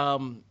Report?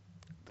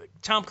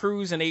 Tom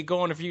Cruise, and they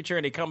go in the future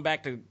and they come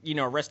back to, you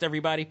know, arrest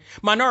everybody.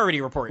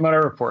 Minority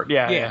Report.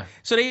 Yeah.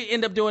 So they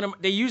end up doing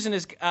they using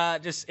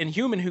this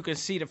Inhuman who can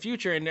see the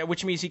future, and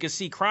which means he can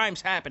see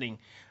crimes happening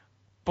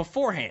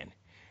beforehand.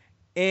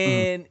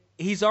 And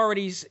he's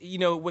already, you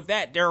know, with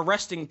that, they're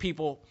arresting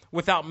people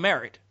without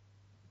merit.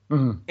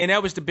 And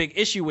that was the big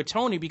issue with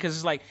Tony, because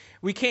it's like,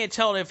 we can't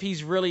tell if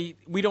he's really,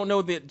 we don't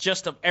know the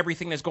gist of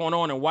everything that's going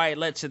on and why it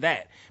led to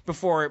that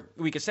before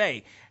we could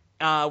say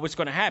what's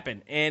going to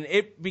happen. And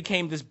it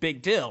became this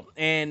big deal.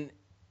 And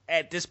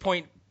at this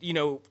point, you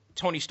know,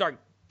 Tony Stark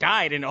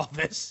died in all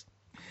this.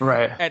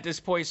 Right. At this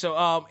point.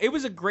 So it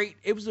was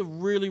a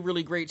really,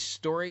 really great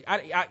story.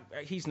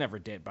 He's never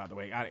dead, by the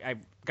way. I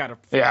got to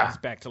figure this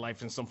back to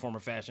life in some form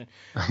or fashion.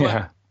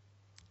 But,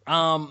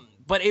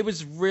 but it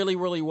was really,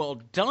 really well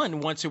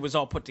done once it was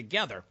all put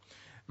together,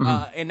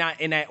 and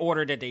not in that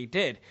order that they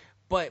did.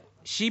 But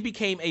she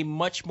became a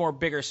much more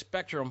bigger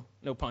spectrum,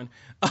 no pun,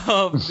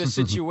 of the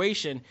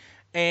situation,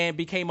 and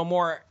became a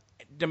more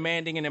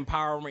demanding and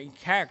empowering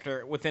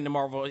character within the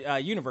Marvel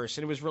universe.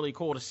 And it was really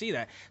cool to see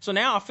that. So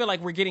now I feel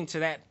like we're getting to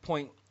that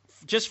point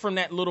just from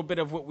that little bit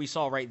of what we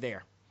saw right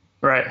there.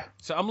 Right.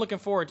 So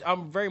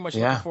I'm very much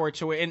looking forward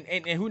to it.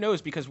 And who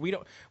knows, because we're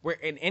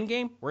in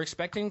Endgame, we're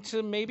expecting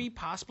to maybe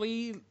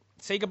possibly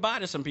say goodbye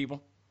to some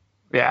people.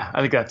 Yeah,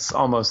 I think that's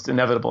almost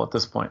inevitable at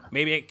this point.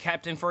 Maybe a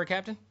captain for a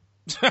captain?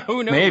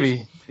 Who knows?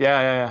 Maybe.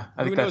 Yeah.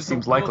 I think that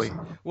seems likely.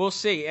 We'll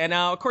see. And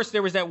of course,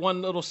 there was that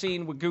one little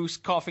scene with Goose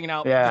coughing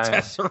out the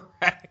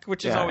Tesseract,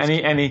 which is always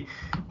any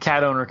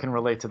cat owner can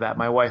relate to that.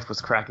 My wife was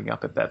cracking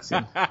up at that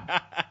scene.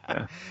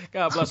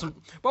 God bless him.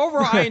 But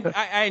overall,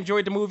 I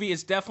enjoyed the movie.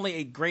 It's definitely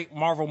a great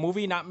Marvel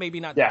movie. Not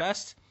the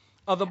best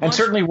of the bunch. And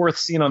certainly worth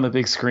seeing on the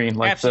big screen.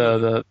 Like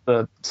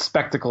the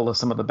spectacle of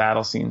some of the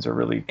battle scenes are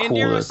really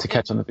cool to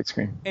catch on the big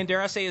screen. And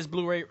dare I say, is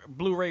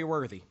Blu-ray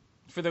worthy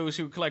for those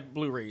who collect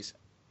Blu-rays.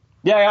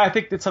 Yeah, I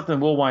think it's something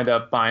we'll wind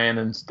up buying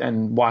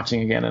and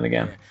watching again and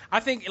again. Yeah. I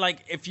think,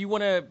 like, if you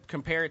want to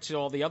compare it to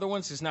all the other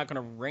ones, it's not going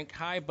to rank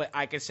high, but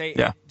I could say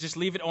just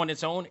leave it on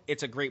its own.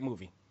 It's a great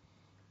movie.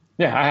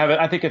 Yeah, I have it.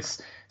 I think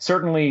it's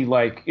certainly,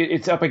 like,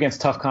 it's up against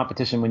tough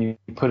competition when you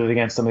put it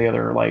against some of the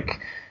other, like,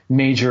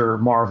 major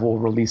Marvel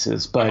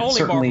releases. But only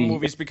certainly Marvel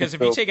movies, because if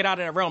you take it out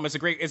of that realm, it's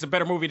a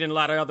better movie than a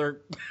lot of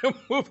other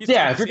movies.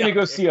 Yeah, if you're going to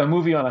go see a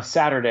movie on a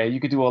Saturday, you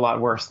could do a lot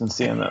worse than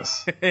seeing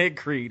this.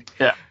 Agreed.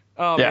 Yeah.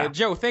 Man,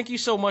 Joe, thank you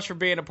so much for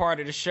being a part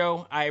of the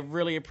show. I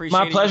really appreciate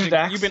it. My pleasure,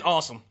 Dax. You've been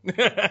awesome.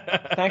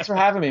 Thanks for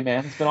having me,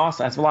 man. It's been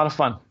awesome. It's a lot of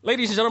fun.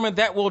 Ladies and gentlemen,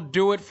 that will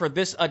do it for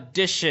this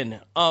edition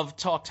of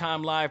Talk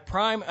Time Live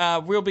Prime.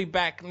 We'll be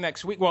back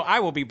next week. Well, I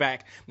will be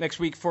back next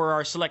week for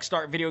our Select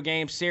Start video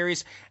game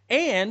series.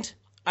 And,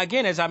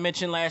 again, as I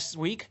mentioned last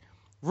week,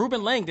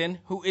 Ruben Langdon,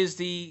 who's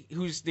the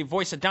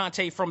voice of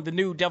Dante from the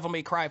new Devil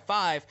May Cry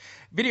 5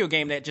 video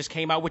game that just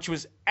came out, which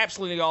was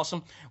absolutely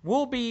awesome,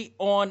 will be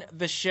on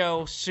the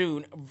show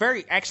soon.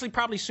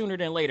 Probably sooner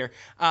than later.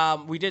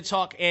 We did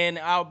talk, and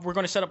we're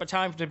going to set up a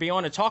time to be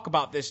on and talk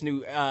about this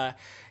new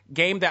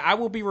game that I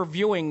will be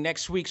reviewing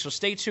next week. So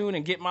stay tuned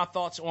and get my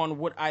thoughts on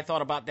what I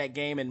thought about that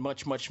game and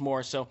much, much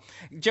more. So,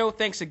 Joe,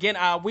 thanks again.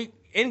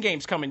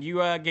 Endgame's coming.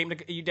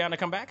 You down to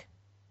come back?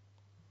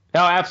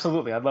 No,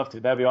 absolutely. I'd love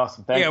to. That'd be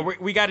awesome. Thank you.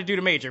 We got to do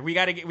the major. We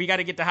got to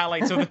get the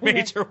highlights of the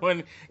major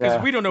one,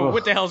 because we don't know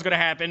what the hell's going to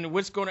happen.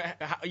 What's going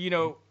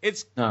to,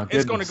 it's going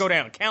to go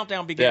down.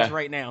 Countdown begins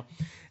right now.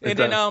 And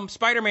then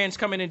Spider-Man's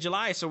coming in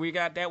July, so we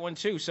got that one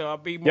too. So I'll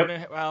be more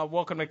than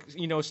welcome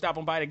to stop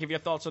on by to give your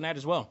thoughts on that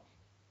as well.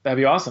 That'd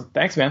be awesome.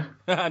 Thanks, man.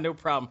 No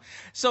problem.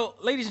 So,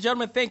 ladies and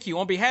gentlemen, thank you.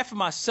 On behalf of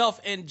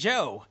myself and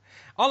Joe,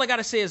 all I got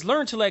to say is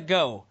learn to let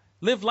go.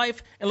 Live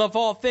life and love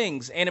all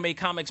things anime,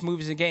 comics,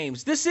 movies, and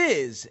games. This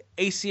is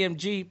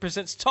ACMG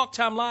presents Talk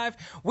Time Live.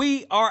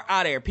 We are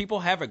out of here.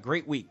 People, have a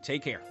great week.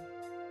 Take care.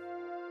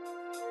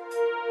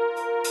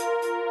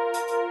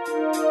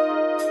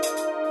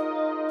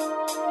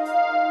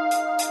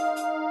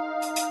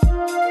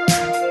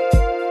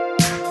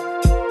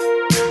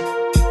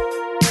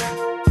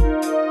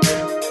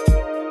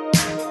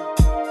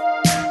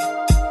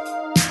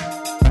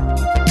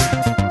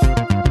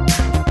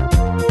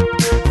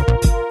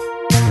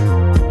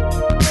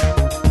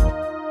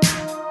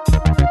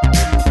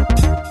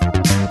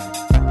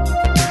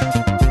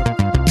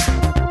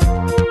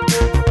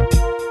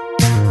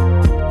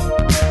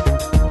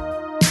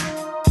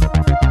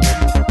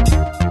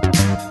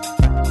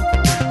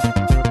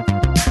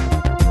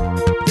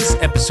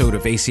 episode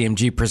of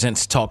ACMG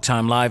Presents Talk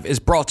Time Live is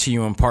brought to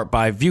you in part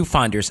by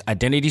Viewfinder's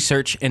Identity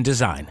Search and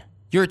Design.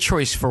 Your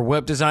choice for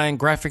web design,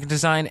 graphic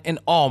design, and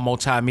all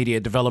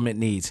multimedia development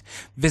needs.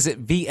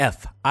 Visit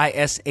VFISAD.com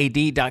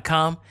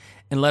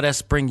and let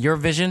us bring your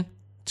vision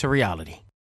to reality.